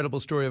 the incredible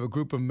story of a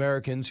group of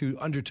Americans who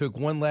undertook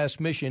one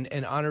last mission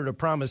and honored a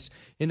promise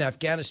in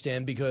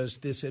Afghanistan because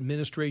this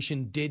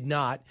administration did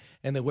not,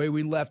 and the way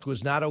we left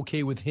was not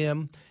okay with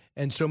him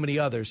and so many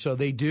others. So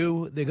they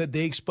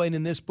explain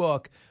in this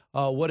book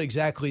what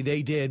exactly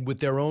they did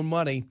with their own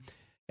money,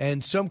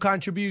 and some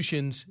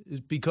contributions is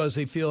because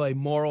they feel a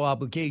moral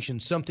obligation,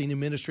 something the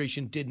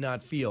administration did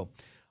not feel.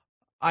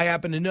 I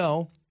happen to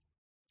know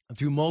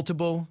through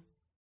multiple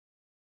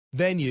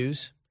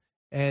venues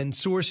and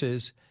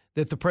sources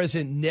that the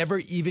president never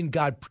even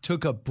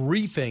took a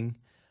briefing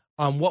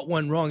on what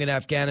went wrong in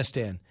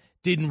Afghanistan.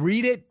 Didn't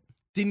read it,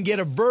 didn't get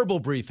a verbal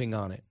briefing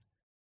on it.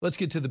 Let's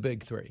get to the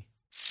big three.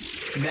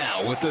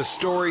 Now, with the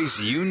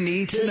stories you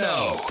need to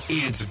know,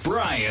 it's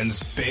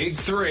Brian's Big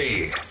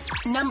Three.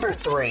 Number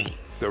 3.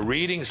 The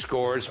reading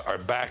scores are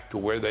back to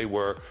where they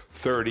were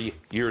 30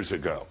 years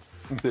ago.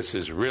 This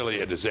is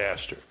really a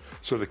disaster.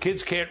 So the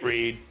kids can't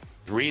read.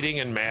 Reading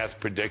and math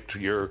predict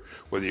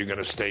whether you're going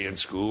to stay in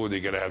school, whether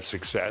you're going to have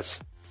success.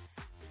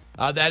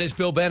 That is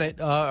Bill Bennett,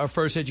 our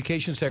first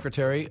education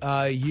secretary.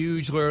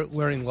 Huge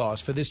learning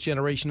loss for this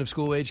generation of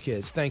school-age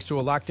kids. Thanks to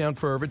a lockdown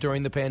fervor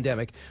during the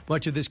pandemic,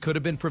 much of this could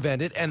have been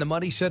prevented, and the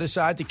money set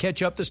aside to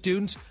catch up the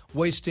students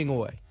wasting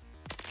away.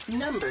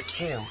 Number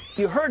 2.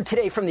 You heard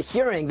today from the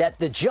hearing that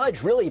the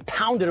judge really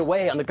pounded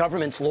away on the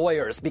government's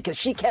lawyers because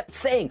she kept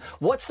saying,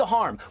 what's the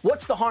harm?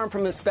 What's the harm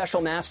from a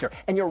special master?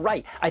 And you're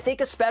right. I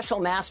think a special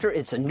master,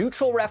 it's a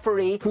neutral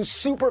referee who's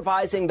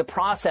supervising the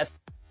process.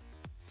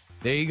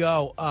 There you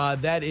go.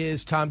 That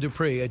is Tom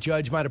Dupree. A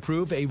judge might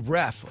approve a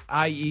ref,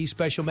 i.e.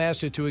 special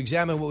master, to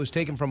examine what was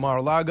taken from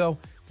Mar-a-Lago.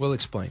 We'll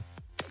explain.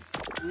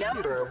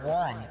 Number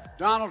 1.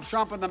 Donald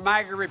Trump and the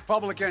MAGA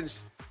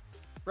Republicans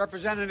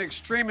represent an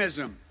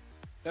extremism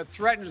that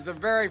threatens the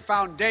very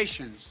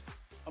foundations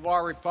of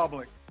our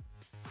republic.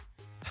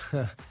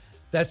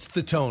 That's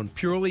the tone.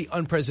 Purely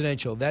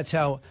unpresidential. That's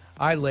how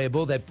I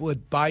label that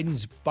with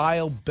Biden's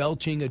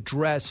bile-belching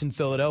address in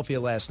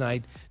Philadelphia last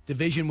night.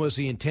 Division was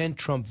the intent.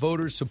 Trump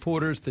voters,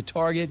 supporters, the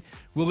target.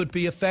 Will it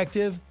be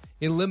effective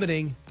in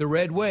limiting the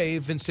red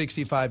wave in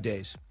 65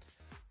 days?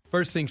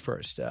 First things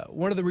first.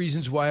 One of the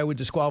reasons why I would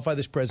disqualify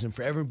this president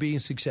for ever being a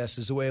success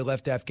is the way he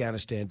left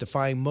Afghanistan,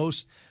 defying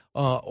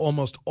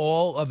almost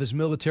all of his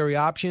military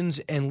options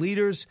and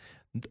leaders.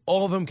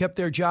 All of them kept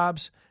their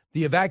jobs.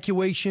 The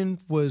evacuation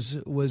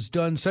was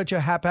done such a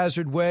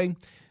haphazard way.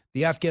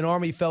 The Afghan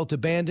army felt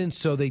abandoned,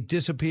 so they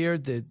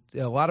disappeared.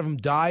 A lot of them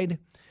died.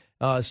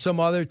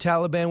 Some other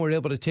Taliban were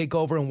able to take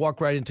over and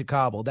walk right into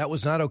Kabul. That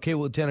was not okay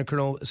with Lieutenant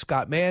Colonel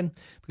Scott Mann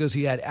because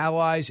he had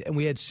allies and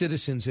we had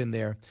citizens in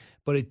there.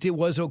 But it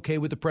was okay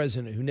with the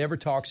president, who never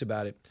talks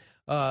about it.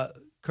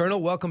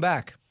 Colonel, welcome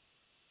back.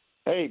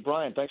 Hey,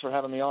 Brian, thanks for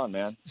having me on,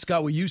 man.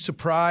 Scott, were you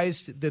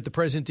surprised that the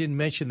president didn't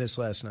mention this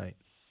last night?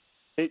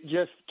 It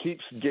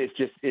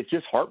it's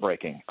just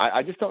heartbreaking.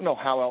 I just don't know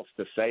how else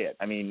to say it.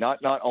 I mean, not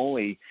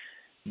only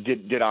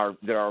did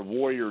our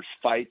warriors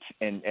fight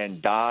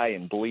and die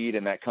and bleed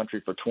in that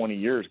country for 20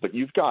 years, but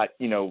you've got,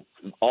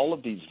 all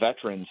of these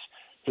veterans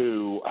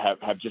who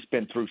have just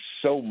been through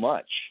so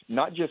much,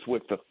 not just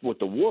with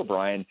the war,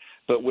 Brian,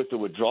 but with the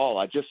withdrawal.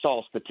 I just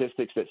saw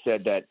statistics that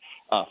said that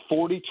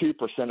 42%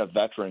 of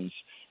veterans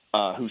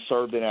who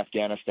served in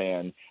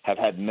Afghanistan have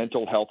had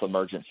mental health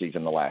emergencies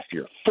in the last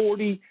year.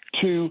 42%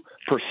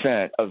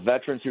 of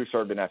veterans who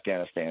served in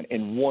Afghanistan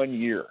in 1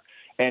 year.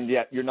 And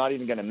yet you're not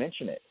even going to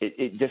mention it.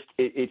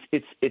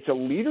 It's a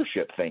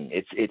leadership thing.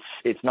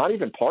 It's not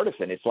even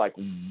partisan. It's like,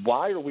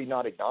 why are we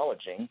not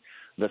acknowledging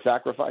the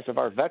sacrifice of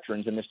our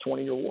veterans in this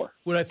 20-year war?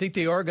 Well, I think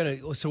they are going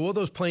to. So all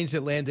those planes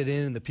that landed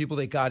in and the people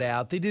that got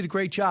out, they did a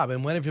great job.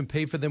 And one of them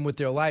paid for them with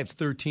their lives,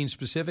 13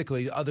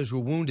 specifically. Others were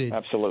wounded.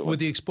 Absolutely. With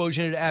the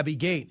explosion at Abbey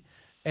Gate.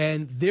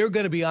 And they're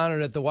going to be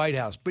honored at the White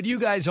House. But you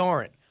guys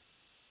aren't.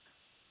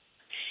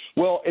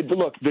 Well,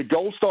 look, the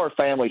Gold Star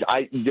families,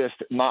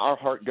 our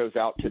heart goes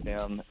out to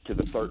them, to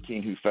the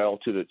 13 who fell,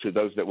 to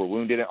those that were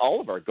wounded, and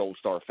all of our Gold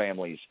Star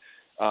families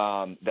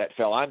that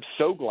fell. I'm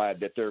so glad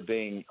that they're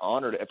being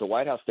honored at the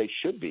White House. They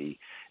should be.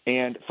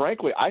 And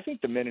frankly, I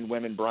think the men and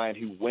women, Brian,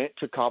 who went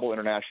to Kabul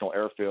International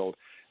Airfield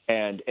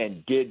and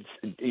did,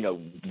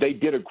 they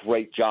did a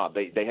great job.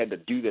 They had to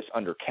do this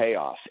under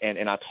chaos,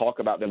 and I talk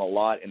about them a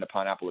lot in the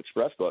Pineapple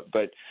Express book.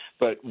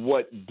 But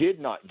what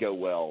did not go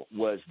well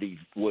was the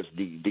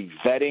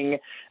vetting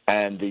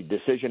and the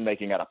decision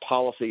making at a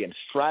policy and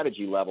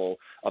strategy level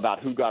about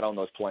who got on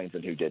those planes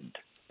and who didn't.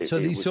 So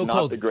it these was so-called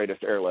not the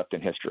greatest airlift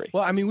in history.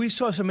 Well, I mean, we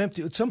saw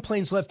some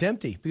planes left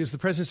empty because the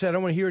president said, "I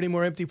don't want to hear any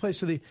more empty planes."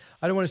 So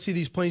I don't want to see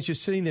these planes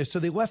just sitting there. So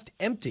they left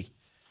empty.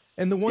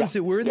 And the ones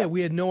that were in there,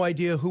 we had no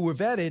idea who were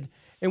vetted,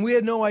 and we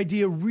had no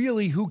idea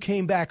really who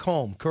came back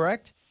home,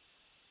 correct?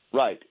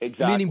 Right,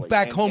 exactly. Meaning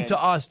back home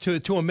to us,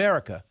 to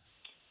America.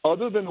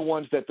 Other than the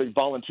ones that the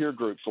volunteer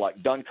groups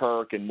like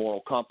Dunkirk and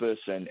Moral Compass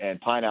and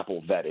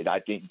Pineapple vetted, I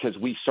think, because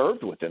we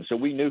served with them. So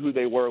we knew who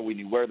they were, we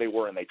knew where they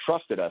were, and they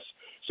trusted us.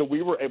 So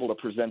we were able to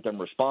present them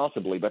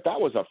responsibly. But that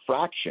was a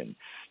fraction,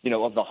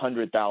 of the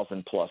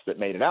 100,000 plus that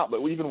made it out.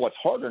 But even what's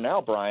harder now,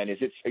 Brian, is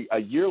it's a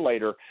year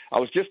later. I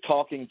was just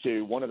talking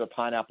to one of the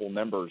Pineapple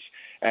members,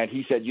 and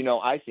he said,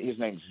 his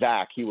name's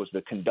Zach. He was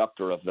the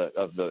conductor of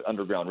the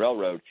Underground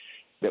Railroad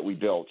that we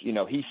built.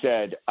 He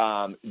said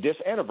this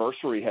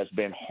anniversary has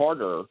been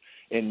harder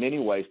in many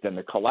ways than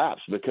the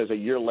collapse because a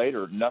year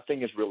later, nothing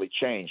has really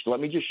changed.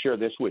 Let me just share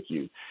this with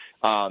you.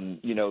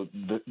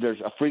 There's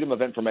a Freedom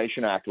of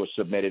Information Act was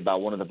submitted by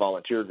one of the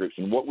volunteer groups,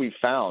 and what we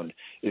found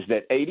is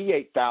that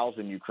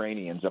 88,000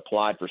 Ukrainians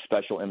applied for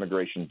special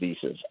immigration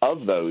visas.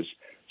 Of those,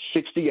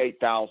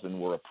 68,000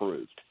 were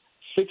approved.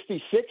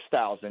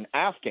 66,000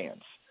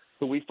 Afghans,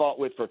 who we fought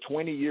with for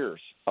 20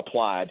 years,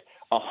 applied.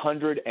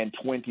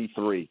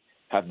 123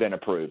 have been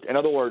approved. In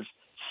other words,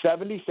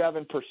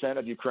 77%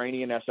 of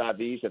Ukrainian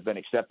SIVs have been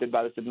accepted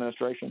by this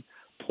administration.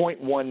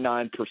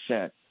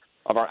 0.19%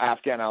 of our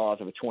Afghan allies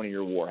of a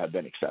 20-year war have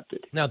been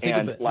accepted. Now think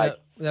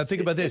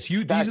about this.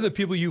 These are the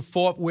people you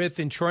fought with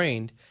and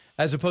trained,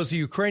 as opposed to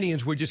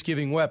Ukrainians were just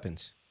giving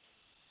weapons.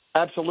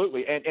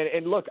 Absolutely.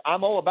 And look,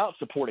 I'm all about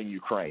supporting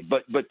Ukraine,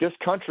 but this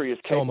country is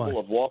capable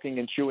of walking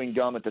and chewing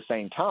gum at the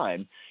same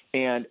time.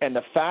 And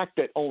the fact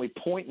that only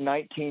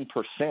 0.19%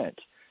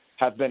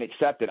 have been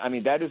accepted, I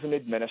mean, that is an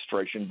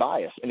administration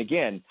bias. And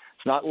again,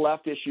 it's not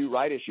left issue,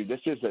 right issue.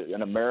 This is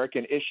an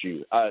American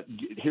issue.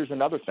 Here's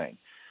another thing.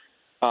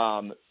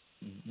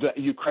 The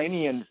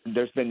Ukrainians,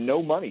 there's been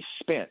no money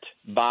spent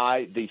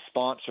by the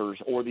sponsors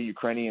or the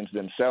Ukrainians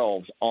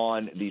themselves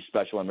on these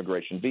special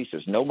immigration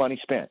visas. No money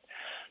spent.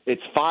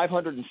 It's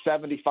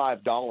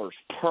 $575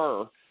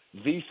 per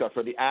visa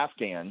for the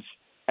Afghans,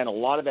 and a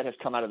lot of that has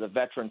come out of the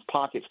veterans'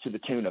 pockets to the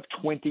tune of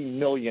 $20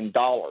 million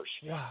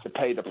to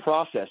pay the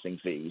processing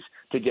fees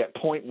to get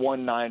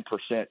 0.19%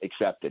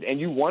 accepted. And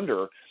you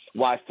wonder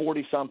why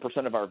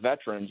 40-some% of our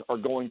veterans are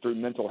going through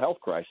mental health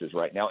crisis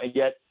right now, and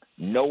yet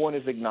no one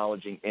is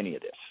acknowledging any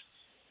of this.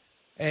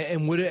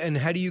 And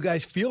how do you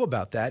guys feel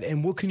about that?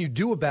 And what can you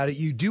do about it?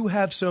 You do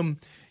have some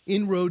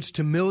inroads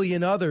to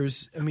million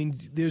others. I mean,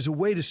 there's a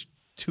way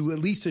to at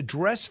least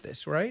address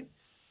this, right?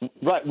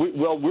 Right.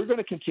 We're going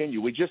to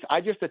continue.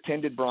 I just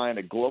attended, Brian,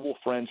 a Global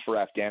Friends for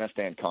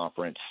Afghanistan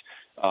conference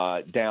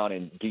down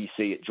in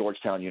D.C. at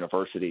Georgetown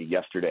University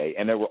yesterday,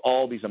 and there were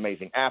all these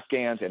amazing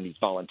Afghans and these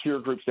volunteer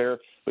groups there.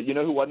 But you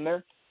know who wasn't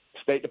there?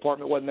 State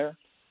Department wasn't there.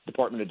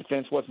 Department of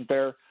Defense wasn't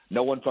there.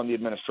 No one from the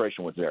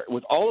administration was there.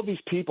 With all of these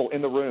people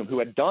in the room who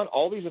had done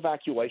all these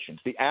evacuations,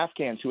 the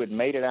Afghans who had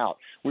made it out,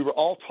 we were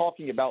all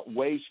talking about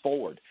ways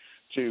forward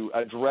to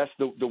address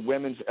the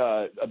women's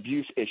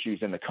abuse issues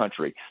in the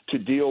country, to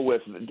deal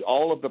with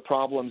all of the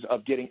problems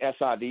of getting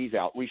SIVs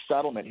out,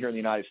 resettlement here in the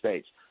United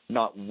States.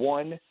 Not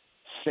one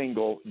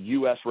single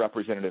U.S.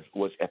 representative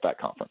was at that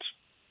conference.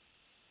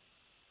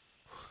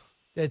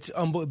 That's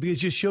unbelievable. It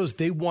just shows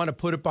they want to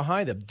put it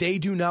behind them. They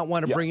do not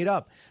want to bring it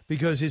up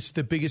because it's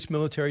the biggest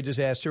military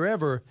disaster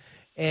ever.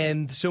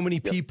 And so many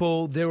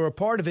people that were a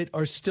part of it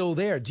are still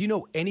there. Do you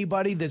know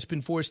anybody that's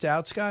been forced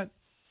out, Scott?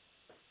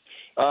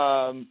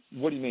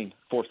 What do you mean,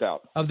 forced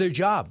out? Of their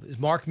job. Is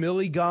Mark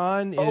Milley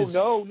gone? No.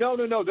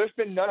 There's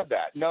been none of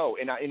that. No,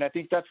 and I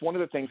think that's one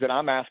of the things that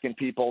I'm asking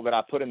people that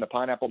I put in the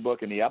Pineapple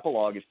book and the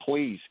epilogue is,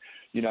 please,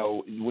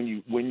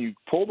 when you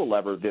pull the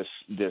lever this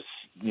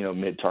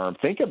midterm,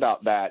 think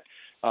about that.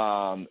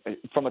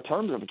 From a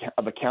terms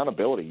of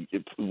accountability,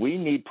 we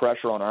need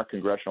pressure on our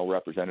congressional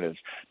representatives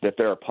that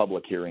there are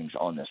public hearings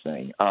on this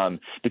thing.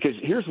 Because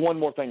here's one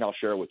more thing I'll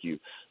share with you.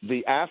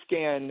 Many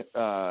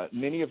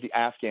of the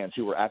Afghans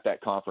who were at that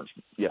conference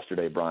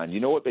yesterday, Brian, you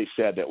know what they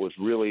said that was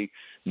really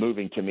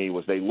moving to me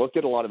was they looked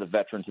at a lot of the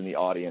veterans in the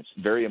audience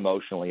very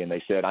emotionally, and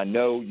they said, I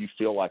know you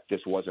feel like this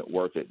wasn't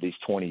worth it, these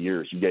 20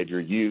 years. You gave your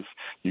youth,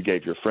 you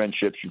gave your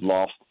friendships, you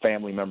lost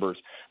family members.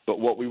 But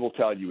what we will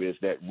tell you is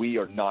that we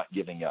are not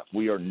giving up.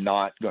 We are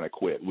not going to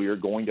quit. We are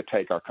going to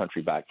take our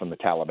country back from the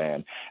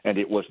Taliban. And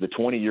it was the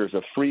 20 years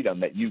of freedom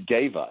that you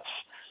gave us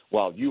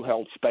while you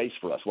held space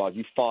for us, while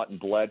you fought and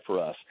bled for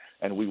us,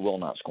 and we will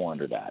not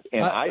squander that.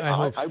 And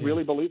I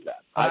really believe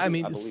that. I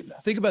believe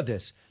that. Think about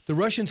this. The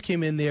Russians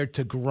came in there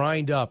to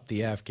grind up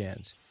the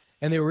Afghans,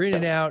 and they were in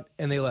and out,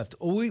 and they left.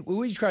 What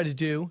we tried to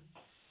do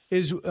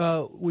is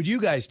what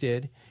you guys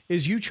did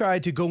is you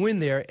tried to go in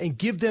there and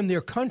give them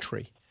their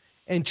country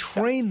and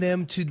train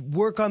them to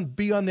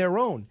be on their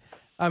own.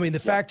 I mean, the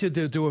fact that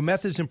there were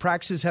methods and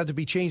practices had to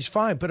be changed,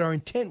 fine, but our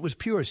intent was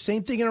pure.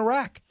 Same thing in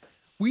Iraq.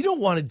 We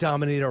don't want to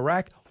dominate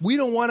Iraq. We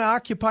don't want to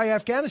occupy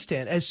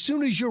Afghanistan. As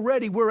soon as you're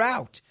ready, we're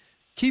out.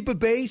 Keep a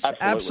base?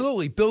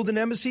 Absolutely. Build an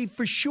embassy?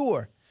 For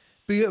sure.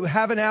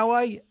 Have an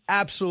ally?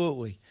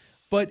 Absolutely.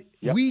 But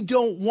we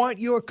don't want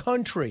your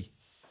country.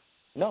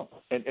 No,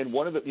 and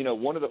one of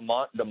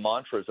the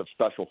mantras of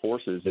Special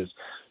Forces is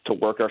to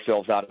work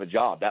ourselves out of a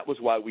job. That was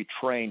why we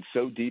trained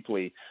so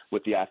deeply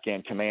with the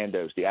Afghan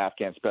commandos, the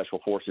Afghan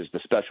Special Forces, the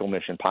special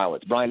mission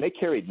pilots. Brian, they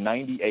carried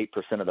 98%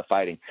 of the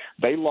fighting.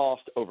 They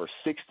lost over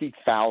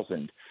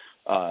 60,000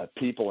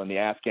 people in the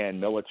Afghan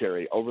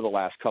military over the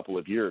last couple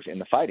of years in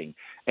the fighting.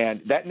 And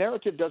that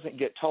narrative doesn't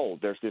get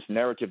told. There's this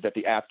narrative that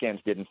the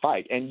Afghans didn't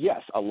fight. And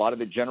yes, a lot of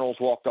the generals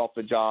walked off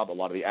the job. A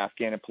lot of the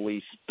Afghan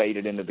police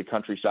faded into the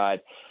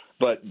countryside.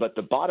 But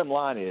the bottom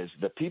line is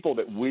the people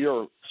that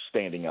we're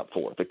standing up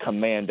for, the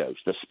commandos,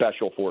 the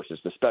special forces,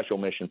 the special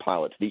mission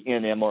pilots, the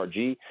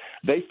NMRG,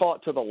 they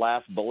fought to the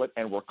last bullet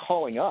and were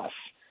calling us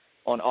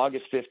on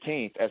August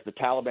 15th as the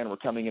Taliban were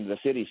coming into the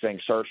city saying,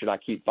 sir, should I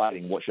keep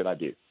fighting? What should I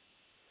do?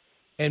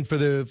 And for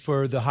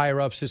the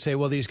higher-ups to say,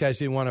 well, these guys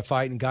didn't want to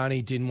fight and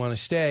Ghani didn't want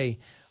to stay,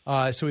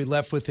 so he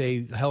left with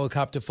a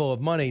helicopter full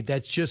of money.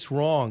 That's just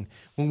wrong.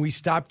 When we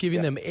stopped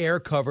giving them air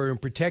cover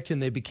and protecting,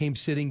 they became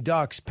sitting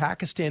ducks.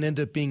 Pakistan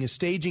ended up being a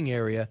staging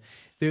area.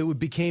 It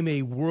became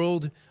a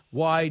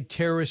worldwide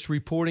terrorist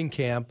reporting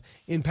camp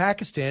in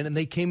Pakistan, and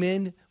they came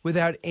in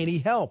without any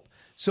help.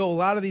 So a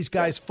lot of these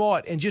guys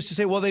fought. And just to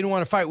say, well, they don't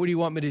want to fight, what do you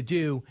want me to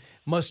do,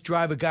 must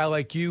drive a guy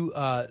like you,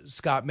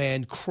 Scott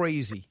Mann,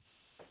 crazy.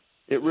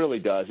 It really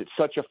does. It's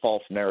such a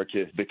false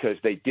narrative because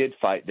they did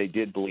fight, they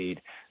did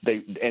bleed,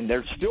 and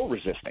they're still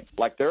resisting.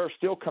 Like there are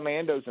still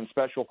commandos and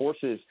special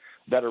forces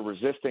that are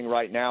resisting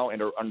right now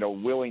and are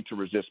willing to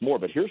resist more.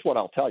 But here's what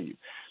I'll tell you.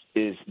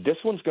 Is this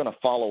one's going to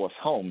follow us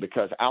home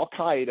because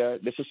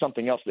Al-Qaeda, this is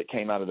something else that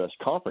came out of this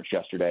conference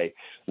yesterday,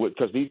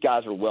 because these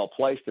guys are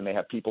well-placed and they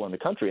have people in the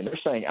country, and they're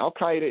saying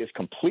Al-Qaeda is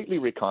completely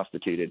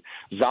reconstituted.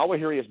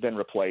 Zawahiri has been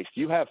replaced.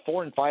 You have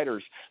foreign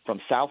fighters from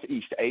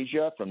Southeast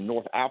Asia, from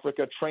North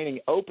Africa,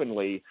 training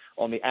openly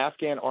on the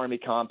Afghan army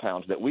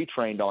compounds that we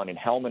trained on in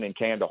Helmand and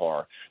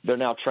Kandahar. They're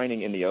now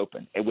training in the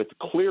open and with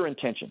clear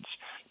intentions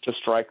to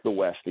strike the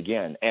West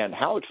again. And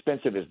how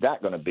expensive is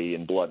that going to be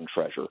in blood and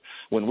treasure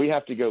when we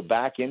have to go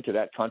back into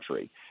that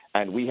country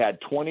and we had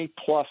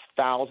 20-plus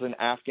thousand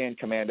Afghan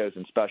commandos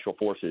and special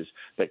forces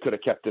that could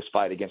have kept this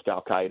fight against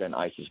Al-Qaeda and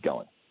ISIS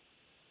going?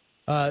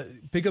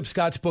 Pick up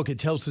Scott's book. It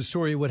tells the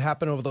story of what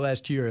happened over the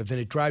last year. If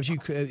it drives you,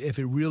 if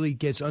it really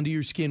gets under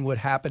your skin what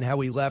happened, how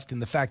he left,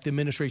 and the fact the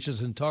administration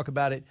doesn't talk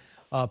about it,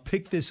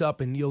 pick this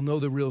up and you'll know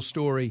the real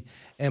story.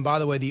 And by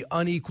the way, the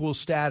unequal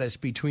status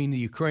between the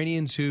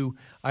Ukrainians, who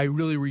I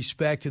really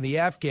respect, and the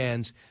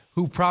Afghans,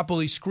 who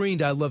properly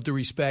screened, I love to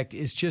respect,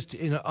 is just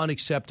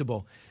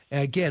unacceptable.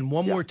 And again,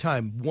 one more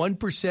time,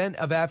 1%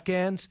 of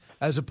Afghans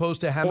as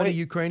opposed to how many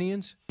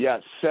Ukrainians? Yeah,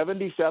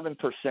 77%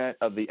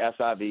 of the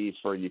SIVs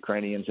for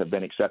Ukrainians have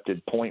been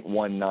accepted,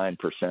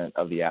 0.19%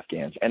 of the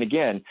Afghans. And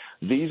again,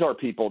 these are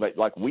people that,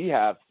 like we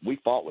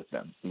fought with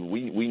them.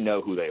 We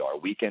know who they are.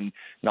 We can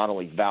not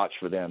only vouch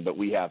for them, but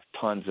we have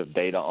tons of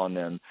data on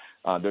them.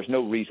 There's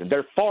no reason.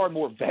 They're far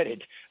more vetted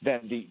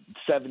than the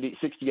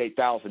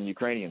 68,000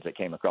 Ukrainians that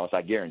came across.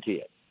 I guarantee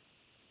it.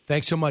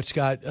 Thanks so much,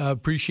 Scott.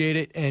 Appreciate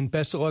it, and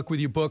best of luck with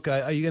your book.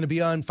 Are you going to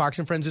be on Fox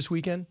and Friends this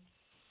weekend?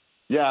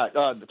 Yeah,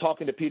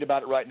 talking to Pete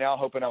about it right now,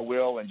 hoping I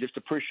will, and just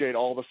appreciate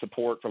all the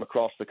support from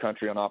across the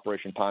country on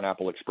Operation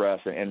Pineapple Express,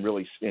 and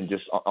really in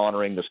just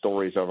honoring the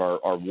stories of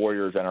our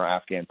warriors and our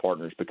Afghan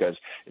partners, because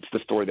it's the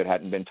story that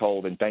hadn't been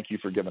told, and thank you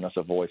for giving us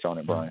a voice on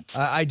it, Brian.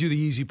 I do the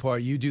easy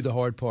part. You do the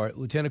hard part.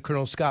 Lieutenant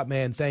Colonel Scott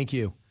Mann, thank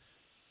you.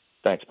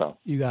 Thanks, pal.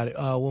 You got it.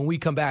 When we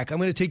come back, I'm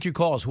going to take your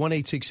calls,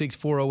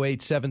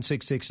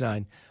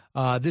 1-866-408-7669.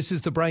 This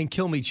is the Brian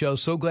Kilmeade Show.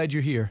 So glad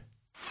you're here.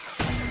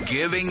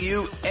 Giving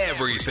you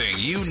everything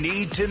you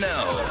need to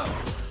know.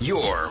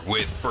 You're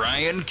with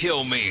Brian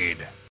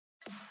Kilmeade.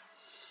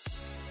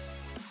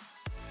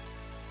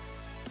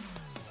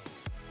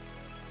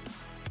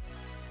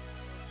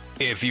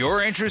 If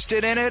you're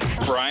interested in it,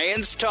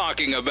 Brian's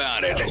talking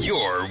about it.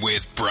 You're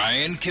with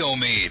Brian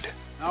Kilmeade.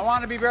 I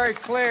want to be very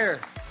clear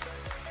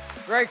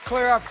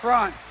up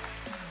front.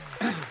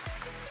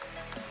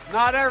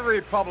 Not every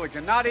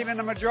Republican, not even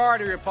the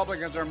majority of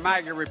Republicans are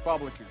MAGA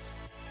Republicans.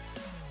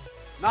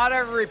 Not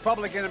every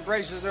Republican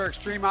embraces their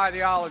extreme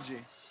ideology.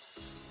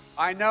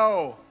 I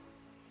know,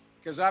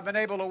 because I've been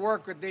able to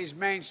work with these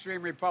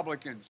mainstream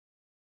Republicans.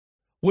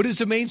 What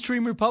is a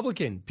mainstream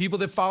Republican? People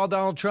that follow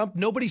Donald Trump?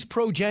 Nobody's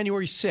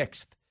pro-January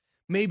 6th.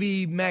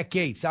 Maybe Matt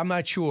Gaetz. I'm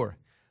not sure.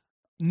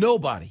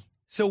 Nobody.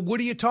 So what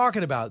are you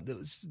talking about?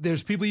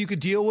 There's people you could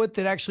deal with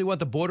that actually want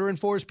the border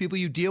enforced, people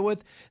you deal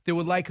with that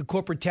would like a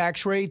corporate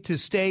tax rate to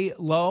stay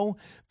low,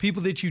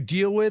 people that you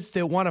deal with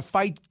that want to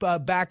fight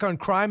back on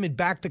crime and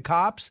back the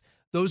cops.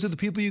 Those are the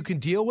people you can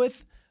deal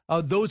with?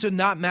 Those are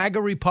not MAGA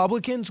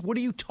Republicans? What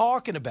are you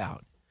talking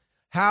about?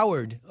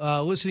 Howard,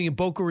 listening in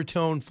Boca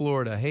Raton,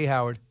 Florida. Hey,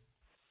 Howard.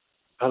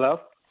 Hello?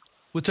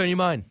 What's on your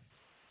mind?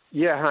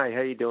 Yeah, hi.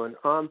 How you doing?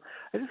 I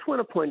just want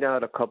to point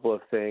out a couple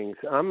of things.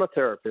 I'm a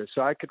therapist,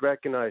 so I could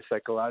recognize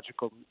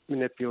psychological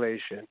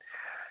manipulation.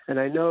 And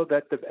I know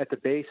that at the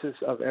basis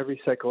of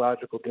every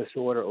psychological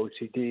disorder,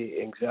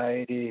 OCD,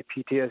 anxiety,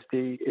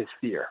 PTSD, is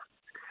fear.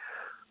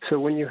 So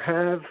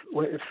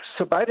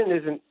so Biden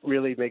isn't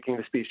really making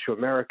the speech to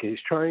America. He's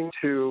trying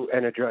to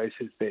energize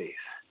his base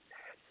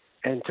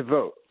and to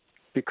vote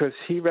because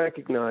he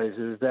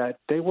recognizes that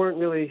they weren't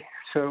really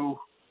so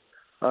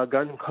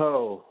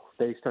gung-ho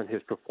based on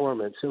his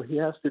performance. So he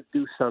has to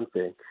do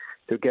something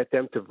to get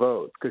them to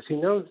vote because he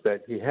knows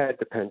that he had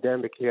the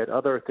pandemic, he had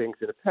other things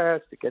in the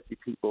past to get the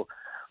people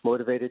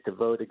motivated to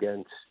vote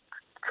against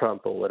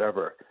Trump or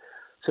whatever.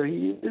 So he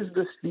uses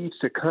the speech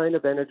to kind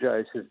of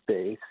energize his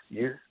base,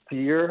 use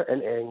fear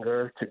and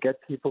anger to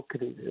get people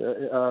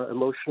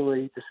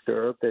emotionally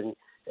disturbed and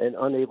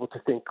unable to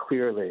think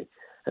clearly.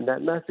 And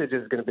that message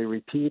is going to be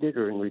repeated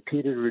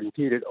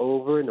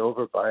over and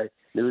over by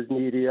news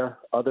media,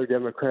 other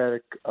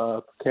Democratic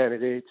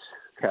candidates,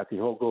 Kathy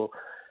Hochul,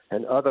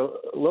 and other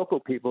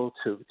local people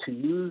to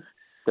use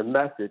the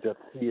message of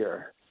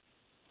fear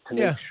to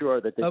make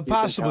sure that they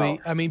possibly.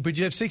 I mean, but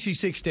you have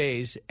 66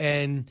 days,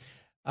 and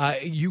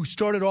you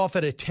started off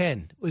at a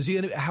 10. Was he?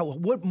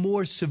 What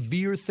more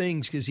severe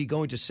things is he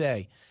going to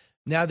say?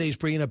 Now that he's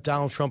bringing up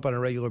Donald Trump on a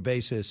regular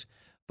basis.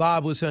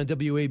 Bob, listen on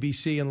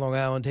WABC in Long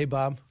Island. Hey,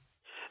 Bob.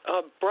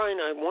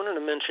 Brian, I wanted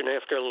to mention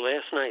after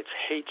last night's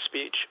hate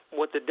speech,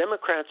 what the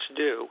Democrats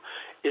do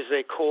is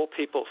they call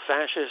people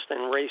fascist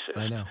and racist.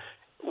 I know.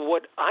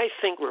 What I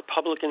think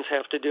Republicans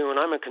have to do, and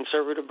I'm a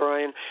conservative,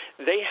 Brian,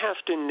 they have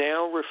to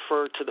now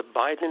refer to the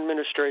Biden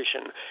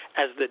administration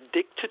as the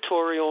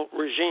dictatorial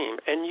regime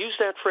and use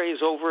that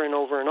phrase over and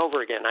over and over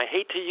again. I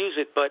hate to use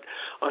it, but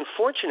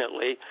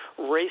unfortunately,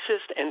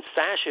 racist and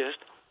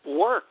fascist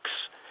works.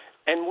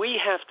 And we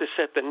have to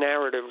set the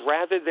narrative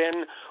rather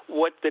than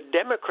what the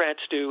Democrats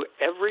do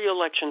every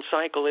election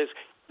cycle is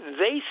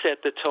they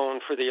set the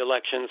tone for the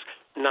elections,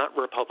 not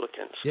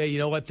Republicans. Yeah, you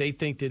know what? They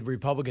think that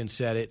Republicans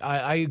said it.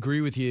 I agree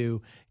with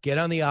you. Get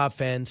on the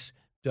offense,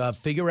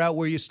 figure out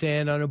where you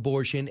stand on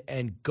abortion,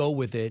 and go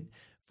with it.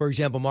 For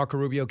example, Marco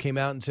Rubio came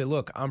out and said,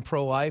 look, I'm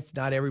pro-life.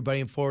 Not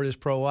everybody in Florida is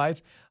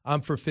pro-life.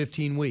 I'm for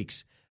 15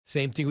 weeks.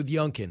 Same thing with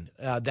Youngkin.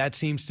 That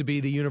seems to be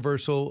the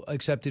universal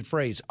accepted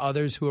phrase.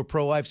 Others who are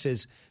pro-life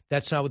says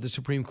that's not what the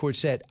Supreme Court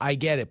said. I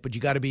get it, but you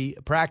got to be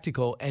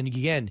practical. And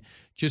again,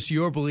 just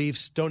your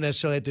beliefs don't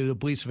necessarily have to be the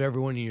beliefs of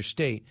everyone in your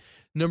state.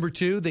 Number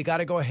two, they got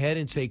to go ahead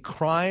and say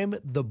crime,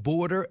 the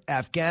border,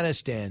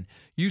 Afghanistan.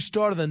 You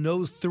start on the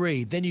nose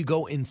 3. Then you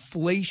go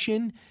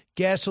inflation,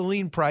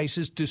 gasoline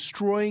prices,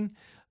 destroying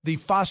the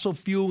fossil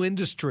fuel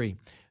industry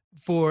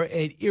for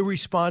an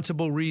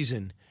irresponsible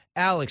reason.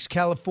 Alex,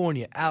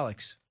 California.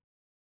 Alex.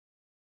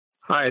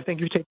 Hi, thank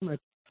you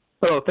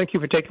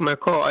for taking my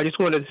call. I just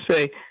wanted to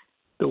say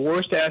the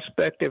worst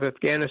aspect of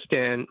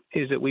Afghanistan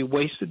is that we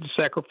wasted the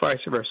sacrifice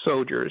of our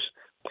soldiers.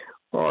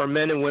 Our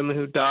men and women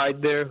who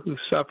died there, who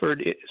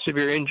suffered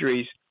severe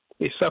injuries,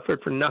 they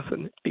suffered for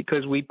nothing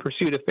because we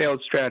pursued a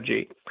failed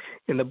strategy.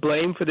 And the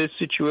blame for this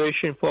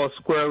situation falls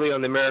squarely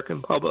on the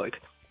American public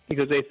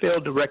because they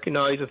failed to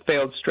recognize a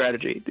failed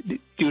strategy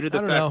due to the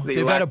fact that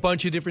they've had a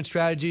bunch of different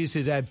strategies.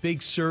 They've had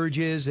big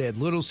surges. They had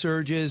little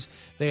surges.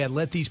 They had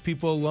let these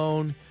people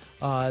alone.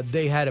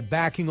 They had a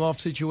backing off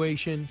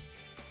situation.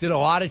 Did a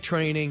lot of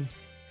training.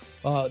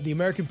 The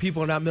American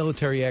people are not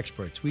military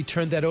experts. We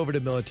turned that over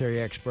to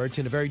military experts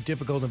in a very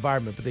difficult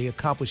environment, but they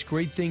accomplished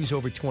great things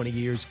over 20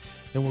 years,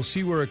 and we'll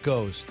see where it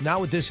goes.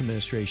 Not with this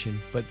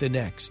administration, but the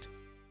next.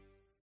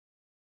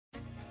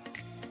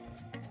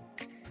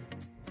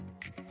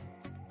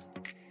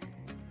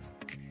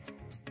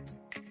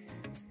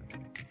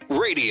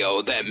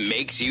 Radio that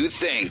makes you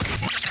think.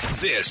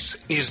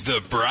 This is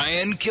the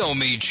Brian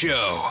Kilmeade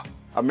Show.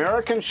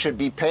 Americans should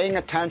be paying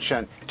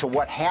attention to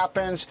what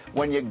happens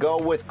when you go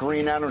with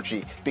green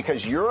energy,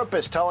 because Europe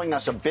is telling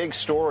us a big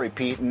story,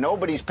 Pete, and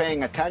nobody's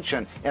paying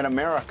attention in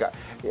America.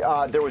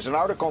 There was an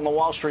article in the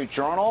Wall Street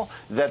Journal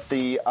that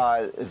the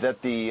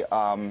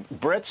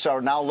Brits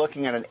are now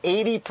looking at an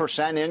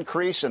 80%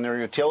 increase in their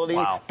utility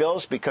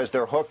bills because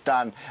they're hooked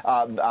on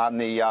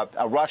the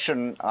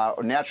Russian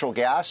natural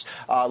gas.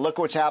 Look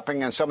what's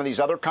happening in some of these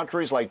other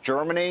countries like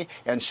Germany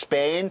and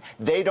Spain.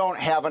 They don't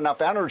have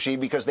enough energy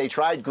because they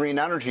tried green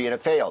energy and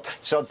it failed.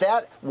 So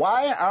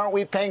why aren't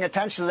we paying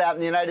attention to that in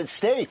the United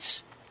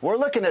States? We're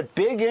looking at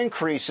big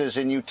increases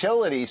in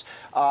utilities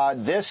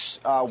this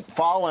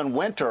fall and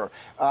winter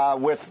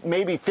with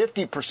maybe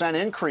 50%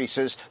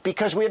 increases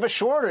because we have a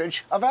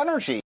shortage of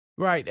energy.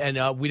 Right,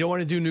 and we don't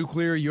want to do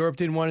nuclear. Europe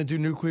didn't want to do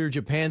nuclear.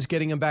 Japan's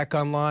getting them back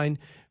online.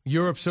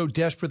 Europe's so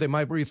desperate they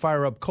might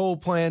refire up coal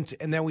plants.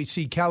 And then we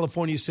see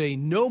California say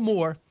no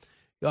more.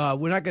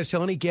 We're not going to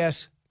sell any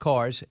gas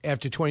cars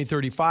after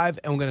 2035,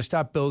 and we're going to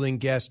stop building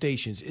gas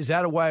stations. Is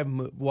that a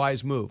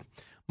wise move?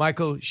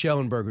 Michael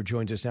Shellenberger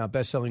joins us now,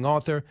 best-selling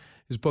author.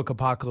 His book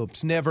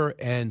Apocalypse Never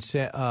and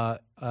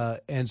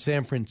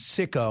San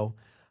Francisco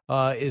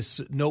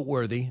is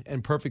noteworthy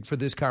and perfect for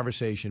this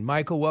conversation.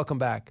 Michael, welcome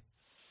back.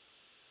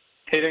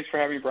 Hey, thanks for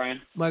having me,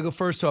 Brian. Michael,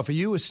 first off, are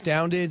you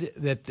astounded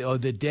that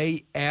the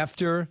day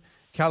after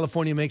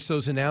California makes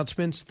those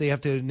announcements, they have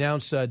to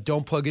announce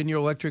don't plug in your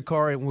electric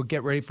car and we'll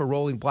get ready for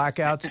rolling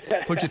blackouts?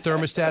 Put your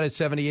thermostat at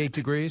 78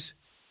 degrees?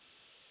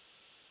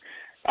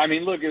 I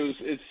mean, look,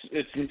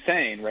 it's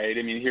insane, right?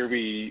 I mean, here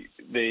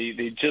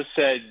they just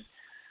said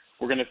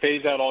we're going to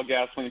phase out all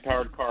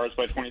gasoline-powered cars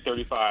by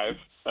 2035.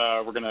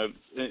 We're going to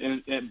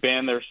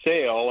ban their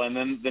sale, and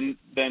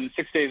then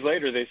 6 days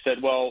later they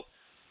said, well,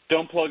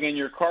 don't plug in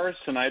your cars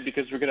tonight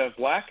because we're going to have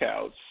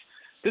blackouts.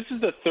 This is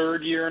the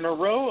third year in a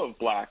row of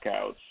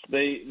blackouts.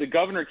 The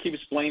governor keeps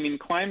blaming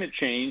climate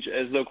change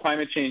as though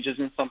climate change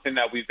isn't something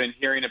that we've been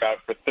hearing about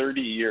for 30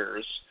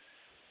 years,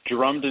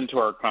 drummed into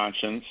our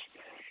conscience.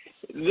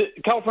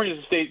 California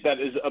is a state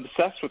that is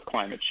obsessed with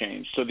climate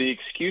change. So the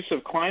excuse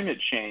of climate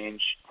change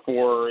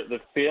for the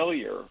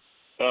failure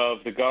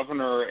of the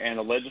governor and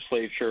the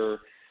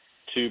legislature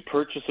to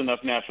purchase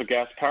enough natural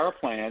gas power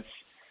plants,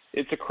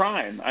 it's a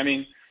crime. I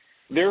mean,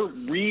 they're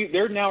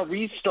now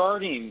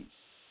restarting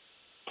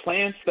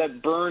plants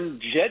that burn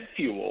jet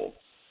fuel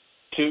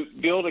to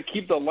be able to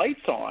keep the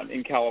lights on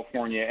in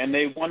California, and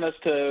they want us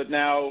to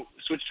now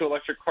switch to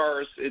electric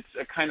cars. It's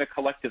a kind of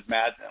collective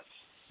madness.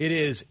 It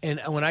is.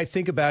 And when I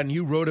think about, and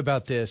you wrote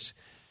about this,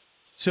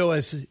 so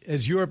as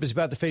Europe is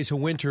about to face a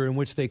winter in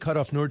which they cut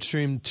off Nord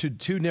Stream,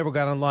 two never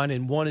got online,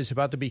 and one is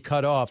about to be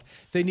cut off,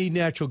 they need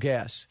natural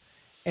gas.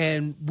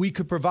 And we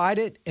could provide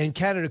it, and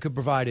Canada could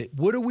provide it.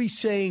 What are we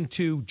saying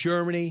to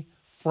Germany,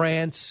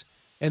 France,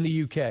 and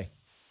the UK?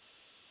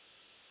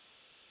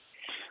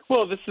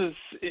 Well,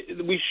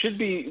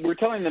 we're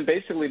telling them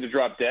basically to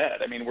drop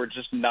dead. I mean, we're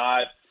just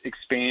not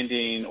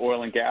expanding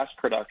oil and gas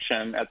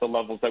production at the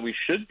levels that we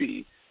should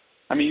be.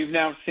 I mean, you've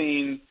now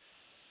seen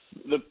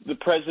the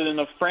president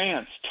of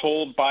France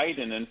told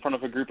Biden in front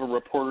of a group of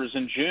reporters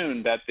in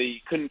June that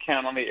they couldn't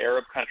count on the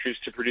Arab countries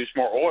to produce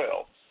more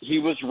oil. He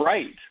was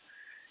right.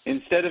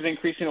 Instead of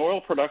increasing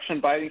oil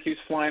production, Biden keeps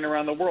flying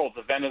around the world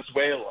to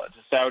Venezuela, to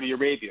Saudi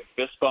Arabia,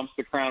 fist bumps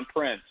the crown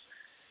prince,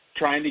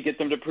 trying to get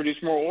them to produce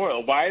more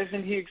oil. Why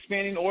isn't he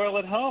expanding oil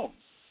at home?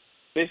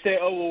 They say,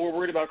 oh, well, we're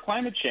worried about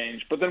climate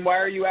change. But then why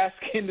are you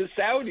asking the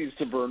Saudis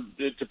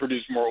to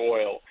produce more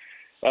oil?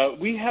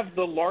 We have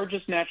the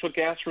largest natural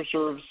gas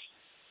reserves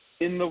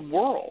in the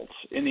world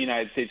in the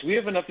United States. We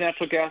have enough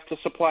natural gas to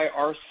supply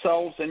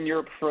ourselves and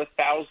Europe for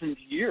 1,000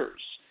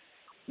 years.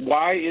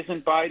 Why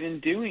isn't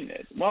Biden doing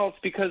it? Well, it's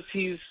because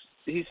he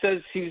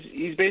says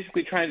he's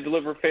basically trying to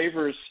deliver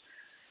favors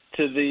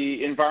to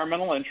the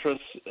environmental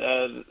interests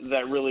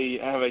that really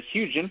have a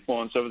huge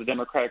influence over the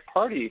Democratic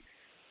Party.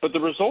 But the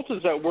result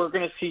is that we're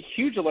going to see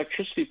huge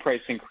electricity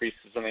price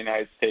increases in the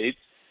United States.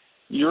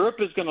 Europe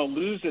is going to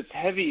lose its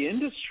heavy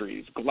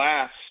industries,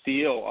 glass,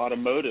 steel,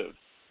 automotive.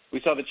 We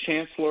saw the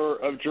Chancellor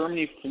of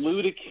Germany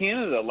flew to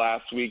Canada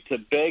last week to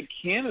beg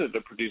Canada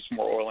to produce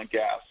more oil and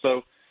gas.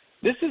 So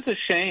this is a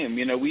shame.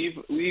 You know, we've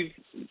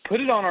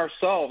put it on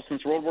ourselves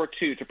since World War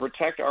II to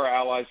protect our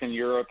allies in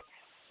Europe.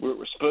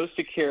 We're supposed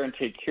to care and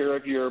take care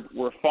of Europe.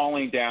 We're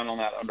falling down on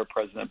that under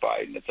President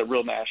Biden. It's a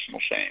real national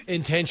shame.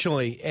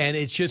 Intentionally, and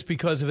it's just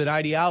because of an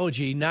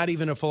ideology, not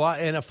even a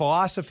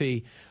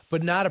philosophy,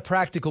 but not a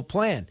practical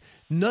plan.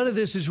 None of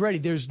this is ready.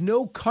 There's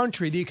no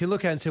country that you can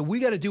look at and say, we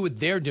got to do what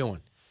they're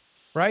doing,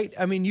 right?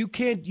 I mean, you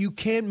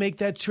can't make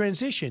that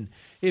transition.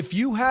 If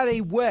you had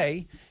a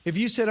way, if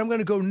you said, I'm going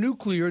to go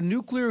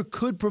nuclear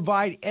could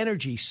provide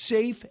energy,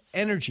 safe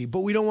energy,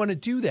 but we don't want to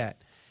do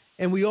that.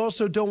 And we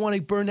also don't want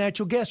to burn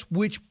natural gas,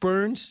 which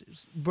burns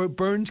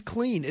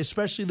clean,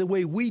 especially the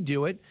way we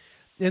do it,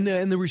 and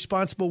the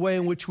responsible way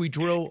in which we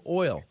drill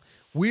oil.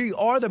 We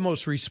are the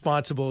most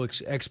responsible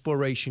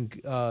exploration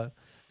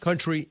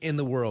country in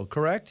the world,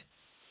 correct?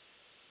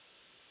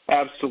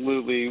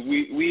 Absolutely.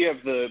 We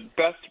have the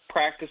best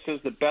practices,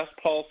 the best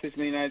policies in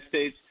the United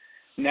States.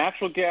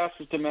 Natural gas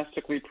is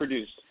domestically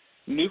produced.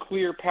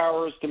 Nuclear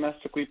power is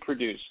domestically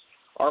produced.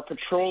 Our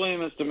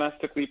petroleum is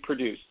domestically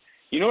produced.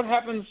 You know what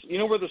happens? You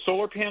know where the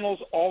solar panels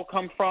all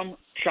come from?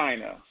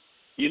 China.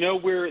 You know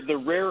where the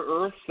rare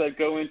earths that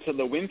go into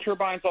the wind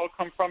turbines all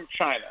come from?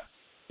 China.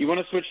 You want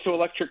to switch to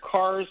electric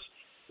cars?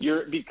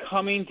 You're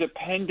becoming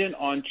dependent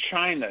on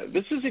China.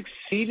 This is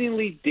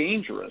exceedingly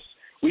dangerous.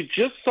 We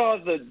just saw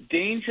the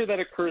danger that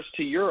occurs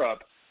to Europe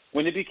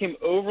when it became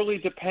overly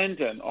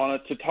dependent on a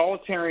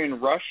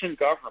totalitarian Russian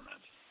government,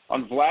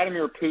 on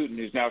Vladimir Putin,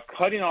 who's now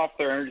cutting off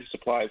their energy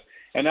supplies.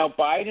 And now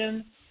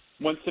Biden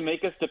wants to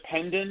make us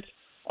dependent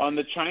on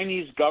the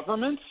Chinese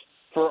government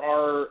for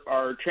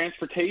our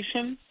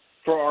transportation,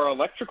 for our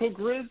electrical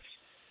grids.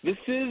 This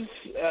is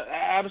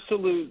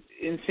absolute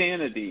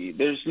insanity.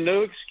 There's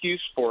no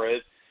excuse for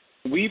it.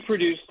 We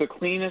produce the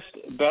cleanest,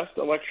 best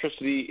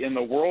electricity in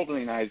the world in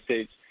the United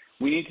States.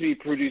 We need to be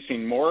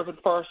producing more of it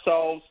for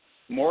ourselves,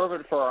 more of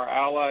it for our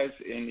allies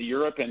in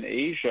Europe and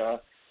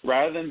Asia,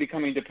 rather than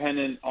becoming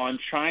dependent on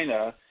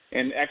China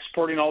and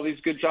exporting all these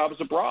good jobs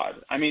abroad.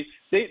 I mean,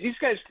 these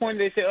guys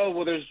they say, oh,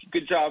 well, there's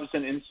good jobs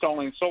in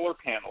installing solar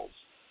panels.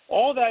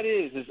 All that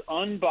is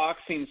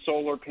unboxing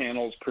solar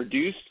panels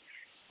produced,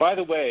 by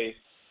the way,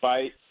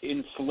 by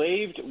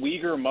enslaved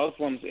Uyghur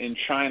Muslims in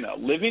China,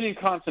 living in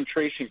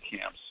concentration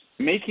camps,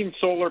 making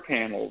solar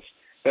panels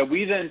that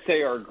we then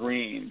say are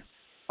green.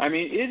 I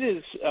mean,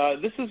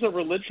 this is a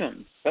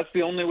religion. That's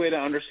the only way to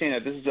understand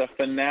it. This is a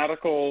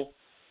fanatical,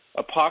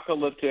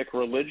 apocalyptic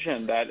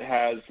religion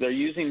they're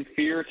using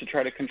fear to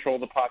try to control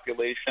the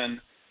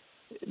population,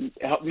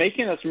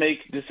 making us make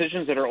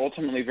decisions that are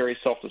ultimately very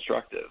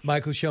self-destructive.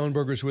 Michael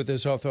Shellenberger is with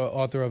us,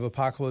 author of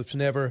Apocalypse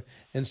Never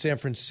and San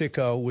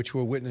Francisco, which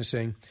we're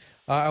witnessing.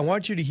 I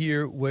want you to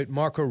hear what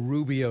Marco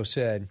Rubio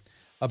said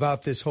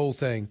about this whole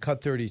thing,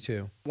 Cut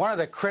 32. One of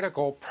the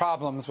critical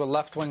problems with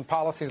left-wing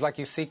policies like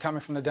you see coming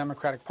from the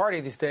Democratic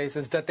Party these days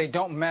is that they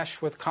don't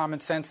mesh with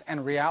common sense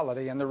and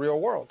reality in the real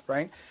world,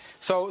 right?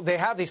 So they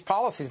have these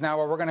policies now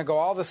where we're going to go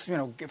all this,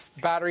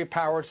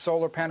 battery-powered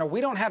solar panel. We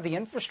don't have the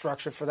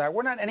infrastructure for that.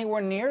 We're not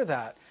anywhere near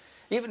that.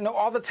 Even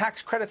all the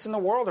tax credits in the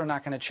world are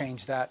not going to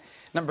change that.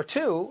 Number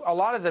two, a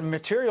lot of the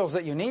materials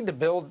that you need to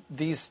build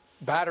these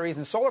batteries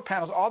and solar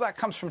panels, all that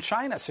comes from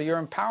China, so you're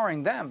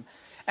empowering them.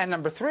 And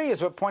number three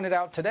is what pointed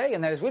out today,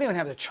 and that is we don't even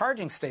have the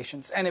charging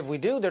stations. And if we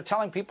do, they're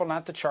telling people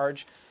not to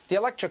charge the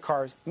electric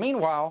cars.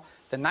 Meanwhile,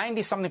 the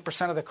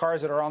 90-something% of the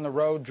cars that are on the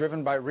road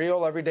driven by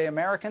real everyday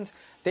Americans,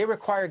 they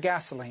require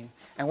gasoline.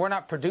 And we're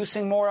not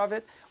producing more of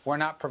it. We're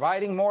not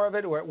providing more of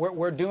it.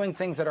 We're doing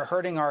things that are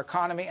hurting our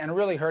economy and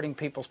really hurting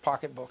people's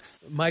pocketbooks.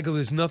 Michael,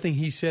 there's nothing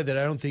he said that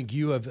I don't think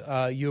you have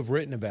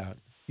written about.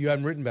 You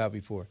haven't written about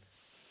before.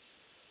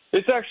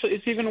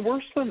 It's even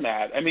worse than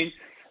that. I mean,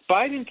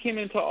 Biden came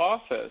into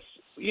office.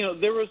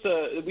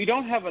 We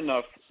don't have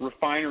enough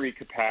refinery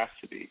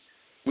capacity.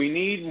 We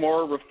need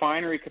more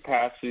refinery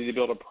capacity to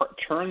be able to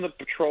turn the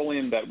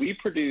petroleum that we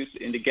produce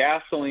into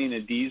gasoline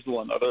and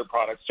diesel and other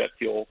products, jet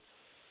fuel.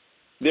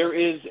 There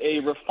is a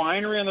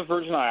refinery on the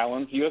Virgin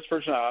Islands, U.S.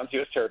 Virgin Islands,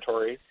 U.S.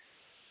 territory,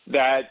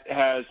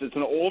 it's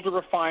an older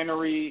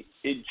refinery.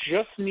 It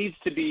just needs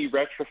to be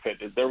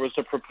retrofitted. There was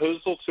a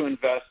proposal to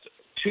invest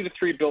 $2 to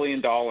 $3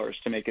 billion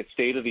to make it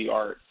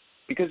state-of-the-art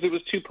because it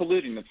was too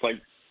polluting. It's like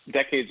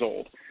decades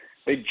old.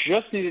 They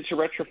just needed to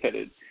retrofit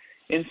it.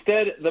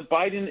 Instead, the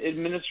Biden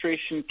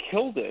administration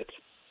killed it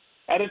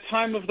at a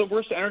time of the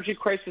worst energy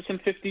crisis in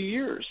 50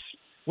 years.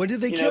 When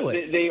did they kill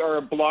it? They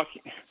are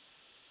blocking.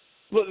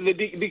 Well,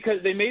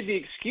 because they made the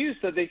excuse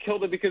that they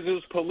killed it because it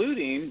was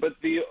polluting, but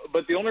the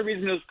only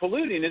reason it was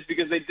polluting is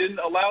because they didn't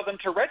allow them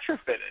to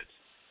retrofit it.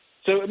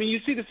 So, I mean, you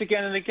see this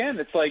again and again.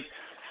 It's like,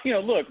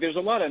 look, there's a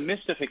lot of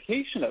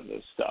mystification of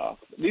this stuff.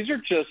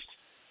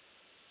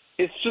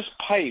 It's just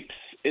pipes.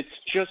 It's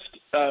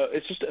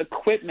just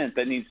equipment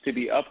that needs to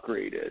be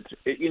upgraded.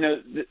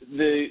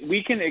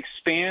 We can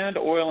expand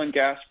oil and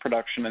gas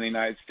production in the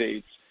United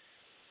States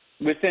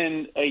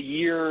within a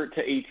year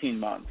to 18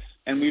 months.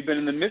 And we've been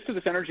in the midst of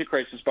this energy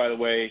crisis, by the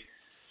way,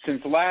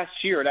 since last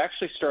year. It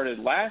actually started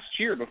last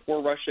year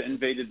before Russia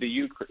invaded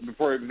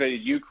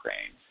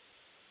Ukraine.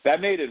 That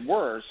made it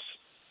worse,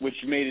 which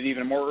made it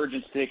even more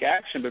urgent to take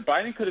action. But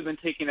Biden could have been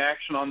taking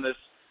action on this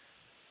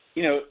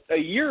a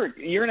year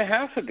and a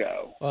half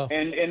ago. Wow.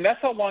 And that's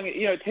how long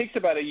it takes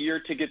about a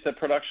year to get the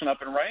production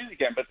up and running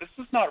again. But this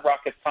is not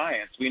rocket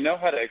science. We know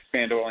how to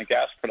expand oil and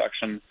gas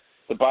production.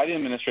 The Biden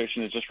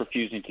administration is just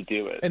refusing to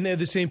do it. And they're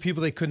the same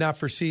people that could not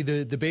foresee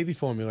the baby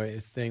formula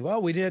thing.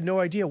 Well, we had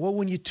no idea. Well,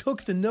 when you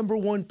took the number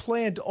one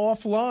plant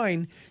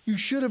offline, you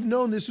should have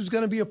known this was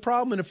going to be a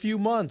problem in a few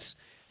months.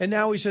 And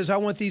now he says, I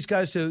want these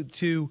guys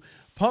to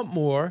pump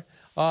more.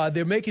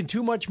 They're making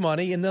too much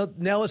money, and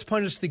now let's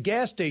punish the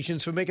gas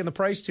stations for making the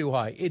price too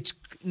high. It's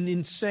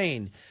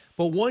insane.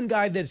 But one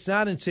guy that's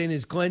not insane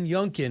is Glenn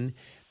Youngkin.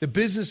 The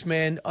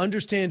businessman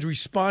understands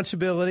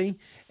responsibility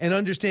and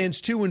understands,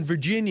 too, in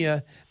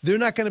Virginia, they're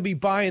not going to be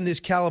buying this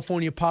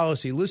California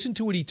policy. Listen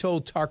to what he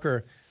told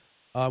Tucker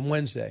on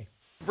Wednesday.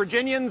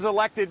 Virginians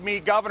elected me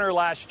governor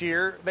last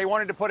year. They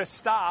wanted to put a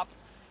stop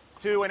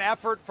to an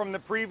effort from the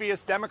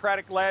previous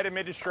Democratic-led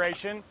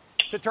administration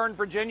to turn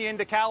Virginia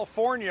into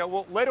California.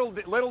 Well,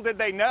 little did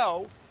they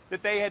know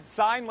that they had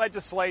signed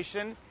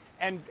legislation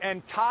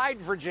and tied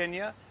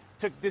Virginia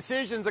to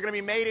decisions that are going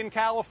to be made in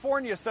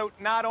California. So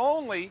not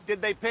only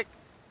did they pick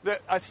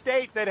a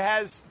state that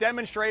has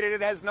demonstrated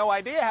it has no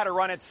idea how to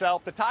run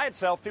itself, to tie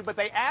itself to, but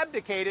they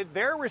abdicated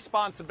their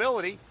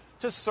responsibility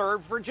to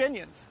serve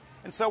Virginians.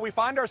 And so we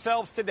find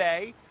ourselves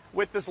today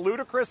with this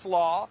ludicrous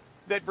law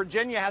that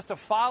Virginia has to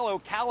follow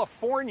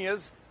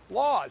California's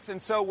laws.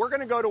 And so we're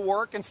going to go to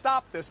work and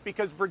stop this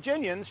because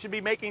Virginians should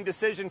be making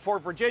decisions for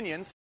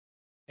Virginians.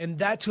 And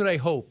that's what I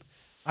hope.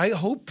 I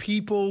hope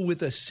people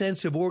with a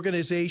sense of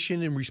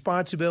organization and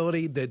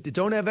responsibility that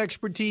don't have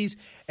expertise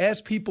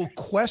ask people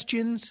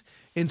questions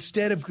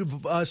instead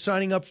of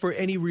signing up for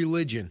any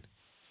religion.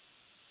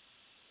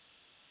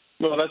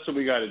 Well, that's what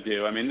we got to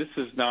do. I mean, this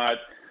is not,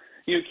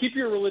 keep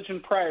your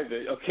religion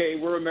private. Okay,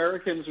 we're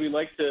Americans. We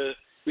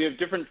have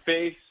different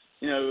faiths.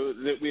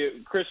 That we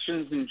have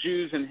Christians and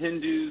Jews and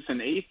Hindus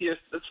and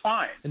atheists. That's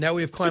fine. And now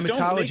we have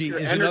climatology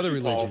is another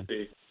religion.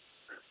 Policy.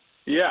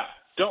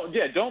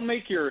 Don't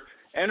make your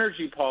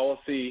energy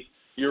policy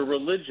your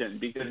religion,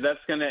 because that's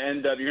going to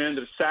end up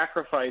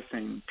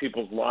sacrificing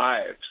people's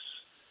lives.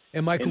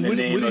 And Michael, what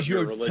is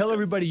tell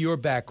everybody your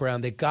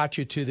background that got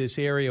you to this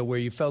area where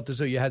you felt as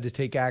though you had to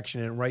take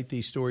action and write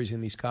these stories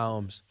in these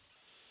columns?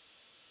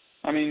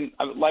 I mean,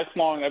 I was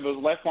a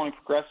lifelong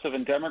progressive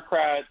and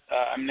Democrat.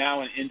 I'm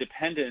now an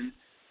independent.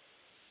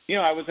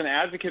 I was an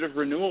advocate of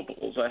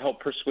renewables. I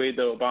helped persuade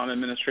the Obama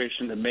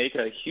administration to make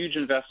a huge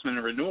investment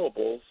in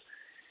renewables.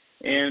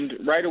 And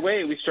right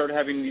away, we started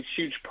having these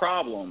huge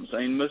problems.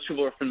 I mean, most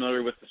people are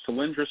familiar with the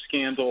Solyndra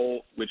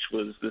scandal, which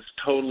was this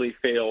totally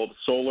failed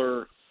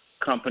solar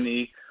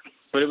company.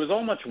 But it was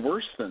all much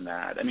worse than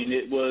that. I mean,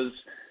 it was,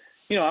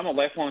 I'm a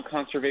lifelong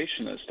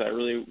conservationist. I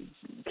really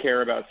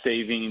care about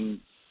saving,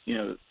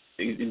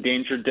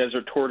 endangered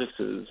desert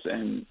tortoises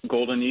and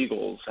golden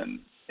eagles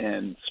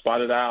and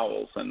spotted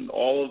owls and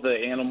all of the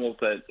animals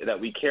that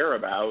we care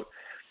about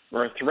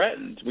are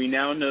threatened. We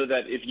now know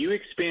that if you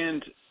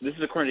expand, this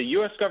is according to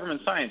U.S. government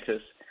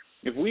scientists,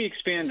 if we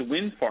expand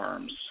wind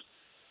farms,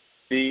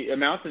 the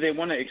amount that they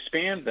want to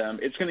expand them,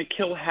 it's going to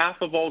kill half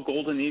of all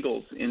golden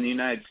eagles in the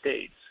United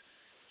States.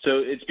 So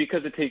it's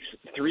because it takes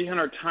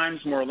 300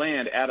 times more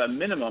land at a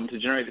minimum to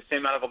generate the same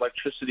amount of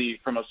electricity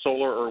from a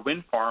solar or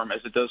wind farm as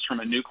it does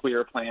from a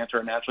nuclear plant or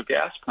a natural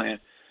gas plant.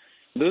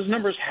 Those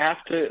numbers have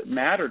to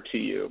matter to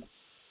you.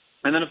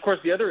 And then, of course,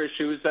 the other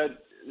issue is that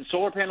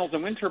solar panels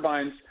and wind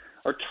turbines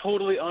are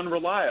totally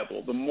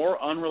unreliable. The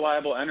more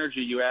unreliable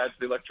energy you add to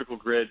the electrical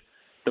grid,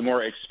 the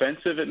more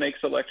expensive it makes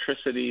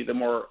electricity, the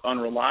more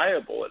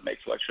unreliable it makes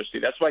electricity.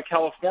 That's why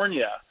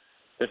California,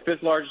 the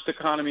fifth largest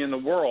economy in the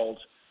world,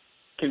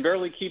 can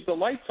barely keep the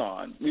lights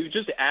on. We've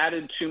just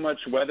added too much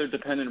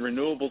weather-dependent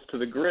renewables to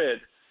the grid.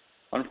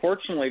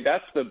 Unfortunately,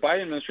 that's the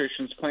Biden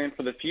administration's plan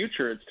for the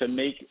future. It's to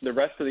make the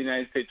rest of the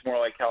United States more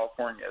like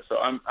California. So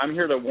I'm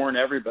here to warn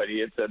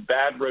everybody. It's a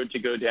bad road to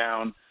go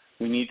down.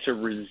 We need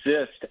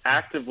to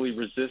actively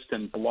resist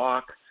and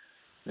block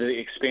the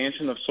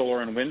expansion of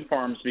solar and wind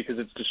farms because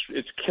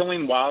it's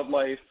killing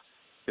wildlife.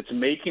 It's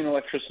making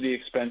electricity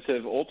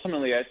expensive.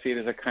 Ultimately, I see it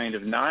as a kind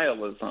of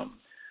nihilism,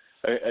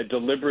 a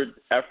deliberate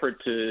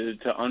effort to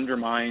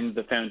undermine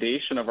the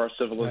foundation of our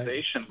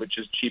civilization, which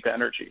is cheap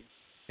energy.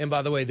 And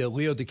by the way, the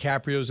Leo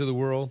DiCaprios of the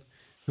world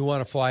who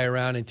want to fly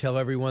around and tell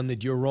everyone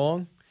that you're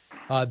wrong,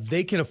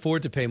 they can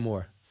afford to pay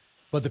more.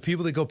 But the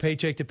people that go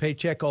paycheck to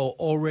paycheck are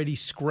already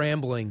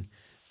scrambling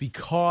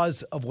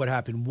because of what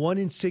happened. 1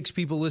 in 6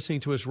 people listening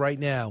to us right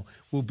now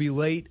will be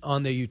late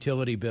on their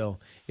utility bill.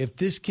 If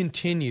this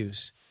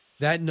continues,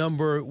 that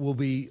number will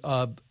be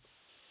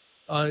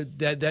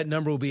that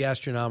number will be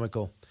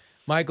astronomical.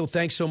 Michael,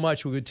 thanks so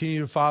much. We'll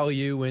continue to follow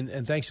you,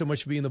 and thanks so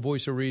much for being the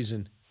voice of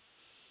reason.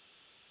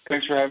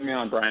 Thanks for having me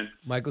on, Brian.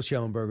 Michael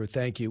Schellenberger,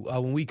 thank you.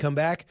 When we come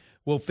back,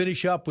 we'll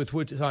finish up with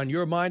what's on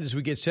your mind as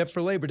we get set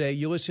for Labor Day.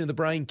 You listen to the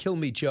Brian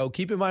Kilmeade Show.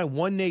 Keep in mind,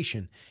 One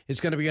Nation is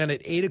going to be on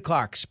at 8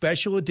 o'clock,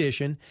 special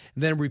edition,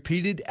 then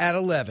repeated at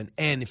 11.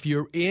 And if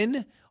you're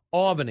in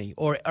Albany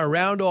or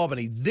around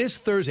Albany this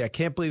Thursday, I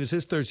can't believe it's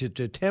this Thursday,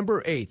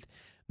 September 8th,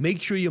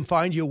 make sure you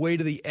find your way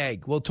to the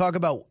Egg. We'll talk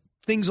about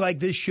things like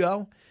this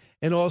show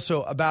and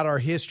also about our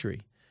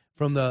history,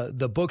 from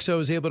the books I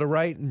was able to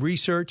write and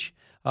research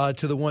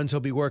to the ones I'll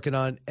be working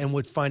on, and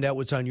we'll find out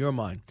what's on your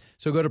mind.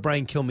 So go to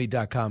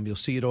BrianKilmeade.com. You'll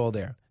see it all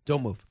there.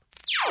 Don't move.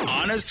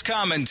 Honest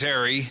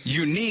commentary,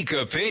 unique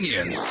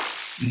opinions,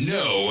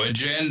 no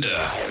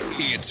agenda.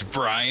 It's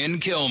Brian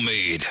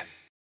Kilmeade.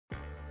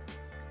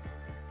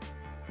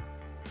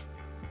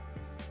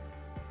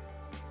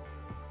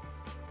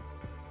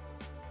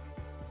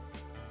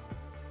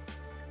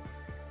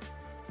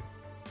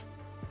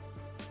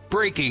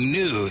 Breaking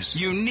news,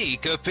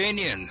 unique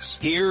opinions.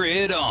 Hear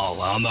it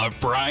all on the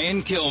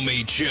Brian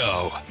Kilmeade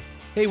Show.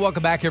 Hey,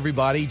 welcome back,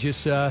 everybody.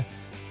 Just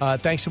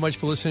Thanks so much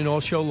for listening all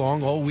show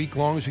long, all week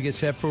long as we get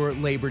set for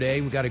Labor Day.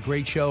 We've got a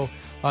great show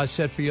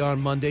set for you on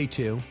Monday,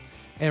 too.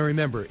 And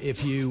remember,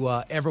 if you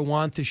ever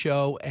want the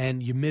show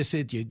and you miss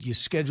it, your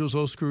schedule's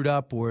all screwed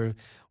up, or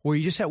you're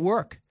just at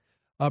work,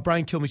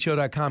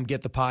 BrianKilmeShow.com,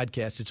 get the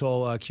podcast. It's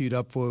all queued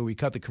up for you. We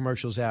cut the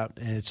commercials out,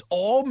 and it's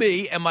all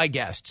me and my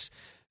guests.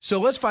 So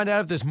let's find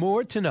out if there's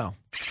more to know.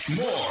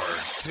 More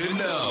to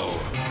know.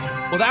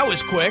 Well, that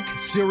was quick.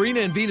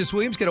 Serena and Venus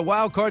Williams get a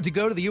wild card to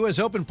go to the U.S.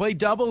 Open. Play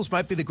doubles.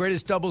 Might be the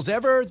greatest doubles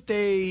ever.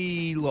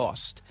 They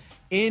lost.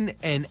 In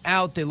and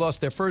out. They lost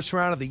their first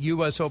round of the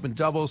U.S. Open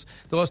doubles.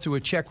 They lost to a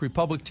Czech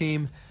Republic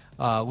team.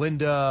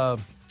 Linda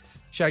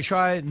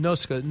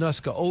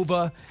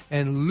Noskova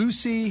and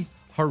Lucy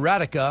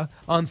Hradecka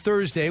on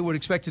Thursday would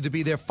expect it to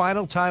be their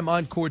final time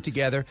on court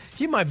together.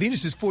 Keep in mind,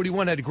 Venus is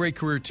 41, had a great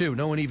career too.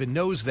 No one even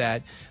knows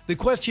that. The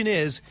question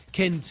is,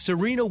 can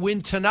Serena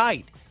win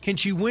tonight? Can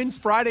she win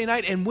Friday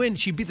night and win?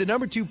 She beat the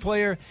number 2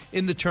 player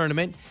in the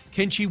tournament.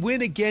 Can she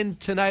win again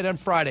tonight on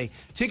Friday?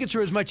 Tickets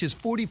are as much as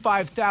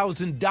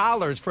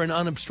 $45,000 for an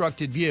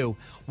unobstructed view.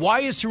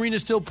 Why is Serena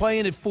still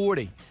playing at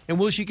 40? And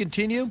will she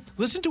continue?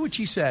 Listen to what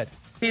she said.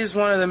 He's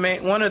one of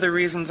the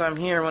reasons I'm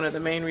here. One of the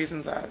main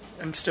reasons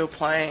I'm still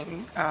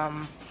playing.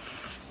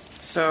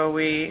 So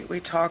we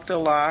talked a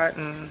lot,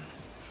 and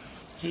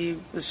he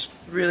was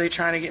really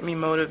trying to get me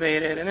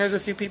motivated. And there's a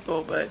few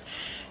people, but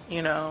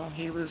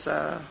he was.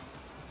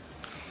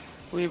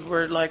 We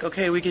were like,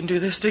 okay, we can do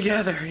this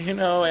together,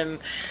 and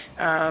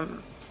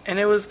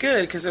it was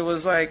good because it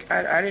was like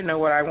I didn't know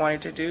what I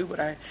wanted to do, but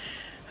I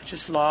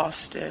just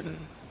lost, and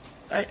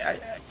I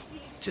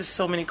just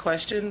so many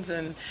questions.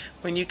 And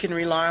when you can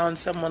rely on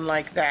someone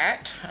like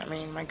that, I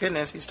mean, my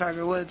goodness, he's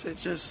Tiger Woods. It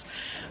just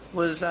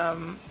was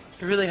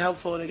really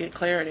helpful to get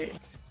clarity.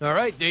 All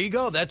right, there you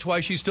go. That's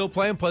why she's still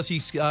playing. Plus,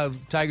 he's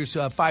Tiger's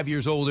 5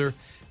 years older,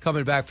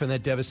 coming back from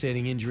that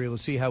devastating injury. We'll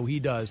see how he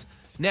does.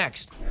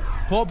 Next,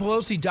 Paul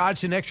Pelosi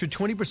dodged an extra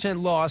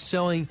 20% loss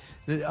selling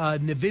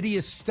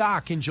NVIDIA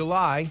stock in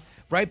July,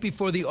 right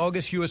before the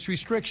August U.S.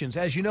 restrictions.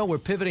 As you know, we're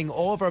pivoting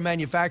all of our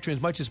manufacturing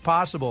as much as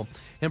possible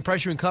and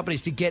pressuring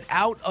companies to get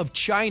out of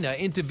China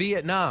into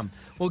Vietnam.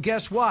 Well,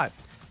 guess what?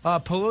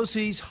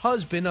 Pelosi's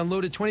husband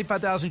unloaded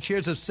 25,000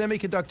 shares of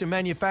semiconductor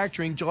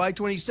manufacturing July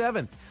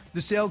 27th.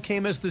 The sale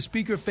came as the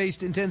speaker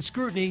faced intense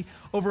scrutiny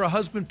over a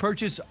husband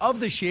purchase of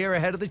the share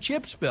ahead of the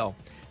CHIPS bill.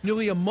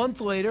 Nearly a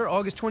month later,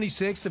 August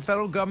 26th, the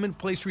federal government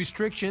placed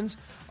restrictions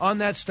on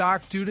that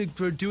stock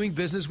for doing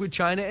business with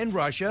China and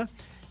Russia.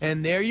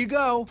 And there you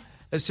go.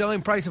 A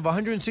selling price of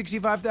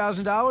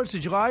 $165,000 to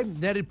July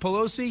netted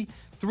Pelosi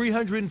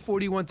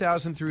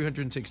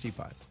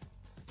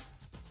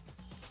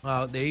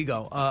 $341,365. There you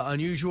go.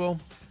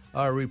 Unusual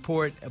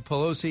report.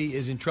 Pelosi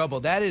is in trouble.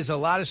 That is a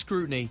lot of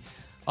scrutiny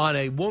on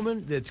a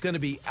woman that's going to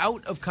be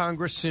out of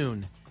Congress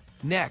soon.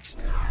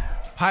 Next.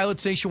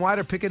 Pilots nationwide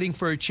are picketing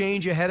for a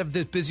change ahead of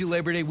this busy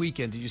Labor Day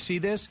weekend. Did you see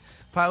this?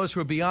 Pilots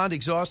were beyond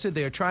exhausted.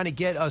 They are trying to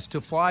get us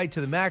to fly to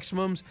the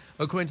maximums,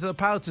 according to the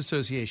Pilots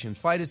Association.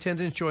 Flight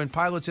attendants joined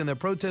pilots in their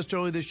protest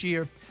early this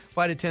year.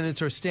 Flight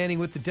attendants are standing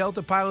with the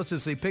Delta pilots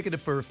as they picketed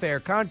for a fair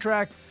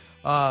contract.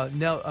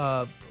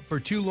 For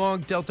too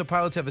long, Delta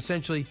pilots have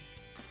essentially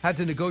had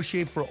to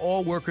negotiate for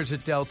all workers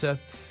at Delta.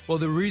 Well,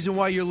 the reason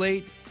why you're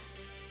late,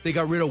 they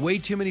got rid of way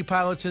too many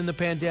pilots in the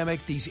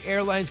pandemic. These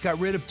airlines got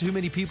rid of too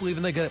many people,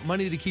 even though they got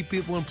money to keep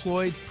people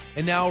employed,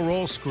 and now we're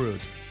all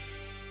screwed.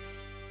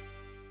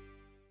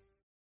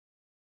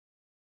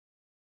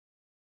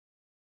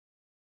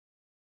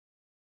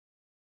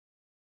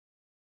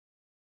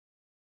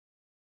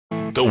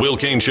 The Will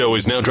Cain Show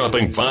is now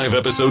dropping 5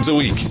 episodes a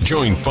week.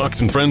 Join Fox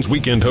 & Friends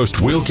weekend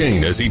host Will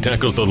Cain as he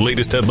tackles the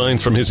latest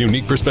headlines from his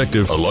unique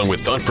perspective, along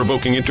with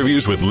thought-provoking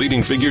interviews with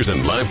leading figures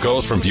and live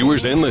calls from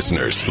viewers and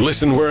listeners.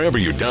 Listen wherever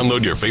you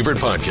download your favorite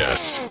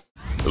podcasts.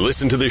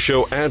 Listen to the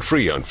show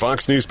ad-free on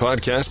Fox News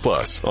Podcast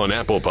Plus, on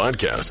Apple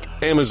Podcast,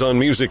 Amazon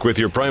Music with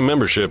your Prime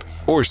membership,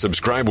 or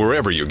subscribe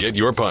wherever you get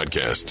your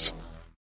podcasts.